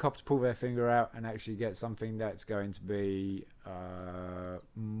waiting for Copper to pull their finger out and actually get something that's going to be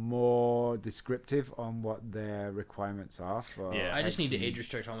more descriptive on what their requirements are. For Yeah. I just need to actually- age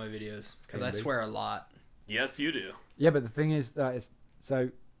restrict all my videos because I Indeed. swear a lot. Yes, you do. Yeah, but the thing is that so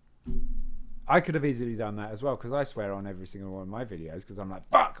I could have easily done that as well because I swear on every single one of my videos because I'm like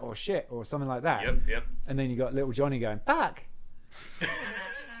fuck or shit or something like that. Yep. And then you got little Johnny going fuck,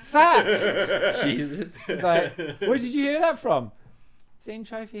 fuck. Jesus. It's like, where did you hear that from? Seen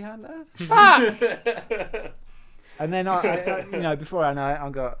Trophy Hunter? Fuck. And then I before I know it,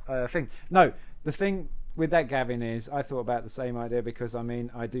 I've got a thing. No, the thing with that, Gavin, is I thought about the same idea because I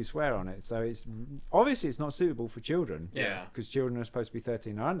mean I do swear on it, so it's obviously it's not suitable for children. Yeah. Because children are supposed to be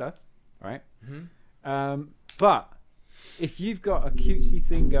 13 or under, right? Mm-hmm. But if you've got a cutesy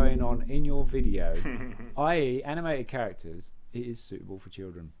thing going on in your video, i.e. animated characters, it is suitable for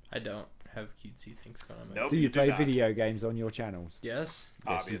children. I don't have cutesy things going on. Nope. Do you play not. video games on your channels? Yes,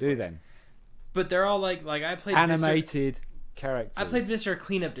 Yes, Obviously. you do then. but they're all like I played Animated characters. I played Viscera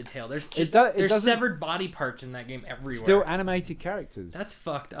Cleanup Detail. There's just it there's doesn't- severed body parts in that game everywhere. Still animated characters. That's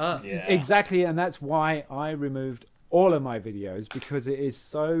fucked up. Yeah. Exactly, and that's why I removed all of my videos because it is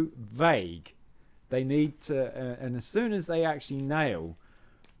so vague. They need to, and as soon as they actually nail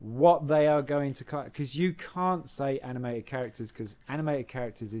what they are going to cut, because you can't say animated characters because animated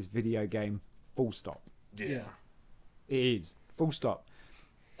characters is video game, full stop. Yeah. It is full stop.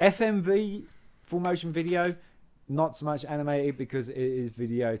 FMV, full motion video, not so much animated because it is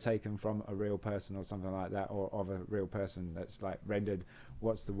video taken from a real person or something like that, or of a real person that's like rendered.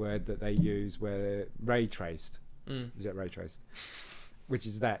 What's the word that they use where ray traced? Is it ray traced? Which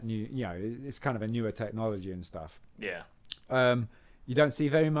is that new, it's kind of a newer technology and stuff. Yeah. You don't see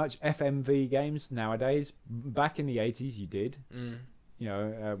very much FMV games nowadays. Back in the 80s, you did.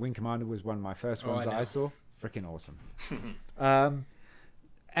 Wing Commander was one of my first ones that I saw. Freaking awesome.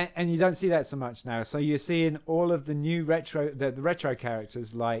 And you don't see that so much now. So you're seeing all of the new retro, the retro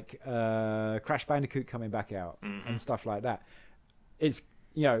characters like Crash Bandicoot coming back out and stuff like that. It's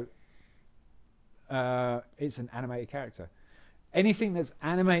it's an animated character. Anything that's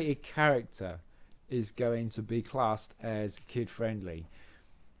animated character is going to be classed as kid friendly.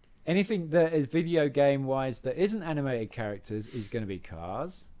 Anything that is video game wise that isn't animated characters is going to be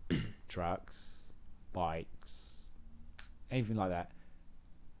cars, trucks, bikes, anything like that.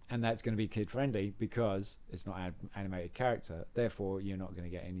 And that's going to be kid friendly because it's not an animated character. Therefore, you're not going to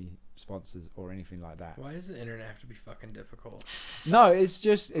get any sponsors or anything like that. Why does the internet have to be fucking difficult? No, it's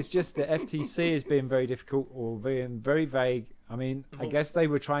just the FTC is being very difficult or being very vague. I mean, I guess they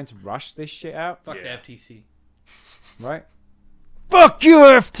were trying to rush this shit out, Fuck Yeah. the FTC. right? Fuck you,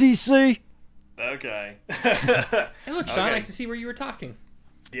 FTC! Okay. Hey, look, Sean, Okay. I can see where you were talking.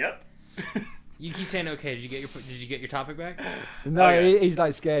 Yep. You keep saying okay. Did you get your topic back? No, Okay. he's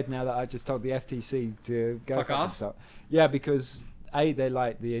like scared now that I just told the FTC to go Fuck off? themselves. Yeah, because they're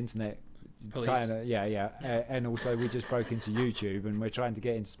like the internet. Police. And also we just broke into YouTube and we're trying to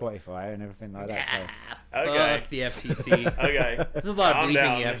get into Spotify and everything like that. So. Okay. Fuck the FTC. Okay. There's a lot of Calm bleeping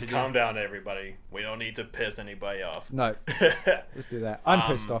down. you have to do. Calm down, everybody. We don't need to piss anybody off. No, let's do that. I'm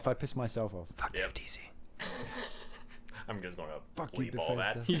pissed off. I pissed myself off. Fuck Yep. the FTC. I'm just going to Fuck you, bleep all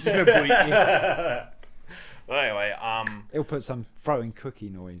that. Bethesda. He's just gonna bleep But anyway, He'll put some throwing cookie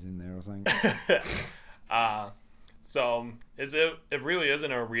noise in there or something. So it really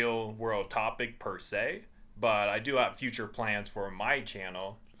isn't a real world topic per se, but I do have future plans for my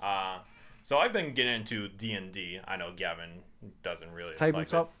channel. So I've been getting into D&D. I know Gavin doesn't really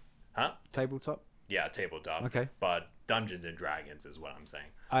Tabletop? like it. Huh? Tabletop? Yeah, tabletop. Okay. But Dungeons and Dragons is what I'm saying.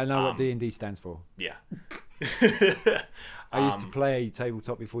 I know what D&D stands for. Yeah. I used to play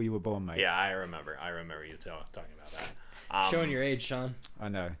tabletop before you were born, mate. Yeah, I remember you talking about that. Showing your age, Sean. I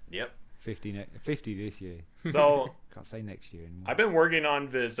know. Yep. 50 this year. So Can't say next year anymore. I've been working on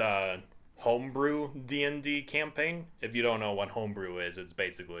this homebrew D&D campaign. If you don't know what homebrew is, it's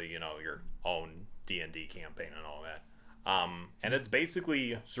basically, your own D&D campaign and all that. And it's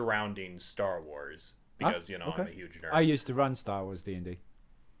basically surrounding Star Wars because, okay. I'm a huge nerd. I used to run Star Wars D&D.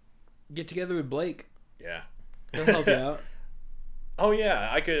 Get together with Blake. Yeah. He'll help you out. Oh, yeah.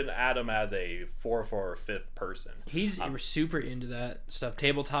 I could add him as a 4th or 5th person. He's super into that stuff,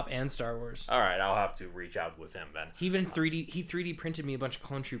 tabletop and Star Wars. All right. I'll have to reach out with him then. He even 3D printed me a bunch of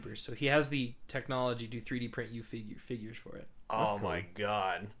clone troopers, so he has the technology to 3D print you figures for it. Oh, cool. my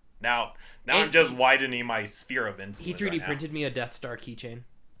God. Now I'm just widening my sphere of influence. He 3D printed me a Death Star keychain.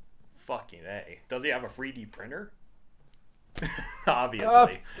 Fucking A. Does he have a 3D printer?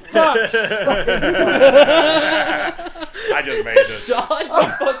 Obviously. Fuck! I just made this. Sean,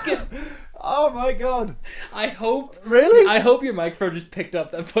 you fucking... Oh my god! I hope... Really? I hope your microphone just picked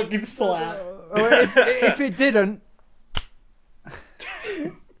up that fucking slap. If it didn't...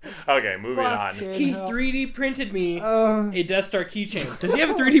 Okay, moving on. He 3D printed me Uh, a Death Star keychain. Does he have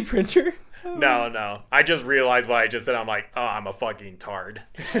a 3D printer? No. I just realized what I just said. I'm like, oh, I'm a fucking tard.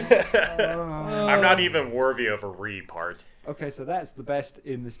 I'm not even worthy of a re-part. okay, so that's the best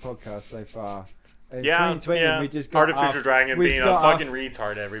in this podcast so far. It's Yeah, 2020, yeah. We just got Artificial Dragon we've being a got our- fucking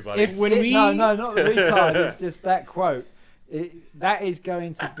retard, everybody. No, not the retard. It's just that quote. That is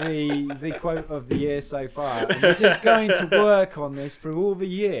going to be the quote of the year so far. And we're just going to work on this through all the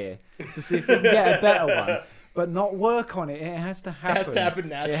year to see if we can get a better one. But not work on it. It has to happen. It has to happen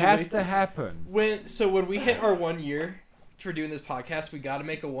naturally. It has to happen. When we hit our 1 year for doing this podcast, we got to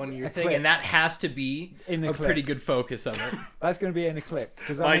make a 1 year thing, clip. and that has to be In the a clip. pretty good focus of it. That's going to be in the clip.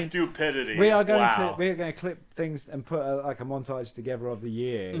 Because My stupidity. we are going wow. to clip things and put a montage together of the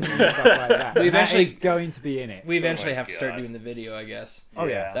year and stuff like that. We eventually- that is going to be in it. We eventually my have to start God. doing the video, I guess. Oh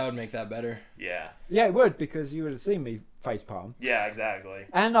yeah. That would make that better. Yeah. Yeah, it would, because you would have seen me facepalm. Yeah, exactly.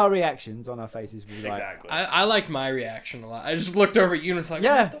 And our reactions on our faces would be like, Exactly. I liked my reaction a lot. I just looked over at you and was like,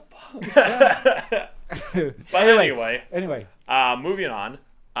 Yeah. what the fuck? But anyway, Anyway, moving on.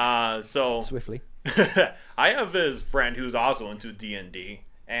 So swiftly. I have this friend who's also into D&D,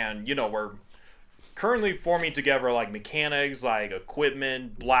 and we're currently forming together like mechanics, like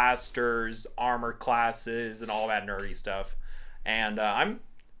equipment, blasters, armor classes, and all that nerdy stuff. And I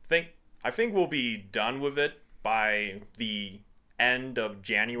think we'll be done with it by the end of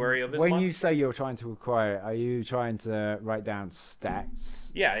January of this When month. you say you're trying to acquire it, are you trying to write down stats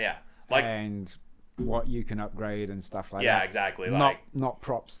Yeah. Like and what you can upgrade and stuff like that? yeah, exactly. Like Not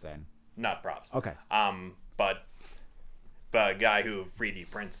props then. not props. Okay. But the guy who 3D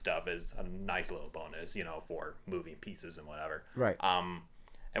prints stuff is a nice little bonus, for moving pieces and whatever. Right.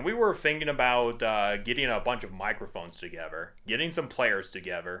 And we were thinking about getting a bunch of microphones together, getting some players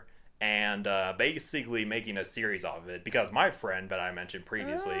together, and basically making a series of it, because my friend that I mentioned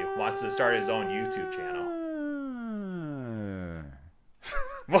previously wants to start his own YouTube channel.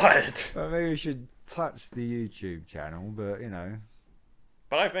 What? Well, maybe we should touch the YouTube channel, but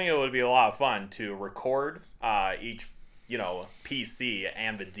But I think it would be a lot of fun to record each, PC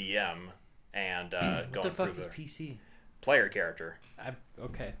and the DM and What going the fuck through is the PC? player character.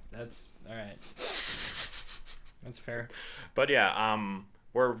 Okay, that's all right. That's fair. But yeah,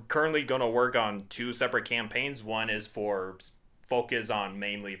 we're currently going to work on 2 separate campaigns. One is for focus on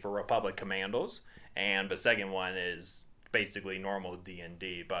mainly for Republic Commandos, and the second one is basically normal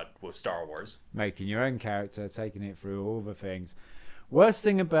D&D but with Star Wars. making your own character, taking it through all the things. Worst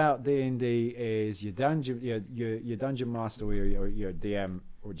thing about D&D is your dungeon master or your DM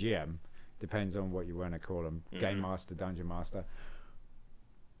or GM, depends on what you want to call them, game master, dungeon master.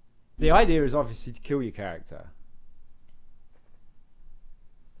 The idea is obviously to kill your character.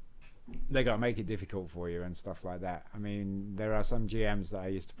 They got to make it difficult for you and stuff like that. I mean, there are some GMs that I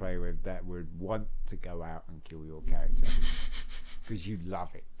used to play with that would want to go out and kill your character because you love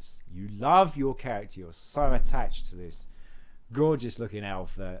it. You love your character. You're so attached to this gorgeous looking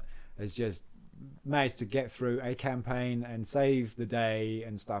elf that has just managed to get through a campaign and save the day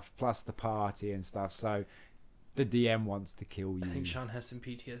and stuff, plus the party and stuff. So the DM wants to kill you. I think Sean has some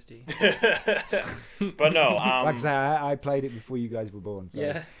PTSD. But no, Like I say, I played it before you guys were born. So.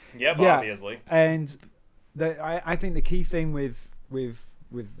 Yeah. Yep, Yeah. obviously. And I think the key thing with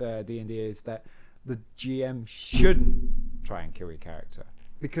D&D is that the GM shouldn't try and kill your character,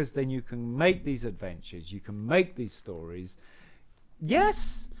 because then you can make these adventures, you can make these stories.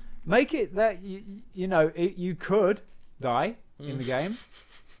 Yes, make it that you could die in the game,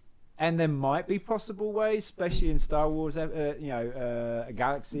 and there might be possible ways, especially in Star Wars, a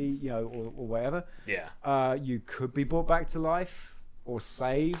galaxy, or whatever. Yeah. You could be brought back to life or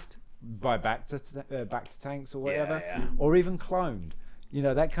saved by back to tanks or whatever, Yeah. or even cloned,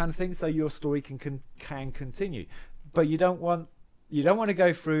 that kind of thing. So your story can continue, but you don't want to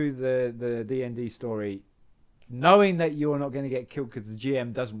go through the D&D story knowing that you're not going to get killed because the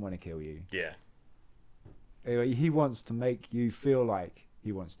GM doesn't want to kill you. Yeah. He wants to make you feel like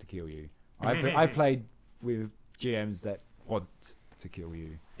he wants to kill you. I played with GMs that want to kill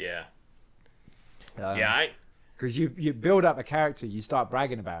you. Yeah. Yeah, because you build up a character, you start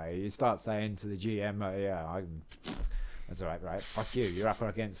bragging about it, you start saying to the GM, that's all right, fuck you, you're up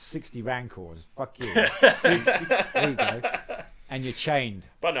against 60 Rancors, fuck you. 60. There you go. And you're chained.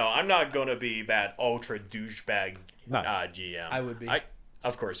 But no, I'm not going to be that ultra douchebag No. GM. I would be.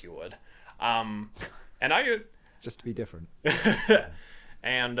 Of course you would. And I... Just to be different.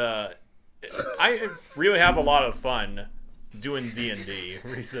 And I really have a lot of fun doing D&D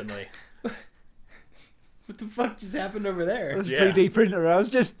recently. What the fuck just happened over there? That's a Yeah. 3D printer. I was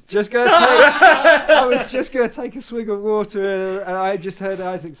just gonna take. I was just gonna take a swig of water, and I just heard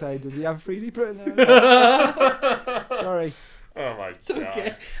Isaac say, "Does he have a 3D printer?" Sorry, Oh my It's god.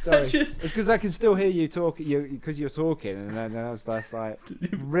 okay. sorry. Just- It's because I can still hear you talk. Because you're talking, and then I was just like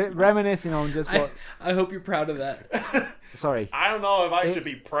reminiscing on just what. I hope you're proud of that. Sorry. I don't know if I should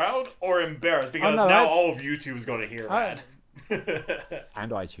be proud or embarrassed, because no, now I- all of YouTube's going to hear that.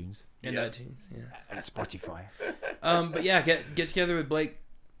 And iTunes And Yeah. iTunes, yeah. and Spotify. But yeah, get together with Blake.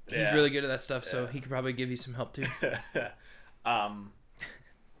 He's Yeah. really good at that stuff, so he could probably give you some help too.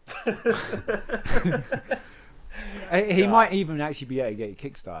 He might even actually be able to get you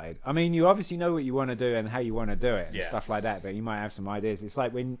kickstarted. I mean, you obviously know what you want to do and how you want to do it and Yeah. stuff like that, but you might have some ideas. It's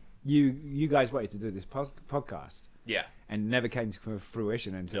like when you guys wanted to do this podcast Yeah. and never came to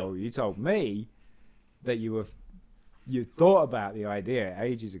fruition until Nope. you told me that you thought about the idea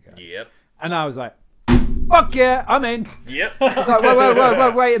ages ago. Yep. And I was like, fuck yeah, I'm in. Yep. I was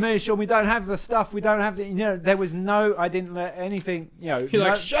like, wait a minute, Sean, we don't have the stuff, we don't have the, there was I didn't let anything, You're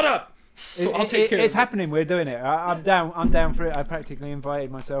like, shut up! I'll take care it's of it. happening, we're doing it. I'm down for it. I practically invited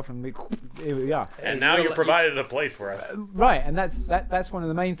myself and here we are. And now you provided a place for us. Right, and that's one of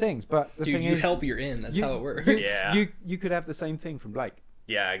the main things. But the Dude, thing you is, help, you're in. That's how it works. Yeah. You could have the same thing from Blake.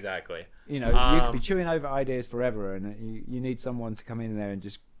 Yeah, exactly. You could be chewing over ideas forever, and you need someone to come in there and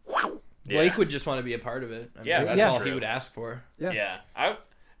just. Blake Yeah. would just want to be a part of it. I mean, Yeah, that's that's all true. he would ask for. Yeah.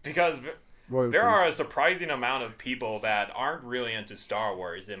 Because Royalties. there are a surprising amount of people that aren't really into Star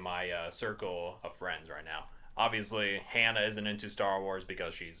Wars in my circle of friends right now. Obviously, Hannah isn't into Star Wars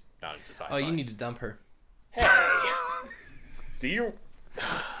because she's not into sci-fi. Oh, you need to dump her. Hey. Do you...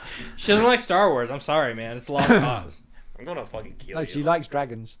 She doesn't like Star Wars. I'm sorry, man. It's a lost cause. I'm gonna fucking kill No, you. she likes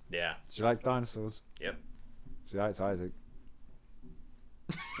dragons. Yeah. She likes dinosaurs. Yep. She likes Isaac.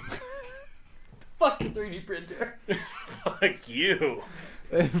 Fucking 3D printer. Fuck you.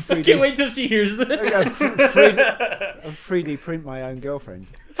 I can't wait till she hears this. 3D print my own girlfriend.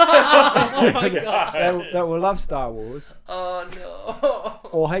 Oh my god. that will love Star Wars Oh no.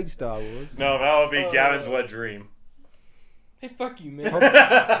 or hate Star Wars. No, that would be Gavin's wet dream. Hey, fuck you, man.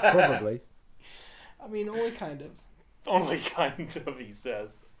 Probably. I mean, only kind of. Only kind of, he says.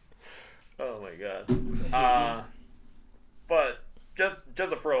 Oh my god. But just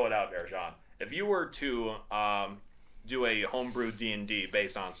to throw it out there, Sean, if you were to do a homebrew D&D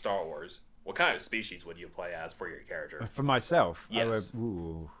based on Star Wars, what kind of species would you play as for your character? For myself, Yes.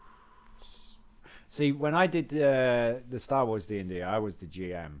 See, when I did the Star Wars D&D, I was the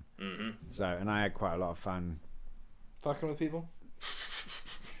GM. Mm-hmm. So, and I had quite a lot of fun. Fucking with people?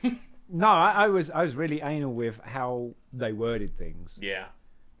 No, I was really anal with how they worded things. Yeah.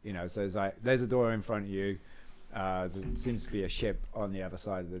 So it's like, there's a door in front of you. There seems to be a ship on the other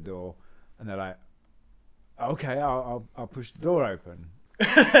side of the door, and they're like, "Okay, I'll push the door open."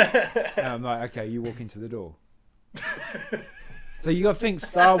 And I'm like, "Okay, you walk into the door." So you got to think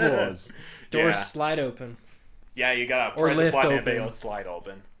Star Wars. Doors Yeah. slide open. Yeah, you gotta Or press the lift button and open. they'll slide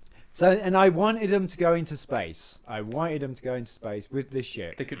open. So, and I wanted them to go into space. With this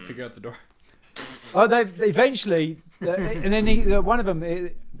ship. They couldn't figure out the door. Oh, they eventually, and then one of them,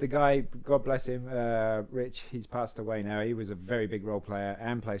 the guy, God bless him, Rich, he's passed away now. He was a very big role player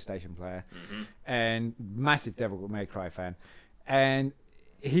and PlayStation player, and massive Devil May Cry fan. And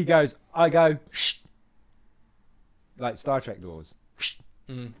he goes, I go, shh, like Star Trek doors.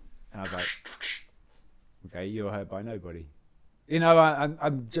 And I was like, okay, you're heard by nobody. You know,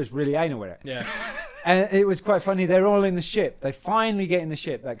 I'm just really anal with it. Yeah. And it was quite funny. They're all in the ship. They finally get in the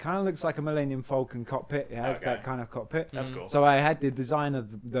ship. That kind of looks like a Millennium Falcon cockpit. It has that kind of cockpit. That's cool. So I had the design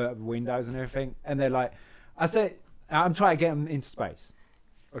of the windows and everything. And they're like, I said, I'm trying to get them into space.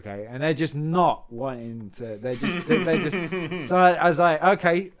 Okay. And they're just not wanting to. They're just. So I was like,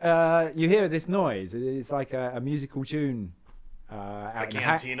 okay, you hear this noise. It's like a musical tune. Out the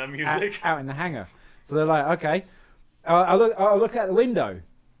cantina music? Out in the hangar. So they're like, okay. I look out the window.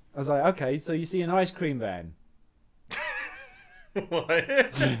 I was like, okay, so you see an ice cream van. What?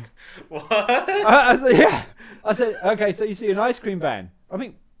 What? I said, yeah. I said, okay, so you see an ice cream van. I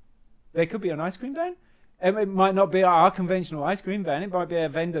mean, there could be an ice cream van. It might not be our conventional ice cream van. It might be a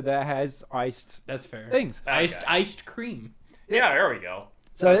vendor that has iced That's fair. things. Iced cream. Yeah, there we go.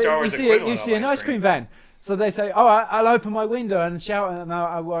 So you see an ice cream van. So they say, oh, I'll open my window and shout, and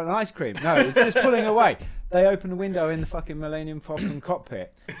I want an ice cream. No, it's just pulling away. They open the window in the fucking Millennium Falcon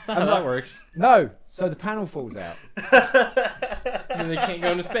cockpit. That's not how that works. No, so the panel falls out. And they can't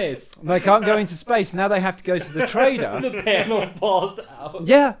go into space. They can't go into space. Now they have to go to the trader. The panel falls out.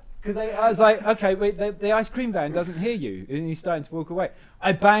 Yeah, because I was like, okay, wait, the ice cream van doesn't hear you, and he's starting to walk away.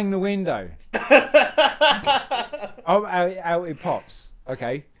 I bang the window. Out it pops.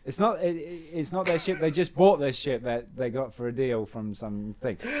 Okay. It's not their ship. They just bought their ship that they got for a deal from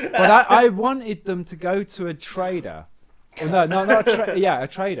something. But I wanted them to go to a trader. Well, no, not a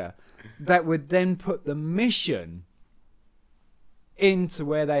trader that would then put the mission into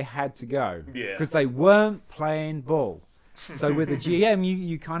where they had to go. Yeah. Because they weren't playing ball. So with the GM,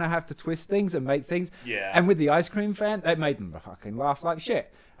 you kind of have to twist things and make things. Yeah. And with the ice cream fan, that made them fucking laugh like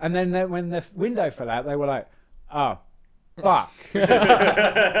shit. And then when the window fell out, they were like, oh. Fuck.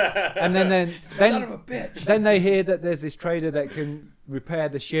 And then Son of a bitch. Then they hear that there's this trader that can repair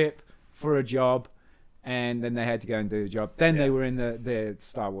the ship for a job, and then they had to go and do the job. Then they were in the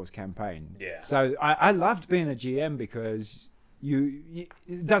Star Wars campaign. Yeah. So I loved being a GM because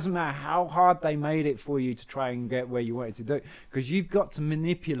it doesn't matter how hard they made it for you to try and get where you wanted to do, because you've got to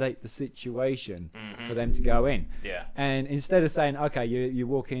manipulate the situation for them to go in. Yeah. And instead of saying, okay, you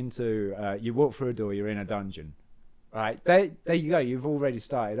walk through a door, you're in a dungeon. Right, there you go. You've already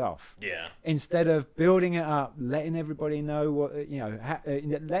started off. Yeah. Instead of building it up, letting everybody know what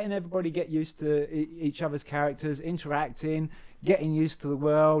letting everybody get used to each other's characters, interacting, getting used to the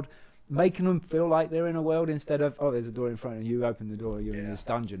world, making them feel like they're in a world instead of, oh, there's a door in front of you, open the door, you're in this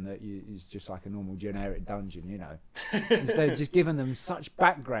dungeon that is just like a normal generic dungeon, you know. Instead of just giving them such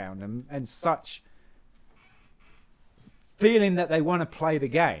background and such feeling that they want to play the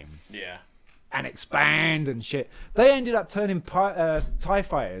game. Yeah. And expand and shit. They ended up turning TIE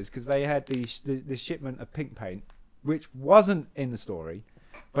fighters because they had the shipment of pink paint, which wasn't in the story,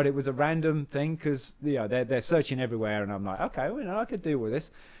 but it was a random thing because they're searching everywhere, and I'm like, okay, well, I could deal with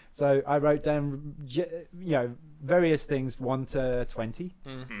this. So I wrote down various things, 1 to 20.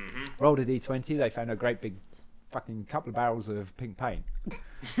 Rolled a d20. They found a great big fucking couple of barrels of pink paint.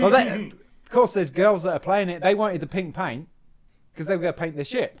 So of course, there's girls that are playing it. They wanted the pink paint because they were going to paint their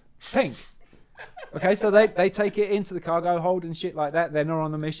ship pink. Okay, so they take it into the cargo hold and shit like that. They're not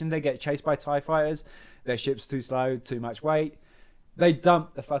on the mission. They get chased by TIE fighters. Their ship's too slow, too much weight. They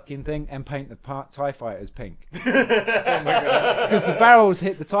dump the fucking thing and paint the TIE fighters pink. Oh my god! Because the barrels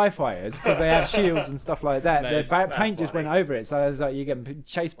hit the TIE fighters because they have shields and stuff like that. Nice. Their paint just went over it. So I was like, you're getting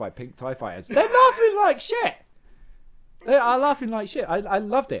chased by pink TIE fighters. They're laughing like shit. They are laughing like shit. I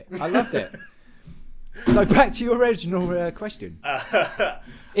loved it. I loved it. So back to your original question.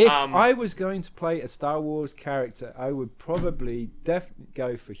 If I was going to play a Star Wars character, I would probably definitely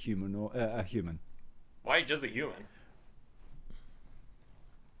go for human or a human. Why just a human?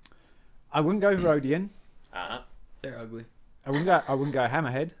 I wouldn't go Rodian. They're ugly. I wouldn't go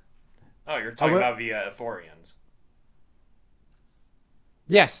Hammerhead. Oh, you're talking about the Ithorians.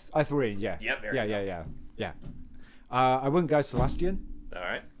 Yes, Ithorian. Yeah. Yep. Yeah. I wouldn't go Celestian. All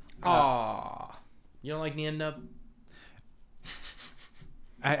right. Aww. You don't like Niandup?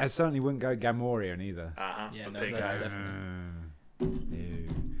 I certainly wouldn't go Gamorrean either. Yeah, no, big that's guys. definitely...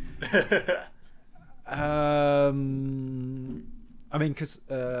 I mean, because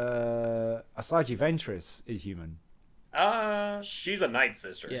Asajj Ventress is human. She's a Night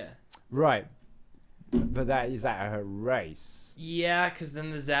Sister. Yeah. Right. But is that her race? Yeah, because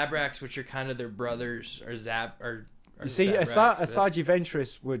then the Zabraks, which are kind of their brothers, are Or You see, Zabraks, Asajj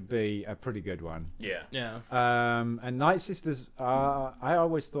Ventress would be a pretty good one. Yeah. yeah, And Night Sisters, I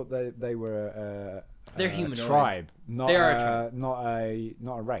always thought they were they're a humanoid. tribe, not They are a tribe.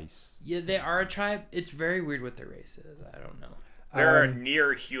 not a race. Yeah, they are a tribe. It's very weird what their race is. I don't know. They're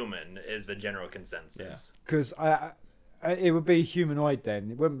near human is the general consensus. Because it would be humanoid then.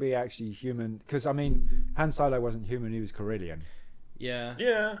 It wouldn't be actually human. Because I mean, Han Solo wasn't human; he was Corellian. Yeah.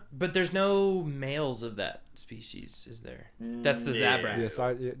 Yeah. But there's no males of that species, is there? That's the Zabrak. Yes,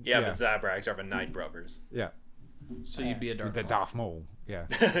 Yeah, the Zabraks are the Night Brothers. Yeah, So you'd be a Darth the Maul. Darth Maul.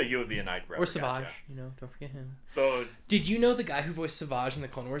 Yeah. You would be a Night Brother. Or Savage, gotcha. you know, don't forget him. So Did you know the guy who voiced Savage in the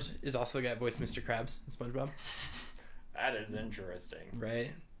Clone Wars is also the guy who voiced Mr. Krabs in SpongeBob? that is interesting. Right.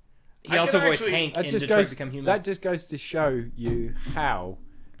 He I also can voiced actually- Hank That in just Detroit goes. Become Human. That just goes to show you how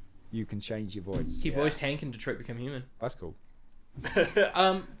you can change your voice. He voiced Hank in Detroit Become Human. That's cool.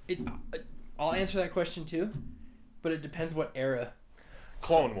 I'll answer that question too, but it depends what era.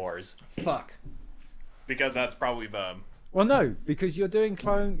 Clone Wars, Fuck. because that's probably the Well, no, because you're doing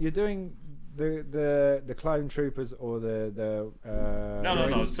the clone troopers or the no.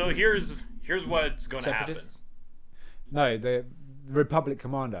 droids. So here's what's going to happen. Separatists. No, the Republic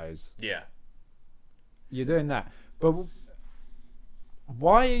Commandos. Yeah. You're doing that, but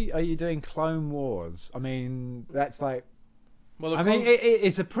why are you doing Clone Wars? I mean, that's like. Well, the I mean, Clone-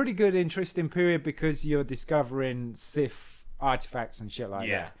 it's a pretty good, interesting period because you're discovering Sith artifacts and shit like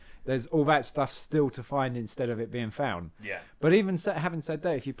Yeah. that. There's all that stuff still to find instead of it being found. Yeah. But even having said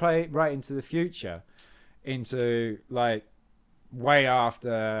that, if you play it right into the future, into like way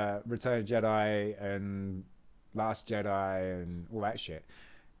after Return of the Jedi and Last Jedi and all that shit,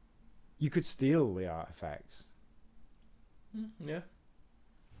 you could steal the artifacts. Yeah.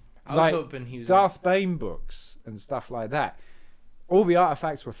 I was Like hoping he was. Darth Bane books and stuff like that. All the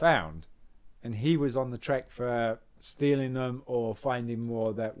artifacts were found, and he was on the trek for stealing them or finding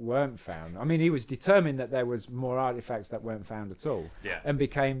more that weren't found. I mean, he was determined that there was more artifacts that weren't found at all, Yeah. and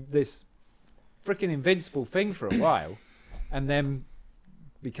became this freaking invincible thing for a while, and then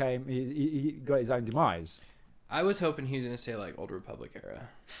became he got his own demise. I was hoping he was gonna say like Old Republic era.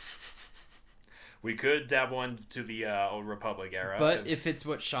 We could dabble into the Old Republic era. But if it's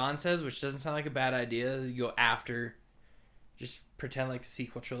what Sean says, which doesn't sound like a bad idea, you go after. Just pretend like the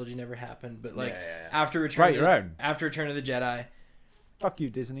sequel trilogy never happened, but like Yeah. after Return, Write your own. After Return of the Jedi. Fuck you,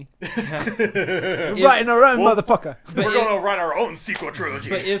 Disney. If- Writing our own, Well, motherfucker. But we're going to write our own sequel trilogy.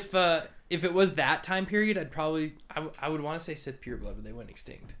 But if it was that time period, I'd probably I would want to say Sith pureblood, but they went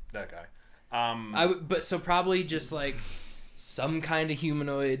extinct. Okay. I would, but so probably just like some kind of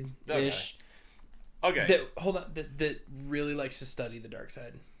humanoid ish. Okay. That really likes to study the dark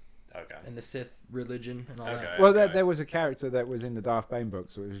side Okay. and the Sith religion and all Okay. that. Well, there was a character that was in the Darth Bane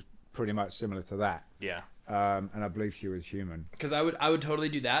books, which was pretty much similar to that. Yeah. And I believe she was human. Because I would totally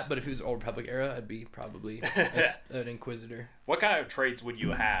do that, but if it was Old Republic era, I'd be probably an Inquisitor. What kind of traits would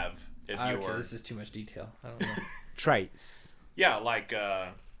you have if you Okay, were? this is too much detail. I don't know. Traits. Yeah, like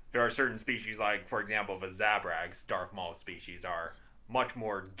there are certain species, like for example, the Zabraks, Darth Maul species, are much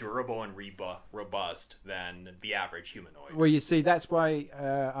more durable and robust than the average humanoid. Well, you see, that's why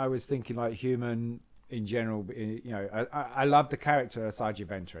I was thinking like human in general. You know, I love the character Asajj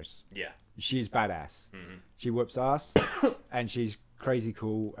Ventress. Yeah. She's badass. Mm-hmm. She whoops ass, and she's crazy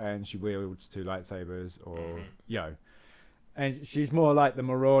cool, and she wields two lightsabers, or you know, and she's more like the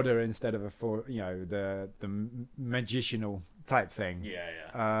marauder instead of the magicianal type thing.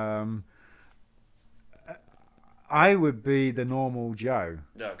 Yeah. I would be the normal Joe.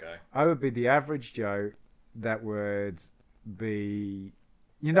 Okay. I would be the average Joe that would be,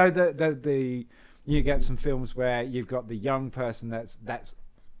 you know, the you get some films where you've got the young person that's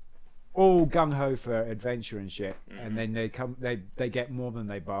all gung ho for adventure and shit, and then they get more than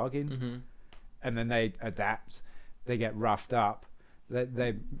they bargain, and then they adapt, they get roughed up,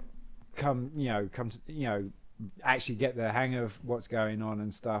 they come actually get the hang of what's going on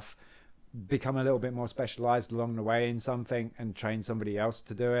and stuff, become a little bit more specialized along the way in something and train somebody else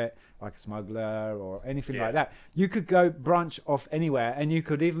to do it, like a smuggler or anything like that. You could go branch off anywhere, and you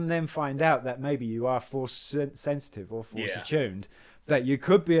could even then find out that maybe you are force sensitive or force attuned, that you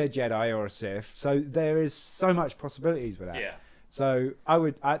could be a Jedi or a Sith. So there is so much possibilities with that. Yeah. So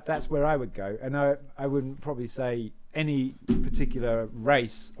that's where I would go, and I wouldn't probably say any particular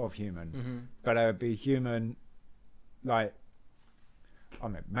race of human, but I would be human, like, I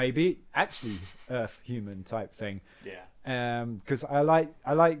don't know, maybe actually Earth human type thing. Yeah. Because I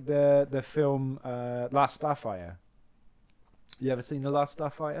like the film Last Starfighter. You ever seen the Last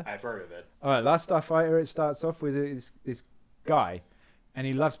Starfighter? I've heard of it. All right, Last Starfighter. It starts off with this guy, and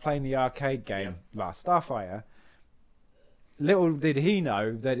he loves playing the arcade game Last Starfighter. little did he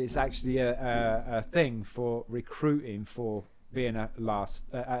know that it's actually a thing for recruiting for being a last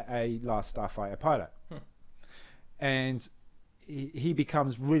starfighter pilot. And he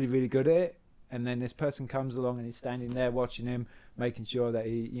becomes really, really good at it. And then this person comes along and he's standing there watching him, making sure that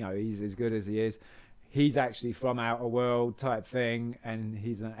he's as good as he is. He's actually from outer world type thing, and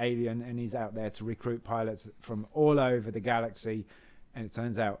he's an alien, and he's out there to recruit pilots from all over the galaxy. And it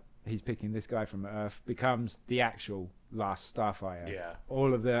turns out he's picking this guy from Earth, becomes the actual last starfighter. Yeah.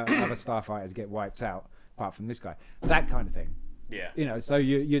 All of the other starfighters get wiped out, apart from this guy. That kind of thing. Yeah. So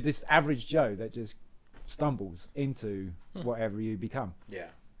you're this average Joe that just stumbles into whatever you become. Yeah.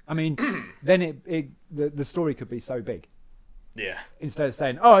 I mean, then the story could be so big. Yeah. Instead of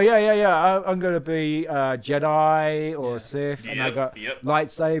saying, "Oh yeah, I'm gonna be a Jedi or a Sith, and I got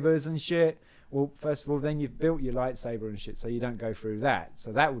lightsabers and shit." Well, first of all, then you've built your lightsaber and shit, so you don't go through that.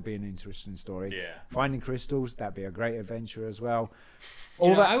 So that would be an interesting story. Yeah. Finding crystals, that'd be a great adventure as well.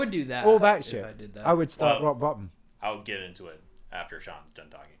 I would do that. All that if shit. I did that. I would start rock bottom. I'll get into it after Sean's done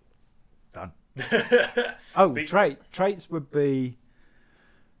talking. Done. Oh, traits would be.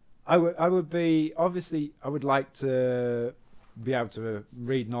 I would be obviously. I would like to be able to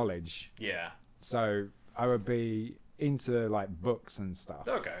read knowledge. Yeah. So I would be into like books and stuff.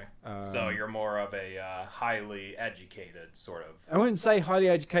 Okay. So you're more of a highly educated sort of. I wouldn't say highly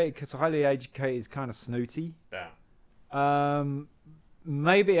educated, because highly educated is kind of snooty. Yeah.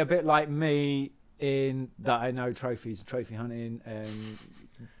 Maybe a bit like me in that I know trophy hunting and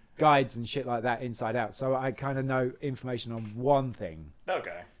guides and shit like that inside out. So I kind of know information on one thing.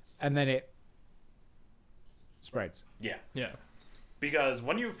 Okay. And then it spreads. Yeah. Yeah. Because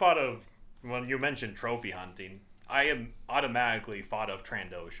when you mentioned trophy hunting, I am automatically thought of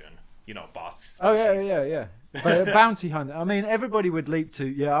Trandoshan. Boss species. Oh yeah. But a bounty hunter. I mean, everybody would leap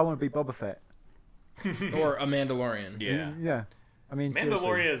to, I want to be Boba Fett. Or a Mandalorian. Yeah. Yeah. I mean, Mandalorian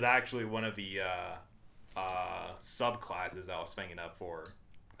seriously. is actually one of the subclasses I was thinking of for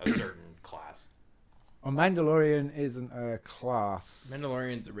a certain class. Well, Mandalorian isn't a class.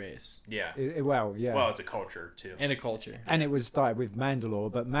 Mandalorian's a race. Yeah. Well, yeah. Well, it's a culture too. And a culture. And it was started with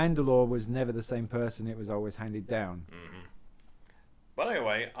Mandalore, but Mandalore was never the same person. It was always handed down. Mm-hmm. But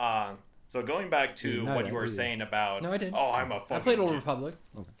anyway, so going back to what you were saying about... No, I didn't. Oh, I'm a fucking... I played Old Republic.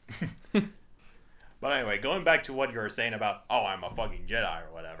 Okay. But anyway, going back to what you were saying about, I'm a fucking Jedi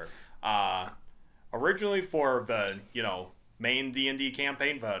or whatever. Originally for the, main D&D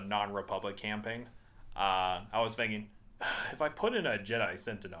campaign, the non-Republic campaign, I was thinking, if I put in a Jedi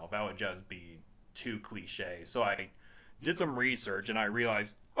Sentinel, that would just be too cliche. So I did some research and I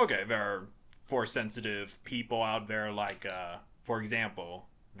realized, okay, there are Force-sensitive people out there, like, for example,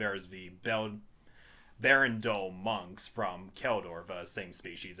 there's the Barandol monks from Keldor, the same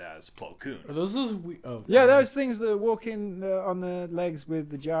species as Plo Koon. Are those Yeah, those things that walk in on the legs with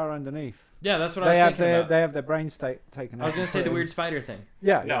the jar underneath. Yeah, that's what I was thinking about. They have their brains taken out. I was going to say the weird spider thing.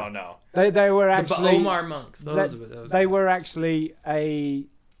 Yeah. No. They were actually... The Omar monks. They were actually a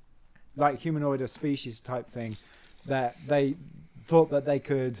like humanoid or species type thing that they thought that they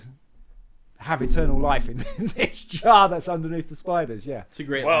could have eternal life in this jar that's underneath the spiders. Yeah. It's a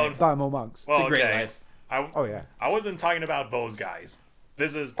great life. Diamond monks. Well, It's a great life. I wasn't talking about those guys.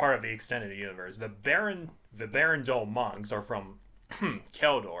 This is part of the extended universe. The Barandol monks are from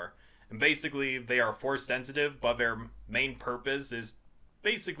Keldor. And basically, they are Force sensitive, but their main purpose is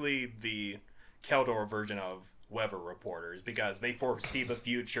basically the Keldor version of weather reporters, because they foresee the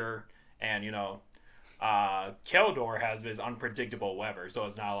future, and Keldor has this unpredictable weather, so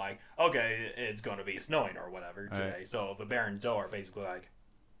it's not like, okay, it's going to be snowing or whatever today. Right. So the Barandol are basically like,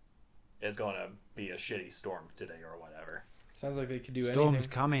 it's going to be a shitty storm today or whatever. Sounds like they could do Storm's anything.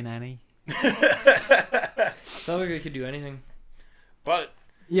 coming, Annie. Sounds like they could do anything. But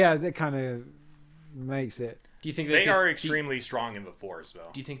yeah, that kind of makes it. Do you think they are extremely strong in the Force, though?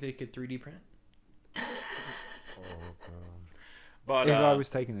 Do you think they could 3D print? Oh god! But if I was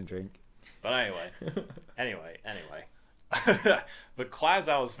taking a drink. But anyway, the class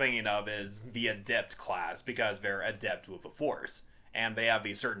I was thinking of is the Adept class, because they're adept with the Force, and they have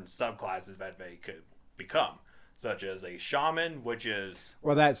these certain subclasses that they could become, such as a shaman, which is...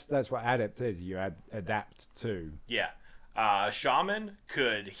 Well, that's what adept is. You adapt to. Yeah. Shaman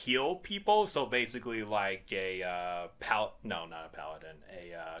could heal people, so basically like a no, not a paladin,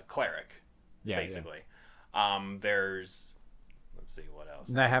 a cleric, basically. Yeah. There's... Let's see, what else?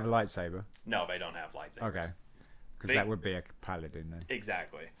 They have a lightsaber. No, they don't have lightsabers. Okay. Because that would be a paladin then.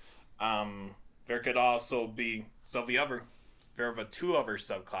 Exactly. There could also be... So there are two other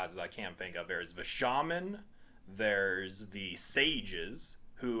subclasses I can't think of. There's the shaman, there's the sages,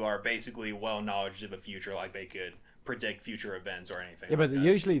 who are basically well-knowledge of the future, like they could predict future events or anything. Yeah, like but that.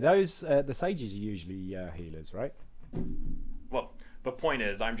 usually those the sages are usually healers, right? Well, the point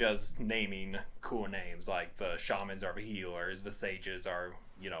is, I'm just naming cool names. Like the shamans are the healers, the sages are,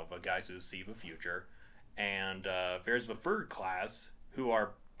 the guys who see the future, and there's the third class who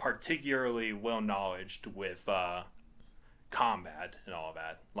are particularly well knowledged with combat and all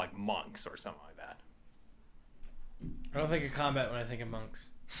that, like monks or something like that. I don't think of combat when I think of monks.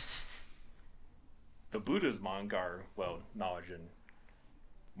 The Buddha's monk are well knowledge in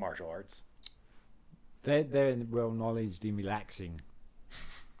martial arts. They're well knowledged in relaxing.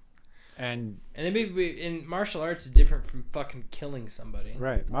 And then maybe in martial arts is different from fucking killing somebody.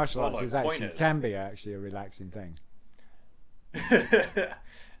 right, martial arts the point is- can be actually a relaxing thing.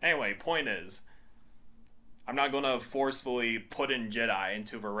 Anyway, point is, I'm not going to forcefully put in Jedi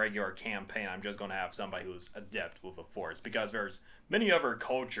into the regular campaign. I'm just going to have somebody who's adept with the Force, because there's many other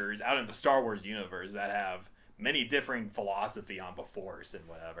cultures out in the Star Wars universe that have many different philosophy on the Force and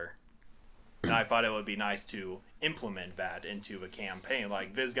whatever. And I thought it would be nice to implement that into the campaign.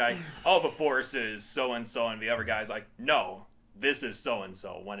 Like, this guy, the Force is so-and-so, and the other guy's like, no, this is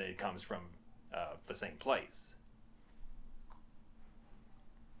so-and-so when it comes from the same place.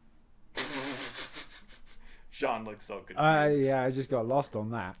 Sean looks so confused. Yeah, I just got lost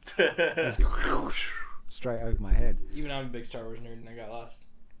on that. Straight over my head. Even I'm a big Star Wars nerd and I got lost.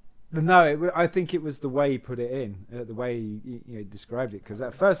 But no, I think it was the way he put it in, the way he described it. Because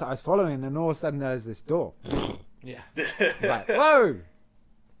at first I was following, and all of a sudden there's this door. Yeah. Like, whoa!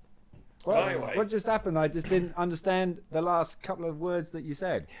 Anyway. What just happened? I just didn't understand the last couple of words that you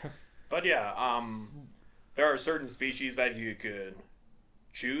said. But yeah, there are certain species that you could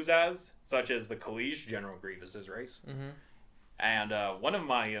choose as, such as the Kalish, General Grievous's race. Mm-hmm. And one of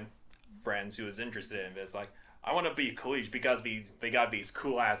my friends who is interested in this, like, I want to be Kalish because they got these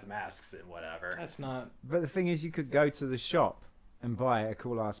cool ass masks and whatever. That's not. But the thing is, you could go to the shop and buy a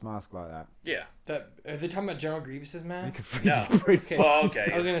cool ass mask like that. Yeah. Are they talking about General Grievous's You mask? could Yeah. Okay. Well,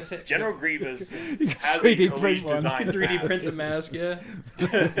 okay. I was gonna say General Grievous has a 3D Kalish print one. design. 3D print the mask. Yeah.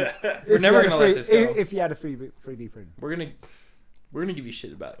 If We're you never had a gonna let this go. If you had a 3D printer. We're gonna give you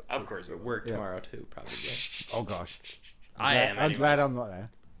shit about it. Of course we At will. work Yeah. tomorrow too, probably. Oh gosh. I am. I'm glad anyways. I'm not there.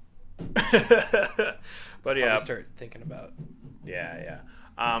 But yeah, Probably start thinking about. yeah.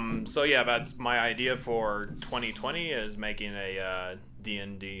 So yeah, that's my idea for 2020 is making a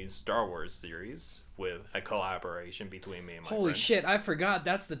D&D Star Wars series with a collaboration between me and my Holy friend. shit! I forgot.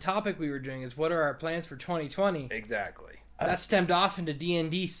 That's the topic we were doing. Is what are our plans for 2020? Exactly. That stemmed off into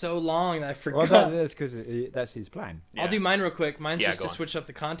D&D so long that I Well, forgot. that's because that's his plan. Yeah. I'll do mine real quick. Mine's Yeah, just go to on. switch up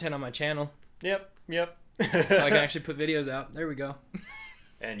the content on my channel Yep. so I can actually put videos out. There we go.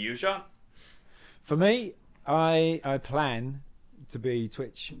 And you, Sean? For me, I plan to be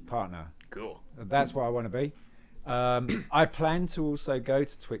Twitch partner. Cool. That's what I want to be. I plan to also go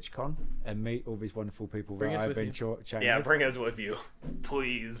to TwitchCon and meet all these wonderful people Bring us that I've with been chatting Yeah, with. bring us with you,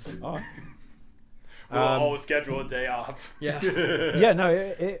 please. Oh. We'll all schedule a day off. Yeah. Yeah, no,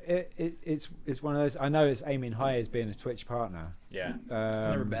 it's one of those. I know it's aiming high as being a Twitch partner. Yeah. It's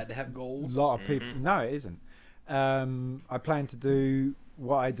never bad to have A goals. lot of people. No, it isn't. I plan to do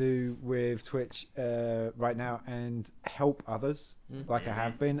what I do with Twitch right now and help others, like I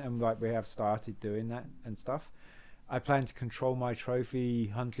have been, and like we have started doing that and stuff. I plan to control my trophy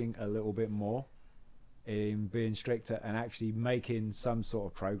hunting a little bit more, in being stricter and actually making some sort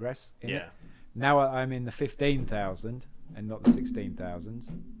of progress in it. Yeah. Now I'm in the 15,000 and not the 16,000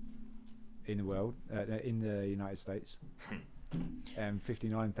 in the world, in the United States, and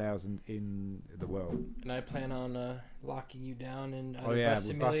 59,000 in the world. And I plan on locking you down in either Oh, yeah, Bus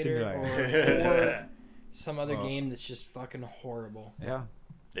with Bus Simulator Simulator. or some other Oh. game that's just fucking horrible. Yeah.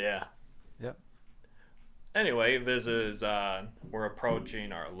 Yeah. Yep. Anyway, this is we're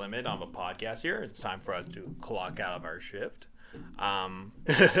approaching our limit on the podcast here. It's time for us to clock out of our shift.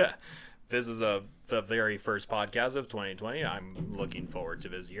 This is the very first podcast of 2020. I'm looking forward to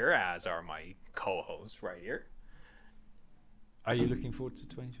this year, as are my co-hosts right here. Are you looking forward to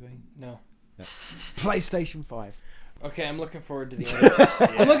 2020? No. PlayStation 5. Okay, I'm looking forward to the end.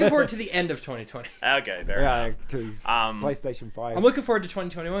 I'm looking forward to the end of 2020. Okay, fair Yeah, enough. because PlayStation 5. I'm looking forward to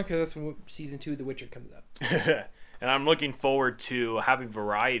 2021 because that's when season 2 of The Witcher comes up. And I'm looking forward to having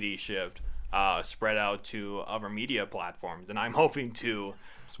Variety Shift spread out to other media platforms. And I'm hoping to...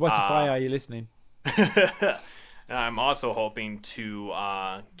 Spotify, are you listening? And I'm also hoping to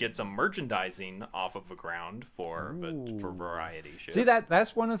get some merchandising off of the ground for Variety Shift. See,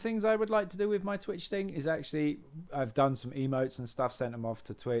 that's one of the things I would like to do with my Twitch thing is actually I've done some emotes and stuff, sent them off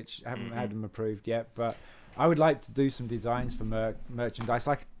to Twitch. I haven't had them approved yet, but I would like to do some designs for merchandise.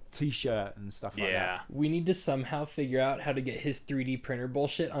 Like t-shirt and stuff like Yeah. that. We need to somehow figure out how to get his 3D printer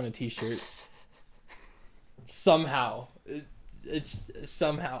bullshit on a t-shirt. Somehow. It's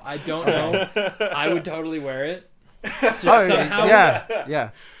somehow. I don't know. I would totally wear it. Just somehow. Yeah.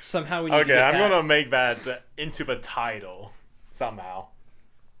 Somehow we need to Okay, get I'm that. gonna make that into the title somehow.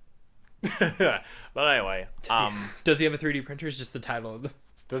 But anyway, Does he have a 3D printer? Is just the title of the...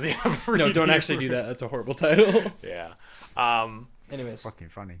 does he have a No, don't 3D actually do that. That's a horrible title. Yeah. Anyways. Fucking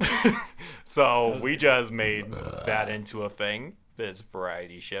funny. So we just made that into a thing. This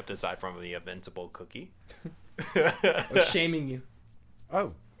variety shift, aside from the invincible cookie. I'm shaming you.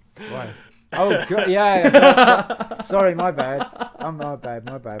 Oh, why? Oh, God, yeah. Sorry, my bad. My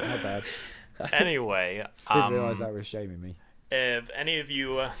bad. Anyway, Didn't realize that was shaming me. if any of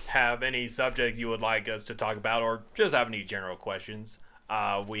you have any subjects you would like us to talk about, or just have any general questions,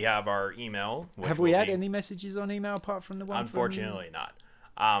 we have our email. Which Have we will had be- any messages on email apart from the one? Unfortunately, not.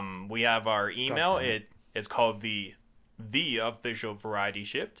 We have our email. God. It's called the official variety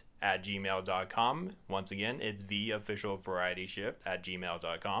shift at gmail.com. Once again, it's the official variety shift at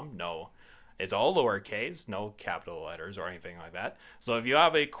gmail.com. No, it's all lowercase, no capital letters or anything like that. So if you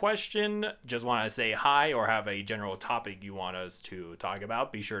have a question, just want to say hi, or have a general topic you want us to talk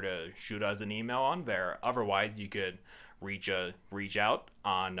about, be sure to shoot us an email on there. Otherwise, you could reach out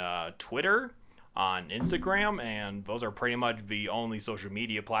on Twitter, on Instagram, and those are pretty much the only social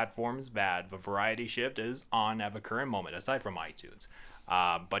media platforms that the Variety Shift is on at the current moment, aside from iTunes.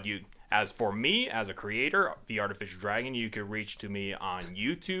 But as for me, as a creator, the Artificial Dragon, you could reach to me on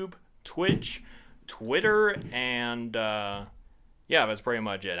YouTube, Twitch, Twitter, and yeah, that's pretty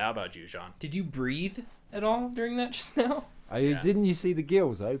much it. How about you, Sean? Did you breathe at all during that just now? Didn't you see the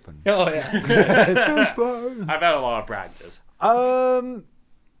gills open? Oh, yeah. I've had a lot of practice.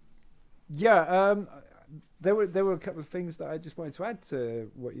 There were a couple of things that I just wanted to add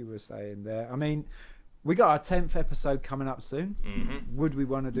to what you were saying there. I mean, we got our 10th episode coming up soon. Mm-hmm. Would we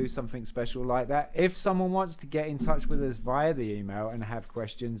want to do something special like that? If someone wants to get in touch with us via the email and have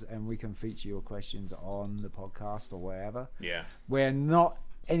questions, and we can feature your questions on the podcast or wherever. Yeah. We're not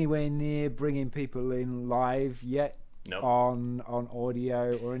anywhere near bringing people in live yet. Nope. on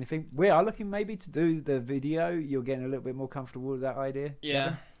audio or anything. We are looking maybe to do the video. You're getting a little bit more comfortable with that idea?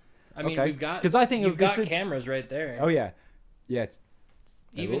 Yeah. I mean, Okay. we've got... 'Cause I think you've if this got is- cameras right there. Oh yeah.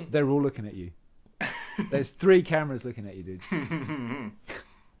 They're all looking at you. There's 3 cameras looking at you, dude.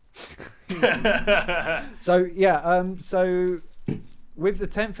 So with the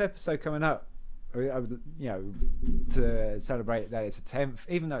 10th episode coming up, I would, to celebrate that it's a 10th,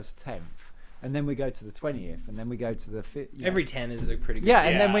 even though it's a 10th, and then we go to the 20th, and then we go to the Every 10 is a pretty good... yeah,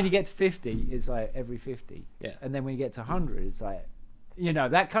 and then Yeah. when you get to 50, it's like every 50. Yeah. And then when you get to 100, it's like,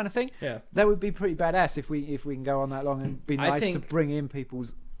 that kind of thing. Yeah. That would be pretty badass if we can go on that long, and be I nice to think- bring in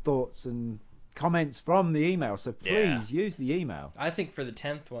people's thoughts and comments from the email. So please use the email. I think for the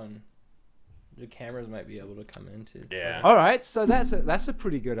 10th one, the cameras might be able to come into... Yeah. All right, so that's a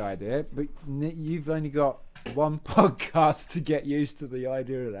pretty good idea, but you've only got one podcast to get used to the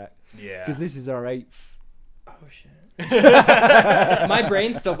idea of that, Yeah. because this is our 8th. Oh, shit. My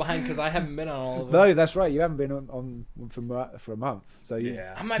brain's still behind because I haven't been on all of them. No, that's right. You haven't been on for a month, so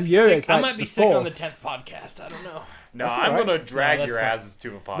Yeah. I might to be you, sick. it's I like might be the sick on the 4th. 10th podcast. I don't know. No, That's I'm all right. gonna drag No, your that's fine. asses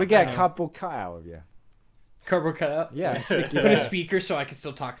to a podcast. We get a cardboard cutout of you. Cardboard cutout. Yeah, and stick you Put a there. speaker so I can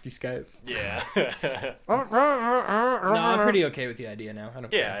still talk through Skype. Yeah. No, I'm pretty okay with the idea now. I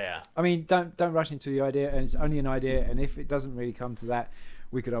don't yeah, care. yeah. I mean, don't rush into the idea, and it's only an idea. And if it doesn't really come to that,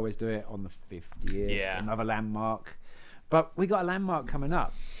 we could always do it on the 50th. Yeah. Another landmark. But we got a landmark coming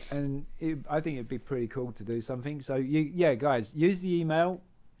up, and I think it'd be pretty cool to do something. So guys, use the email.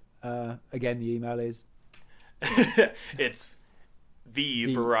 Again, the email is It's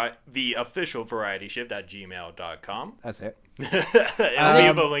the official variety shift at gmail.com. that's it.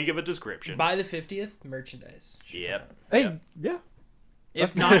 It'll be a link in the description. By the 50th, merchandise. should Yep. come out. Hey, Yep. yeah,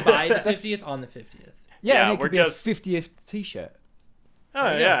 If not by the 50th, on the 50th. Yeah, and it we're could be just- a 50th T-shirt. Oh,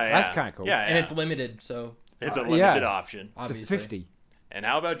 yeah, Yeah, yeah. that's kinda cool. Yeah, And yeah. it's limited, so It's a yeah. limited option. It's a obviously. 50. And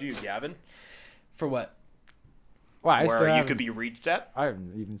how about you, Gavin? For what? Well, I still Where you haven't- could be reached at? I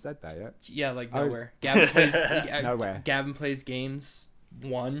haven't even said that yet. Yeah, like I was- nowhere. Gavin plays Nowhere. Gavin plays games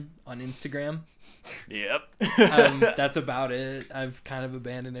 1 on Instagram. Yep. That's about it. I've kind of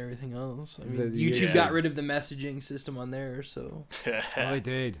abandoned everything else. I mean, The- YouTube yeah. got rid of the messaging system on there, so Oh, they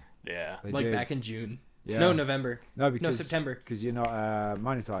did. Yeah. They like did. back in June. Yeah. No, November. No, because September. Because you're not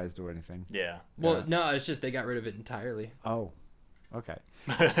monetized or anything. Yeah. Well, Yeah. no, it's just they got rid of it entirely. Oh, okay.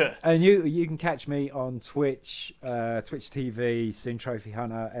 And you can catch me on Twitch, Twitch TV, Sin Trophy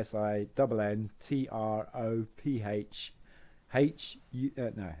Hunter, SINNTROPH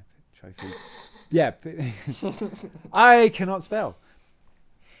No, trophy. Yeah, I cannot spell.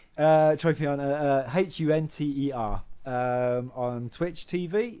 Trophy on Hunter on Twitch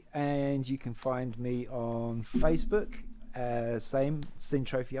TV, and you can find me on Facebook. Same Sin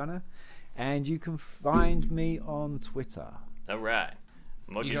Trophiana, and you can find me on Twitter. All right.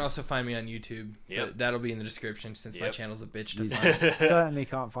 You can also find me on YouTube. Yep. But that'll be in the description since my channel's a bitch to You find. certainly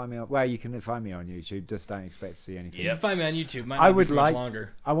can't find me on. Well, you can find me on YouTube. Just don't expect to see anything. You can find me on YouTube. Might I not would be for much like.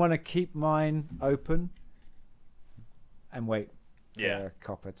 longer. I want to keep mine open and wait for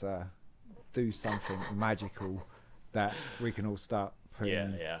Copper to do something magical that we can all start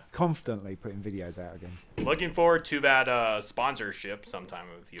putting confidently putting videos out again. Looking forward to that sponsorship sometime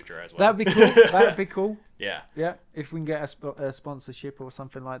in the future as well. That'd be cool. That'd be cool. Yeah. Yeah, if we can get a sponsorship or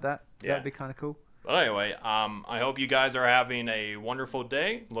something like that, that'd be kind of cool. Well, anyway, I hope you guys are having a wonderful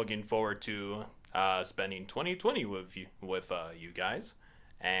day. Looking forward to spending 2020 with you guys.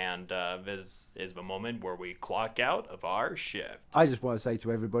 And this is the moment where we clock out of our shift. I just want to say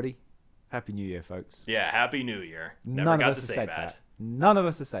to everybody, Happy New Year, folks. Yeah, Happy New Year. Never None got of us to have say said that. that. None of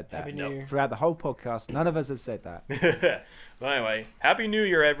us have said that. Happy New Year. Throughout the whole podcast, none of us have said that. Well, anyway, Happy New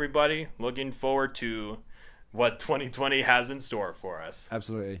Year, everybody. Looking forward to what 2020 has in store for us.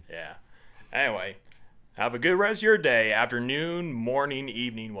 Absolutely. Yeah. Anyway, have a good rest of your day, afternoon, morning,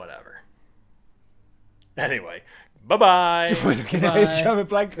 evening, whatever. Anyway, bye-bye. We're looking at each other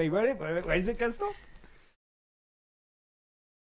blankly. When's it going to stop?